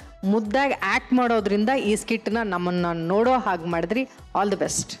 ಜನ ಮುದ್ದಾಗಿ ಆ್ಯಕ್ಟ್ ಮಾಡೋದ್ರಿಂದ ಈ ಸ್ಕಿಟ್ನ ನಮ್ಮನ್ನು ನೋಡೋ ಹಾಗೆ ಮಾಡಿದ್ರಿ. All the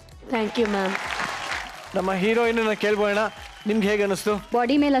best. Thank you ma'am. ನಮ್ಮ ಹೀರೋಯಿನ್ ಕೇಳ್ಬೋಣ, ನಿಮ್ಗೆ ಹೇಗೆ ಅನಿಸ್ತು?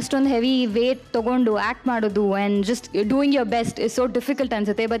 ಬಾಡಿ ಮೇಲೆ ಅಷ್ಟೊಂದು ಹೆವಿ ವೇಟ್ ತಗೊಂಡು ಆ್ಯಕ್ಟ್ ಮಾಡೋದು and just doing your best is so difficult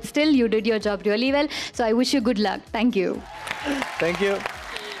ಅನ್ಸುತ್ತೆ. But still you did your job really well. So I wish you good luck. Thank you. Thank you.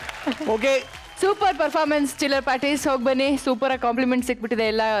 Okay, super performance ಚಿಲ್ಲರ್ parties. ಹೋಗಿ ಬನ್ನಿ. Super ಆಗಿ compliment ಸಿಕ್ಬಿಟ್ಟಿದೆ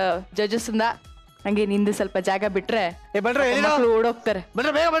ಎಲ್ಲ judges ಇಂದ. ಹಂಗೆ ನಿಂದು ಸ್ವಲ್ಪ ಜಾಗ ಬಿಟ್ರೆ ಮಕ್ಕಳು ಓಡೋಗ್ತಾರೆ.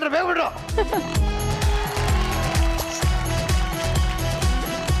 ಬೇಗ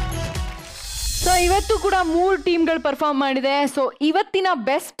ಸೊ ಇವತ್ತು ಕೂಡ 3 ಟೀಮ್ಗಳು ಪರ್ಫಾರ್ಮ್ ಮಾಡಿದೆ. ಸೊ ಇವತ್ತಿನ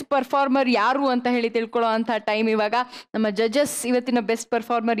ಬೆಸ್ಟ್ ಪರ್ಫಾರ್ಮರ್ ಯಾರು ಅಂತ ಹೇಳಿ ತಿಳ್ಕೊಳ್ಳೋ ಅಂತ ಟೈಮ್ ಇವಾಗ. ನಮ್ಮ ಜಡ್ಜಸ್ ಇವತ್ತಿನ ಬೆಸ್ಟ್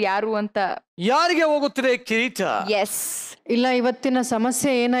ಪರ್ಫಾರ್ಮರ್ ಯಾರು ಅಂತ ಯಾರಿಗೆ ಹೋಗುತ್ತಿದೆ ಕಿರೀಟ? ಎಸ್, ಇಲ್ಲ, ಇವತ್ತಿನ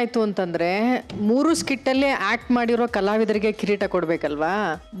ಸಮಸ್ಯೆ ಏನಾಯ್ತು ಅಂತಂದ್ರೆ 3 ಸ್ಕಿಟ್ಟಲ್ಲೇ ಆಕ್ಟ್ ಮಾಡಿರೋ ಕಲಾವಿದರಿಗೆ ಕಿರೀಟ ಕೊಡ್ಬೇಕಲ್ವಾ.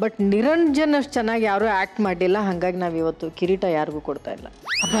 ಬಟ್ ನಿರಂಜನ್ ಅಷ್ಟು ಚೆನ್ನಾಗಿ ಯಾರು ಆಕ್ಟ್ ಮಾಡಿಲ್ಲ. ಹಂಗಾಗಿ ನಾವ್ ಇವತ್ತು ಕಿರೀಟ ಯಾರಿಗೂ ಕೊಡ್ತಾ ಇಲ್ಲ.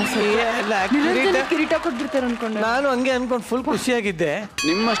 ಕಿರೀಟ ಕೊಟ್ಬಿಡ್ತಾರೆ ಅನ್ಕೊಂಡು ನಾನು ಹಂಗೆ ಅನ್ಕೊಂಡು ಫುಲ್ ಖುಷಿಯಾಗಿದ್ದೆ.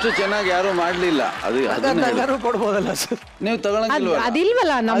 ನಿಮ್ಮಷ್ಟು ಚೆನ್ನಾಗಿ ಯಾರು ಮಾಡ್ಲಿಲ್ಲ. ಅದು ಕೊಡ್ಬೋದಲ್ಲ ಸರ್? ನೀವು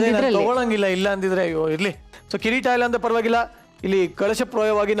ಅದಿಲ್ವಲ್ಲ ನಮ್ದಿದ್ರಲ್ಲಿ. ತಗೊಳಂಗಿಲ್ಲ. ಇಲ್ಲ ಅಂದಿದ್ರೆ ಅಯ್ಯೋ ಇರ್ಲಿ. ಸೊ ಕಿರೀಟ ಇಲ್ಲ ಅಂತ ಪರವಾಗಿಲ್ಲ. ಇಲ್ಲಿ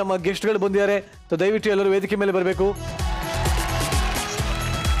ಕಳಶಪ್ರಾಯವಾಗಿ ನಮ್ಮ ಗೆಸ್ಟ್ಗಳು ಬಂದಿದ್ದಾರೆ. ಸೊ ದಯವಿಟ್ಟು ಎಲ್ಲರೂ ವೇದಿಕೆ ಮೇಲೆ ಬರಬೇಕು.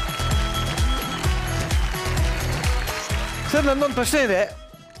 ಸರ್, ನನ್ನೊಂದು ಪ್ರಶ್ನೆ ಇದೆ.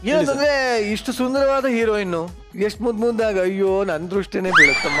 ಏನಂತಂದ್ರೆ ಇಷ್ಟು ಸುಂದರವಾದ ಹೀರೋಯಿನ್ನು ಎಷ್ಟು ಮುದ್ದಾಗ ಅಯ್ಯೋ ನನ್ನ ದೃಷ್ಟಿನೇ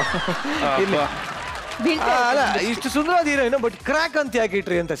ಬೀಳುತ್ತಮ್ಮ. ಅಲ್ಲ, ಇಷ್ಟು ಸುಂದರವಾದ ಹೀರೋಯಿನ್ ಬಟ್ ಕ್ರ್ಯಾಕ್ ಅಂತ ಯಾಕೆ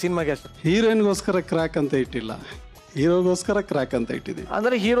ಇಟ್ರಿ ಅಂತ ಸಿನಿಮಾಗೆ? ಹೀರೋಯಿನ್ಗೋಸ್ಕರ ಕ್ರ್ಯಾಕ್ ಅಂತ ಇಟ್ಟಿಲ್ಲ, ಹೀರೋಗೋಸ್ಕರ ಕ್ರ್ಯಾಕ್ ಅಂತ ಇಟ್ಟಿದ್ದೀವಿ.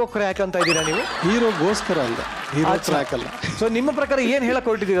 ಅಂದ್ರೆ ಹೀರೋ ಕ್ರ್ಯಾಕ್ ಅಂತ ಇದ್ದೀರಾ ನೀವು? ಹೀರೋಗೋಸ್ಕರ ಅಂತ, ಹೀರೋ ಕ್ರ್ಯಾಕ್ ಅಲ್ಲ. ಸೊ ನಿಮ್ಮ ಪ್ರಕಾರ ಏನ್ ಹೇಳಕ್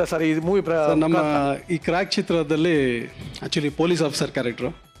ಹೊರಟಿದ್ದೀರಾ ಸರ್ ಈ ಮೂವಿ? ನಮ್ಮ ಈ ಕ್ರ್ಯಾಕ್ ಚಿತ್ರದಲ್ಲಿ actually police officer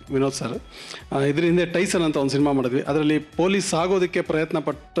character Vinod sir. ಇದ್ರ ಹಿಂದೆ ಟೈಸನ್ ಅಂತ ಒಂದು ಸಿನಿಮಾ ಮಾಡಿದ್ವಿ. ಅದರಲ್ಲಿ ಪೊಲೀಸ್ ಆಗೋದಕ್ಕೆ ಪ್ರಯತ್ನ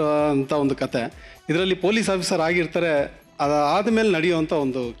ಪಟ್ಟ ಅಂತ ಒಂದು ಕತೆ. ಇದರಲ್ಲಿ ಪೊಲೀಸ್ ಆಫೀಸರ್ ಆಗಿರ್ತಾರೆ, ಅದಾದ್ಮೇಲೆ ನಡೆಯುವಂಥ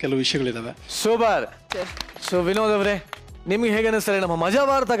ಒಂದು ಕೆಲವು ವಿಷಯಗಳಿದಾವೆ. ಸೂಪರ್. ಸೊ ವಿನೋದ್ ಅವರೇ, ನಿಮ್ಗೆ ಹೇಗೆ ಅನಿಸ್ತಾರೆ? ನಮ್ಮ ಮಜಾ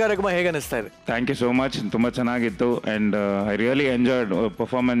ಭಾರತ ಕಾರ್ಯಕ್ರಮ ಹೇಗೆ ಅನಿಸ್ತಾ ಇದೆ? Thank you so much. ತುಂಬ ಚೆನ್ನಾಗಿತ್ತು and I really enjoyed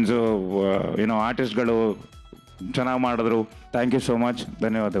performance. ಆರ್ಟಿಸ್ಟ್ಗಳು ಚೆನ್ನಾಗಿ ಮಾಡಿದ್ರು. Thank you so much.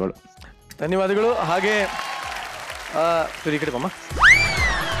 ಧನ್ಯವಾದಗಳು. ಧನ್ಯವಾದಗಳು. ಹಾಗೆ ಈ ಕಡೆ ಬಮ್ಮ.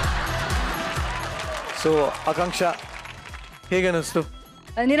 ಸೊ ಆಕಾಂಕ್ಷ, ಹೇಗೆ ಅನಿಸ್ತು?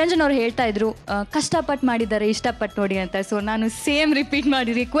 ನಿರಂಜನ್ ಅವ್ರು ಹೇಳ್ತಾ ಇದ್ರು ಕಷ್ಟಪಟ್ಟು ಮಾಡಿದ್ದಾರೆ, ಇಷ್ಟಪಟ್ಟು ನೋಡಿ ಅಂತ. ಸೊ ನಾನು ಸೇಮ್ ರಿಪೀಟ್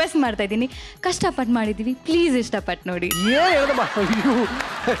ಮಾಡಿ ರಿಕ್ವೆಸ್ಟ್ ಮಾಡ್ತಾ ಇದ್ದೀನಿ, ಕಷ್ಟಪಟ್ಟು ಮಾಡಿದ್ದೀವಿ, ಪ್ಲೀಸ್ ಇಷ್ಟಪಟ್ಟು ನೋಡಿ.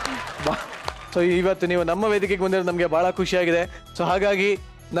 ಸೊ ಇವತ್ತು ನೀವು ನಮ್ಮ ವೇದಿಕೆಗೆ ಬಂದಿರೋದು ನಮಗೆ ಭಾಳ ಖುಷಿಯಾಗಿದೆ. ಸೊ ಹಾಗಾಗಿ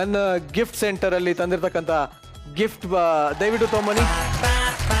ನನ್ನ ಗಿಫ್ಟ್ ಸೆಂಟರಲ್ಲಿ ತಂದಿರತಕ್ಕಂಥ ಗಿಫ್ಟ್ ದಯವಿಟ್ಟು ತೊಗೊಂಬನ್ನಿ.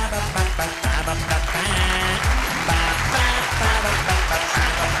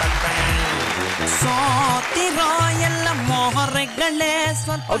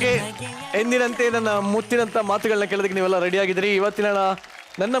 ಓಕೆ, ಎಂದಿನಂತೆ ನನ್ನ ಮುತ್ತಿನಂತ ಮಾತುಗಳನ್ನ ಕೇಳೋದಕ್ಕೆ ನೀವೆಲ್ಲ ರೆಡಿ ಆಗಿದ್ದೀರಿ. ಇವತ್ತಿನ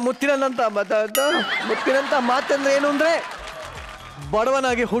ನನ್ನ ಮುತ್ತಿನಂತ ಮಾತಂದ್ರೆ ಏನು ಅಂದ್ರೆ,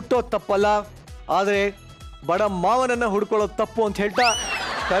 ಬಡವನಾಗಿ ಹುಟ್ಟೋದು ತಪ್ಪಲ್ಲ, ಆದರೆ ಬಡ ಮಾವನನ್ನ ಹುಡ್ಕೊಳ್ಳೋದು ತಪ್ಪು ಅಂತ ಹೇಳ್ತಾ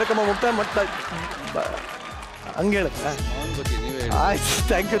ಕಾರ್ಯಕ್ರಮ ಮುಕ್ತಾಯ ಮಾಡ್ತಾ ಹಂಗೆ ಹೇಳುತ್ತಾ. ಆಯ್ತು,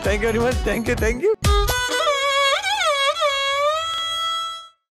 thank you very much. Thank you.